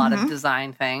about a lot of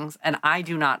design things, and I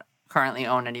do not currently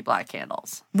own any black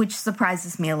candles. Which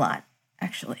surprises me a lot,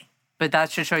 actually. But that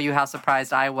should show you how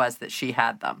surprised I was that she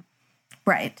had them.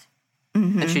 Right.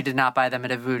 And she did not buy them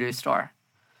at a voodoo store.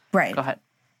 Right. Go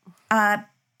ahead.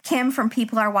 Kim from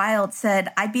People Are Wild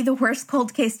said, I'd be the worst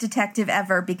cold case detective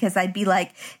ever because I'd be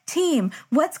like, team,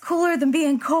 what's cooler than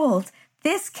being cold?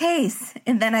 This case.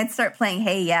 And then I'd start playing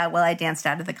Hey Yeah while I danced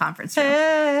out of the conference room.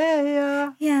 Hey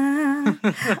Yeah.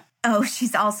 Yeah. Oh,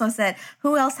 she's also said,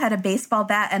 who else had a baseball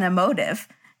bat and a motive?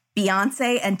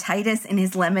 Beyonce and Titus in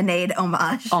his Lemonade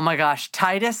homage. Oh my gosh.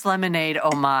 Titus Lemonade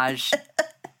homage.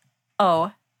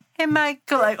 Oh, hey,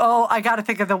 Michael. Like, I got to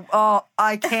think of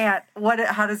I can't.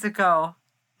 How does it go?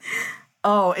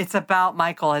 Oh, it's about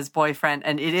Michael, his boyfriend.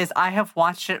 And it is, I have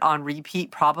watched it on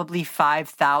repeat probably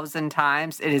 5,000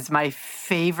 times. It is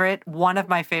one of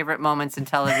my favorite moments in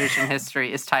television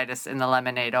history is Titus in the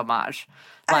Lemonade homage.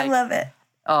 I love it.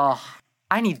 Oh,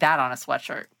 I need that on a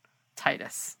sweatshirt.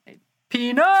 Titus.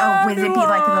 Pinot would it be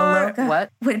like the logo?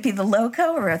 What? Would it be the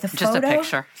logo or the photo? Just a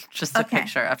picture. Just a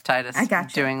picture of Titus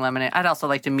doing lemonade. I'd also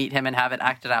like to meet him and have it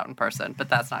acted out in person, but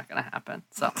that's not going to happen.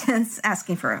 So it's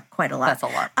asking for quite a lot. That's a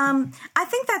lot. I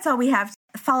think that's all we have.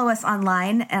 Follow us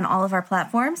online and all of our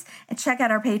platforms, and check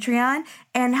out our Patreon.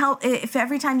 And help if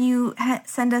every time you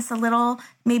send us a little,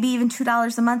 maybe even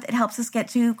 $2 a month, it helps us get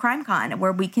to CrimeCon,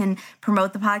 where we can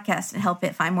promote the podcast and help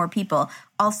it find more people.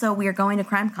 Also, we are going to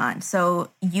CrimeCon,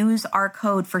 so use our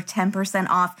code for 10%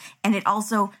 off, and it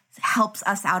also helps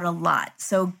us out a lot.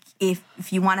 So if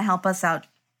you want to help us out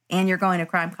and you're going to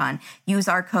CrimeCon, use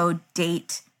our code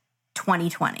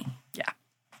DATE2020. Yeah.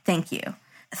 Thank you.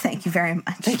 Thank you very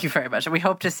much. Thank you very much. We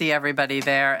hope to see everybody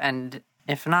there, and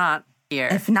if not, here.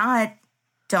 If not,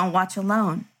 don't watch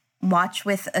alone. Watch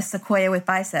with a Sequoia with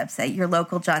biceps at your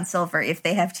local John Silver if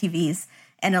they have TVs,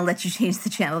 and it'll let you change the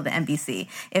channel to NBC.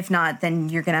 If not, then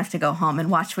you're going to have to go home and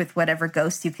watch with whatever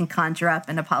ghost you can conjure up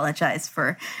and apologize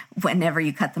for whenever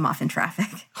you cut them off in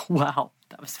traffic. Wow,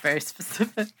 that was very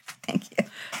specific. Thank you.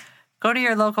 Go to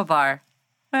your local bar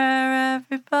where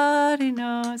everybody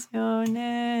knows your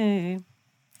name.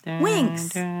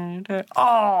 Wings.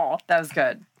 Oh, that was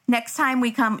good. Next time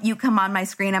you come on my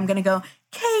screen, I'm going to go,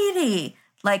 Katie,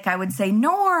 Like I would say,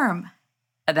 Norm.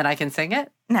 And then I can sing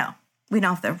it? No, we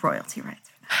don't have the royalty rights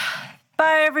for that.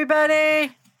 Bye,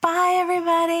 everybody. Bye,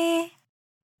 everybody.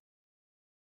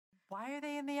 Why are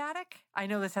they in the attic? I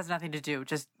know this has nothing to do.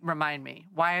 Just remind me.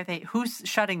 Why are they? Who's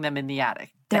shutting them in the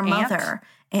attic? Their mother.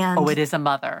 And it is a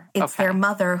mother. It's their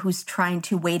mother who's trying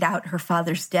to wait out her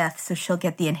father's death so she'll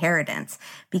get the inheritance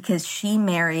because she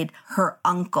married her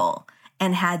uncle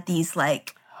and had these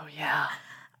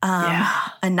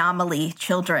anomaly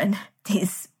children,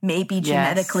 these maybe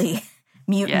genetically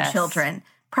mutant children.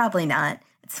 Probably not.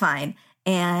 It's fine.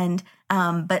 And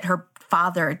but her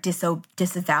father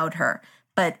disavowed her.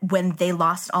 But when they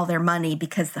lost all their money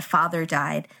because the father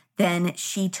died, then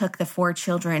she took the 4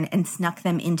 children and snuck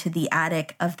them into the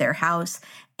attic of their house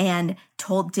and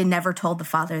never told the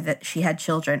father that she had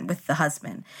children with the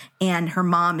husband. And her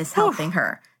mom is helping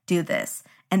her do this.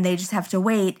 And they just have to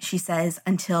wait, she says,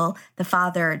 until the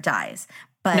father dies.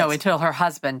 But no, until her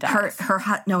husband dies.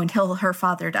 Until her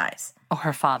father dies. Oh,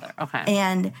 her father. Okay.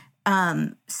 And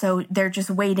so they're just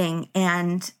waiting,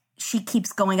 and she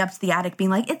keeps going up to the attic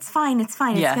being like, it's fine. It's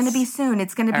going to be soon.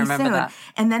 It's going to be soon. That.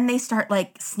 And then they start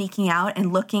like sneaking out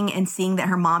and looking and seeing that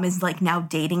her mom is like now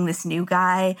dating this new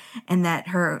guy and that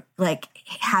her like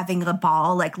having a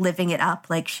ball, like living it up,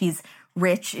 like she's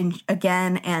rich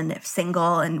again and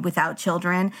single and without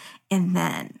children. And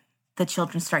then the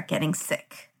children start getting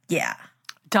sick. Yeah. ...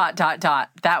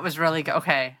 That was really good.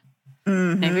 Okay.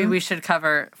 Mm-hmm. Maybe we should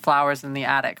cover Flowers in the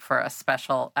Attic for a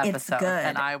special episode. It's good.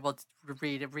 And I will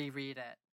reread it.